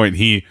this point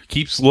he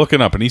keeps looking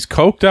up and he's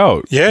coked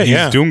out. Yeah,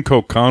 he's doing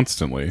coke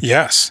constantly.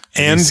 Yes.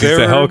 And there's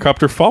a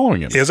helicopter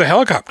following him. There's a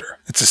helicopter.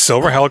 It's a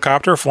silver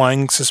helicopter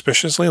flying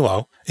suspiciously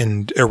low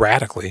and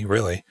erratically,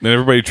 really. And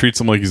everybody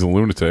treats him like he's a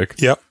lunatic.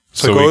 Yep.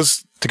 So he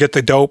goes to get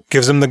the dope,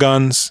 gives him the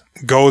guns,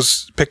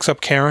 picks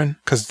up Karen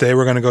because they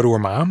were going to go to her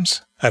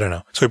mom's. I don't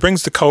know. So he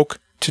brings the coke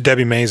to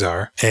Debbie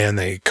Mazar and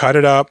they cut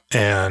it up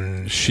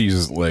and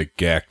she's like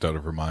gacked out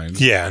of her mind.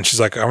 Yeah. And she's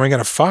like, are we going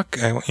to fuck?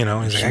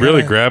 She's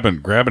really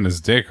grabbing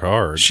his dick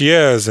hard. She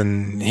is.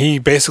 And he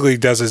basically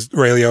does his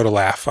Ray Liotta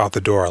laugh out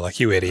the door like,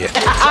 you idiot.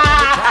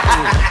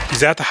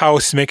 He's at the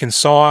house making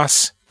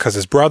sauce because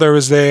his brother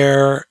is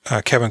there,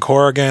 Kevin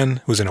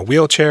Corrigan, who's in a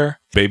wheelchair.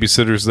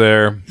 Babysitter's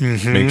there.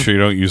 Mm-hmm. Make sure you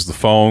don't use the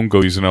phone.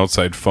 Go use an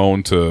outside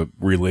phone to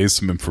relay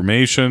some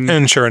information.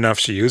 And sure enough,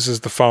 she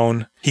uses the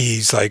phone.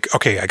 He's like,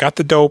 okay, I got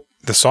the dope.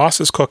 The sauce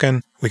is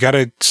cooking. We got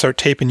to start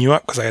taping you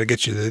up because I got to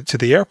get you to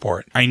the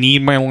airport. I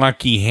need my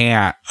lucky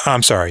hat.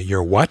 I'm sorry,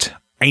 your what?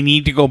 I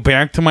need to go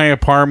back to my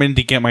apartment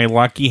to get my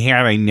lucky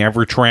hat. I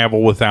never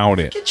travel without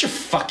it. Get your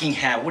fucking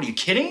hat. What, are you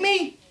kidding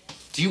me?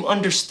 Do you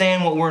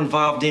understand what we're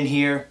involved in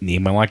here?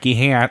 Need my lucky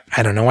hat.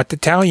 I don't know what to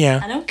tell you.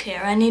 I don't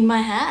care. I need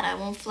my hat. I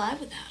won't fly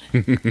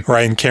without it.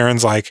 Right, and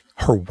Karen's like,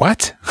 her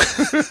what?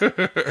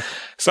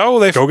 So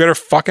they go get her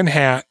fucking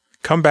hat,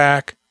 come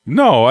back.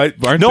 No,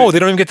 they don't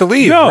even get to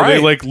leave. No,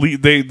 right?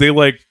 they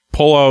like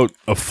pull out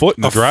a foot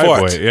in the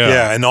driveway. Foot.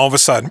 Yeah, and all of a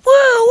sudden,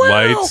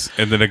 lights,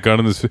 and then a gun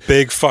in this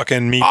big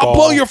fucking meatball. I'll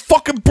blow your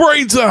fucking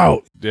brains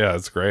out. Yeah,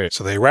 that's great.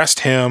 So they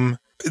arrest him.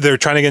 They're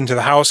trying to get into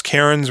the house.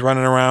 Karen's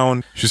running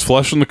around. She's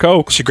flushing the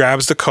coke. She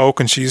grabs the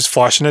coke and she's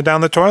flushing it down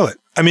the toilet.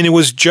 I mean, it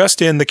was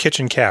just in the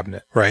kitchen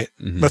cabinet, right?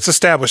 Mm-hmm. Let's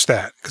establish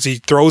that because he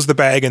throws the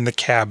bag in the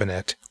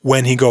cabinet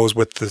when he goes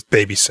with the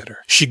babysitter.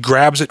 She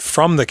grabs it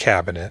from the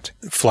cabinet,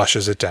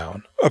 flushes it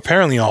down.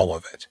 Apparently all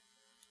of it,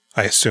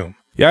 I assume.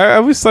 Yeah, I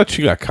always thought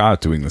she got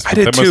caught doing this. I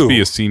did that too. Must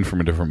be a scene from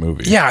a different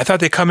movie. Yeah, I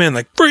thought they come in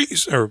like,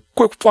 freeze, or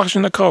quick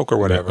flushing the coke or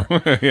whatever.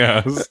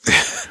 Yeah.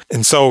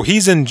 And so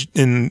he's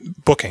in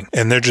booking,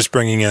 and they're just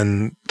bringing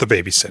in the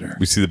babysitter.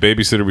 We see the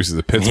babysitter. We see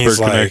the Pittsburgh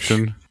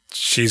connection. Like,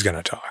 she's going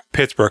to talk.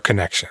 Pittsburgh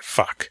connection.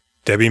 Fuck.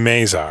 Debbie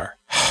Mazar.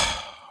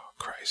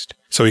 Christ.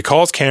 So he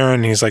calls Karen,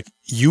 and he's like,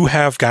 you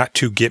have got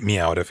to get me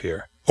out of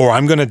here, or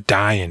I'm going to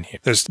die in here.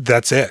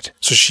 That's it.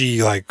 So she,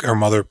 her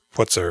mother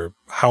puts her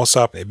house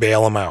up. They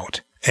bail him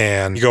out.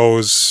 And he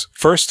goes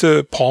first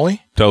to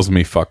Paulie. Tells him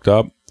he fucked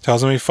up.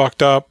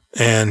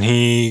 And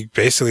he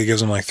basically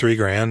gives him like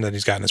 $3,000 that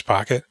he's got in his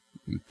pocket.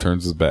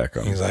 Turns his back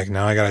on. He's like,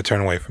 now I got to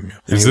turn away from you.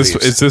 Is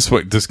this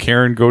what, does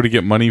Karen go to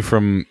get money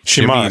from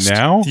Jimmy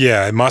now?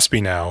 Yeah, it must be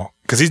now.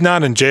 Because he's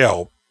not in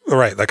jail.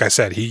 Right, like I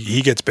said,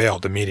 he gets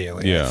bailed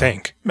immediately, I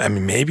think. I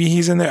mean, maybe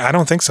he's in there. I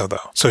don't think so,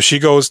 though. So she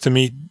goes to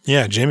meet,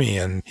 Jimmy,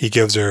 and he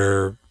gives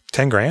her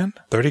 $10,000,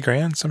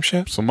 $30,000, some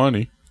shit. Some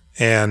money.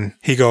 And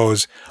he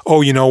goes,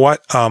 oh, you know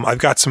what? I've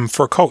got some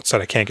fur coats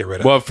that I can't get rid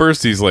of. Well, at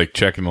first he's like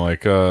checking,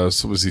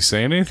 so was he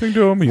saying anything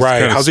to him? He's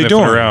right. How's he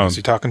doing? Around. Is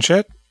he talking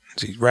shit?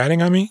 Is he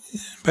ratting on me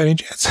by any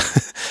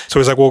chance? So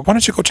he's like, well, why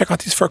don't you go check out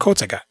these fur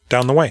coats I got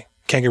down the way?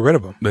 Can't get rid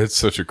of them. That's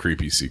such a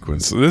creepy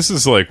sequence. This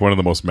is like one of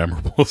the most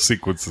memorable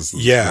sequences.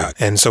 Yeah,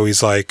 and so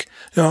he's like,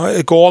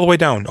 go all the way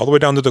down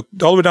to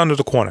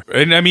the corner.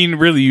 And I mean,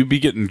 really, you'd be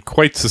getting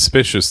quite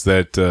suspicious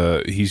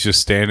that he's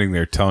just standing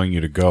there telling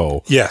you to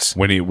go. Yes,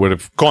 when he would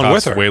have gone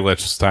with her. Way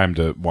less time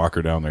to walk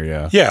her down there.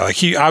 Yeah, yeah, like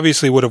he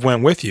obviously would have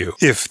went with you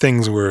if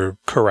things were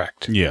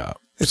correct. Yeah.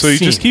 So you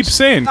just keep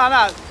saying, No,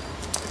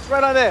 it's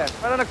right on there,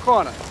 right on the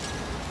corner.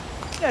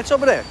 Yeah, it's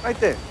over there, right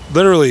there.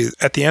 Literally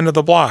at the end of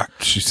the block,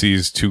 she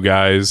sees two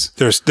guys.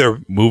 They're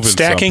moving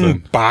stacking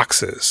something.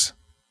 boxes,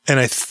 and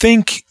I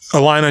think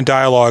a line of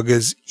dialogue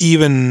is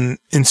even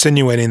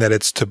insinuating that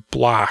it's to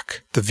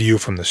block the view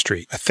from the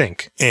street. I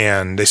think,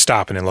 and they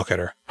stop and they look at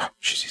her.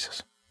 She sees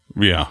us.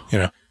 Yeah,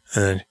 and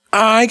then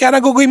I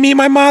gotta go meet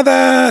my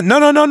mother.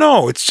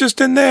 No, it's just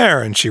in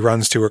there. And she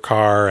runs to her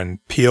car and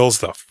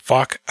peels the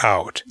fuck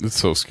out. It's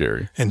so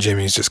scary. And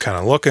Jimmy's just kind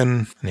of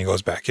looking, and he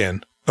goes back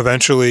in.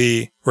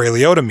 Eventually, Ray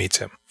Liotta meets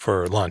him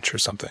for lunch or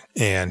something.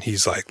 And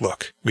he's like,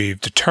 look,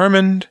 we've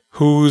determined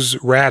who's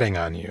ratting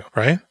on you,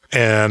 right?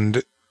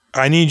 And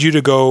I need you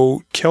to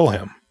go kill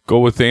him. Go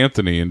with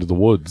Anthony into the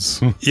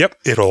woods. Yep,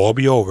 it'll all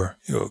be over.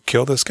 You'll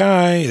kill this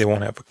guy. They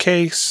won't have a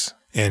case.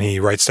 And he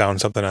writes down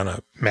something on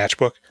a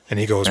matchbook. And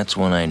he goes, that's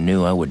when I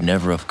knew I would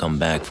never have come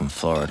back from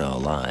Florida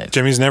alive.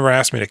 Jimmy's never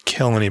asked me to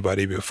kill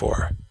anybody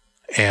before.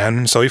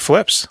 And so he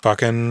flips.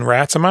 Fucking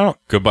rats him out.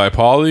 Goodbye,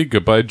 Paulie.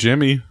 Goodbye,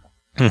 Jimmy.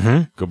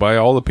 Mm-hmm. Goodbye,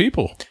 all the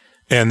people.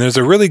 And there's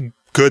a really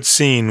good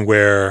scene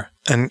where,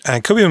 and I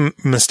could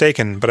be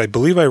mistaken, but I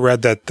believe I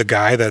read that the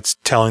guy that's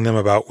telling them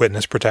about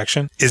witness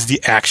protection is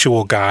the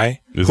actual guy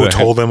who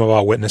told them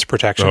about witness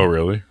protection. Oh,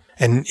 really?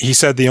 And he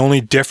said the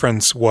only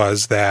difference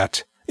was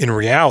that in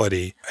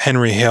reality,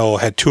 Henry Hill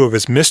had two of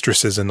his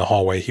mistresses in the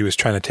hallway he was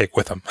trying to take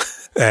with him.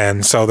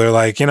 And so they're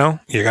like, you're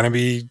going to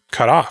be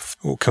cut off.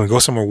 Can we go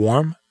somewhere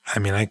warm? I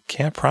mean, I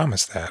can't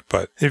promise that,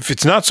 but if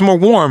it's not somewhere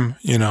warm,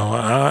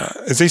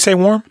 does he say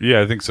warm?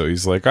 Yeah, I think so.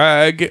 He's like,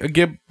 I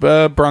get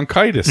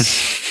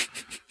bronchitis.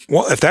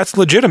 Well, if that's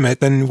legitimate,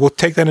 then we'll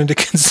take that into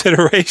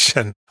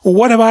consideration. Well,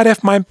 what about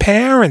if my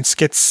parents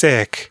get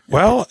sick?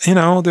 Well,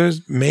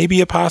 there's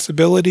maybe a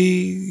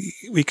possibility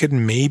we could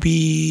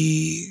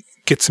maybe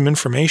get some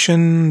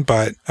information,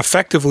 but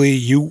effectively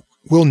you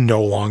will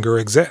no longer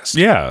exist.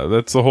 Yeah,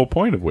 that's the whole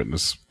point of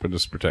witness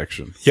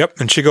protection. Yep.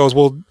 And she goes,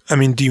 well, I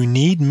mean, do you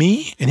need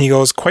me? And he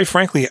goes, quite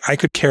frankly, I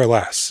could care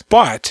less.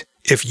 But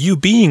if you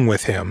being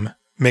with him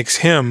makes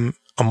him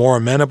a more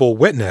amenable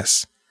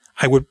witness,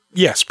 I would,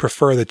 yes,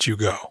 prefer that you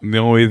go. And the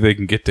only way they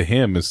can get to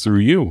him is through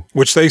you.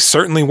 Which they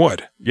certainly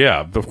would.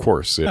 Yeah, of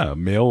course. Yeah,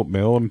 mail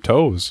him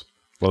toes.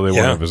 Well, they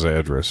won't have his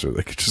address, or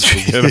they could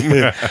just go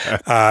get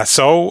him.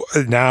 So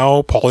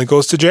now Paulie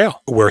goes to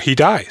jail, where he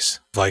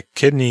dies, like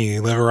kidney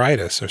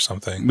liveritis or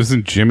something.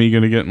 Isn't Jimmy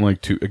going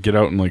to get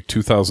out in like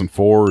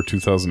 2004 or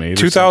 2008?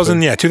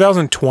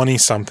 2020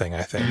 something,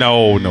 I think.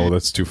 No,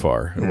 that's too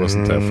far. It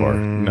wasn't that far.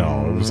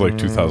 No, it was like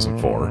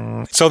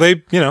 2004. So they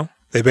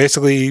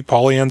basically,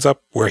 Paulie ends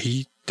up where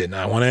he did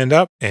not want to end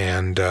up,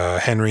 and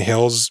Henry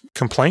Hill's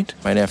complaint.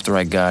 Right after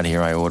I got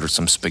here, I ordered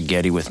some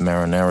spaghetti with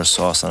marinara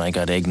sauce, and I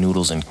got egg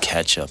noodles and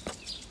ketchup.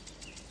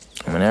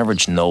 I'm an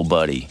average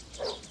nobody.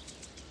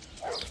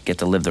 Get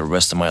to live the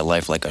rest of my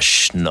life like a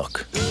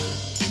schnook.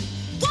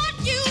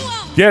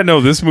 Yeah,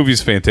 no, this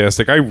movie's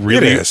fantastic.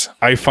 It is.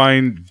 I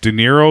find De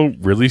Niro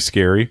really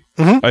scary.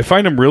 Mm-hmm. I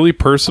find him really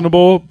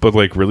personable, but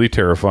like really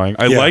terrifying.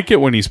 I like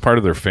it when he's part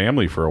of their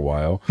family for a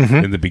while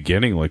in the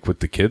beginning, like with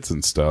the kids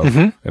and stuff.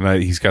 Mm-hmm.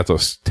 And he's got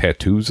those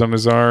tattoos on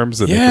his arms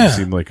that make him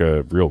seem like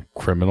a real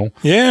criminal.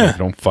 Yeah. Like,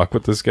 don't fuck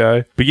with this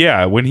guy. But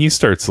yeah, when he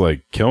starts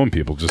like killing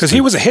people, just because he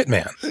was a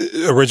hitman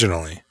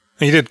originally.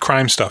 He did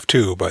crime stuff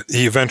too, but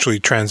he eventually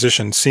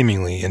transitioned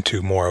seemingly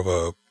into more of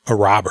a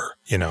robber,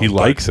 He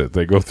likes it.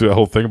 They go through the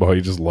whole thing about how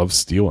he just loves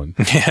stealing.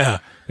 Yeah.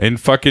 And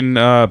fucking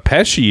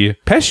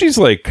Pesci's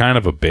like kind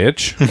of a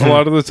bitch a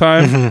lot of the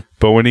time. Mm-hmm.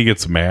 But when he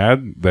gets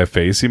mad, that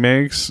face he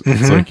makes,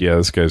 it's like, yeah,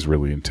 this guy's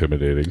really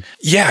intimidating.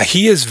 Yeah,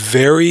 he is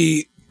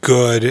very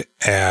good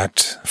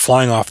at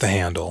flying off the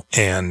handle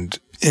and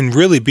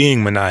really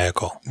being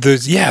maniacal.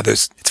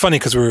 It's funny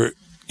because we're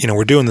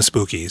doing the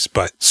spookies,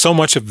 but so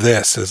much of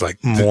this is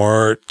like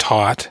more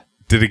taught.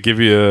 Did it give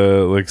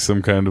you like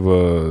some kind of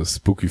a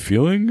spooky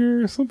feeling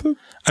or something?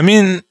 I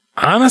mean,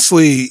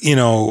 honestly,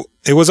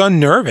 it was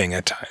unnerving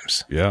at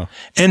times. Yeah.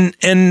 And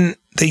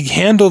they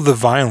handle the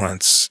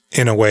violence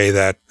in a way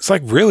that it's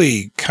like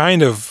really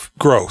kind of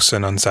gross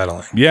and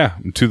unsettling. Yeah,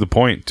 to the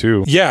point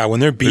too. Yeah, when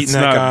they're beating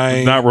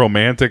guy. Not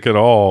romantic at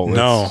all.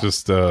 No. It's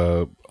just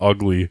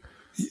ugly.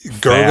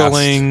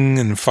 Gurgling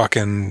and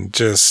fucking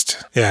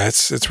just, yeah,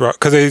 it's rough.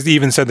 Because they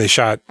even said they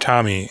shot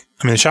Tommy.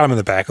 I mean, they shot him in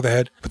the back of the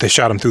head, but they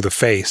shot him through the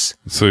face.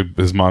 So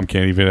his mom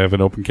can't even have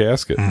an open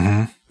casket.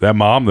 Mm-hmm. That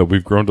mom that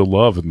we've grown to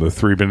love in the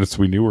 3 minutes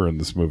we knew her in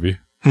this movie.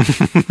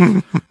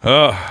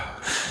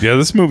 Yeah,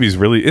 this movie's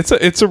really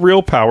it's a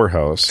real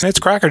powerhouse. It's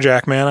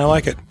Crackerjack, man. I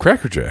like it.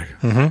 Crackerjack.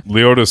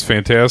 Liotta's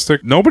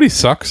fantastic. Nobody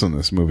sucks in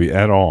this movie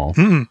at all.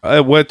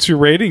 What's your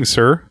rating,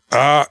 sir?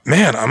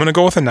 Man, I'm gonna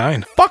go with a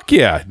 9. Fuck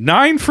yeah,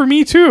 9 for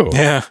me too.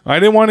 Yeah, I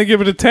didn't want to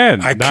give it a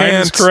 10. I 9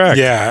 can't. is correct.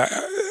 Yeah,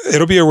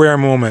 it'll be a rare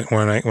moment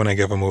when I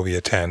give a movie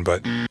a 10.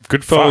 But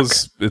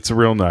Goodfellas, it's a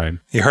real 9.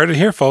 You heard it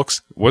here,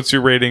 folks. What's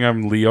your rating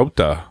on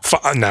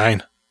Liotta?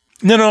 9.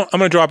 No, I'm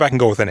gonna draw back and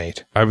go with an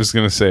 8. I was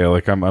gonna say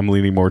I'm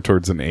leaning more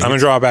towards an 8. I'm gonna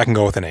draw back and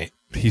go with an 8.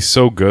 He's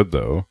so good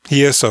though.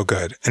 He is so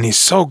good, and he's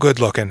so good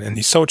looking, and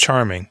he's so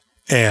charming.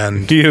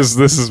 And he is.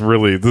 This is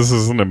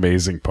an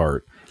amazing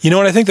part. You know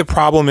what I think the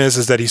problem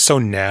is that he's so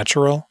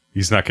natural.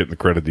 He's not getting the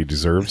credit he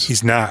deserves.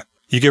 He's not.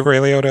 You give Ray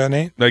Liotta an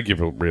 8? I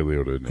give Ray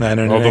Liotta an 8. 9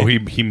 and although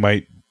 8. he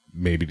might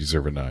maybe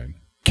deserve a 9.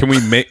 Can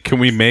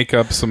we make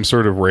up some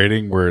sort of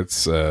rating where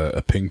it's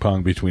a ping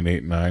pong between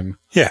 8 and 9?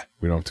 Yeah.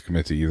 We don't have to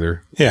commit to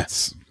either. Yeah.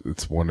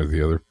 It's one or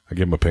the other. I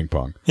give him a ping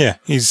pong. Yeah,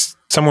 he's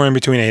somewhere in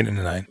between 8 and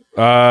a 9.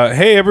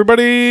 Hey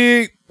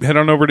everybody, head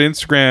on over to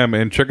Instagram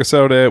and check us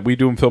out at We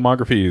Doing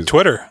Filmographies.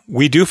 Twitter,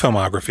 We Do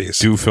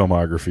Filmographies. Do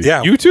Filmography.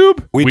 Yeah.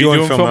 YouTube, We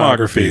Doing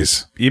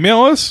Filmographies.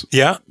 Email us.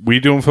 Yeah. We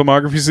Doing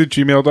Filmographies at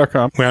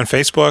gmail.com. We're on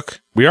Facebook.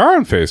 We are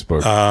on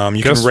Facebook.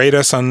 You can rate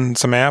us on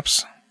some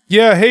apps.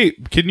 Yeah. Hey,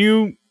 can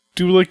you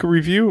do like a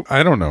review?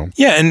 I don't know.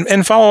 Yeah,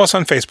 and follow us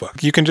on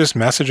Facebook. You can just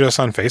message us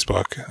on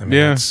Facebook. I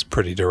mean, it's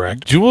pretty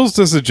direct. Jules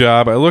does a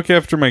job. I look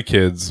after my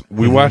kids.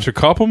 We watch a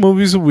couple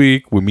movies a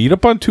week. We meet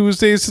up on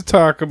Tuesdays to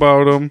talk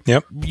about them.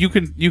 Yep. You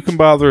can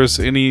bother us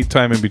any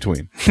time in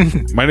between.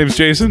 My name's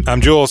Jason.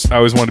 I'm Jules. I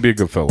always want to be a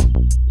good fellow.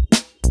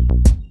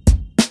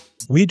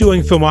 We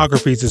Doing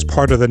Filmographies is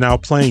part of the Now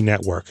Playing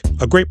Network,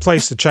 a great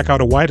place to check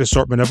out a wide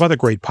assortment of other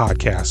great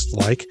podcasts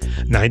like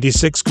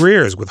 96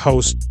 Greers with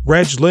host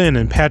Reg Lynn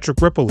and Patrick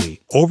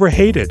Rippley,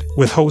 Overhated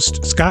with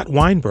host Scott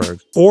Weinberg,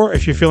 or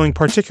if you're feeling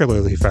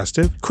particularly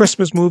festive,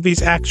 Christmas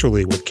Movies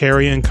Actually with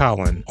Carrie and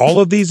Colin. All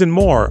of these and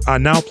more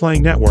on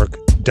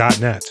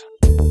NowPlayingNetwork.net.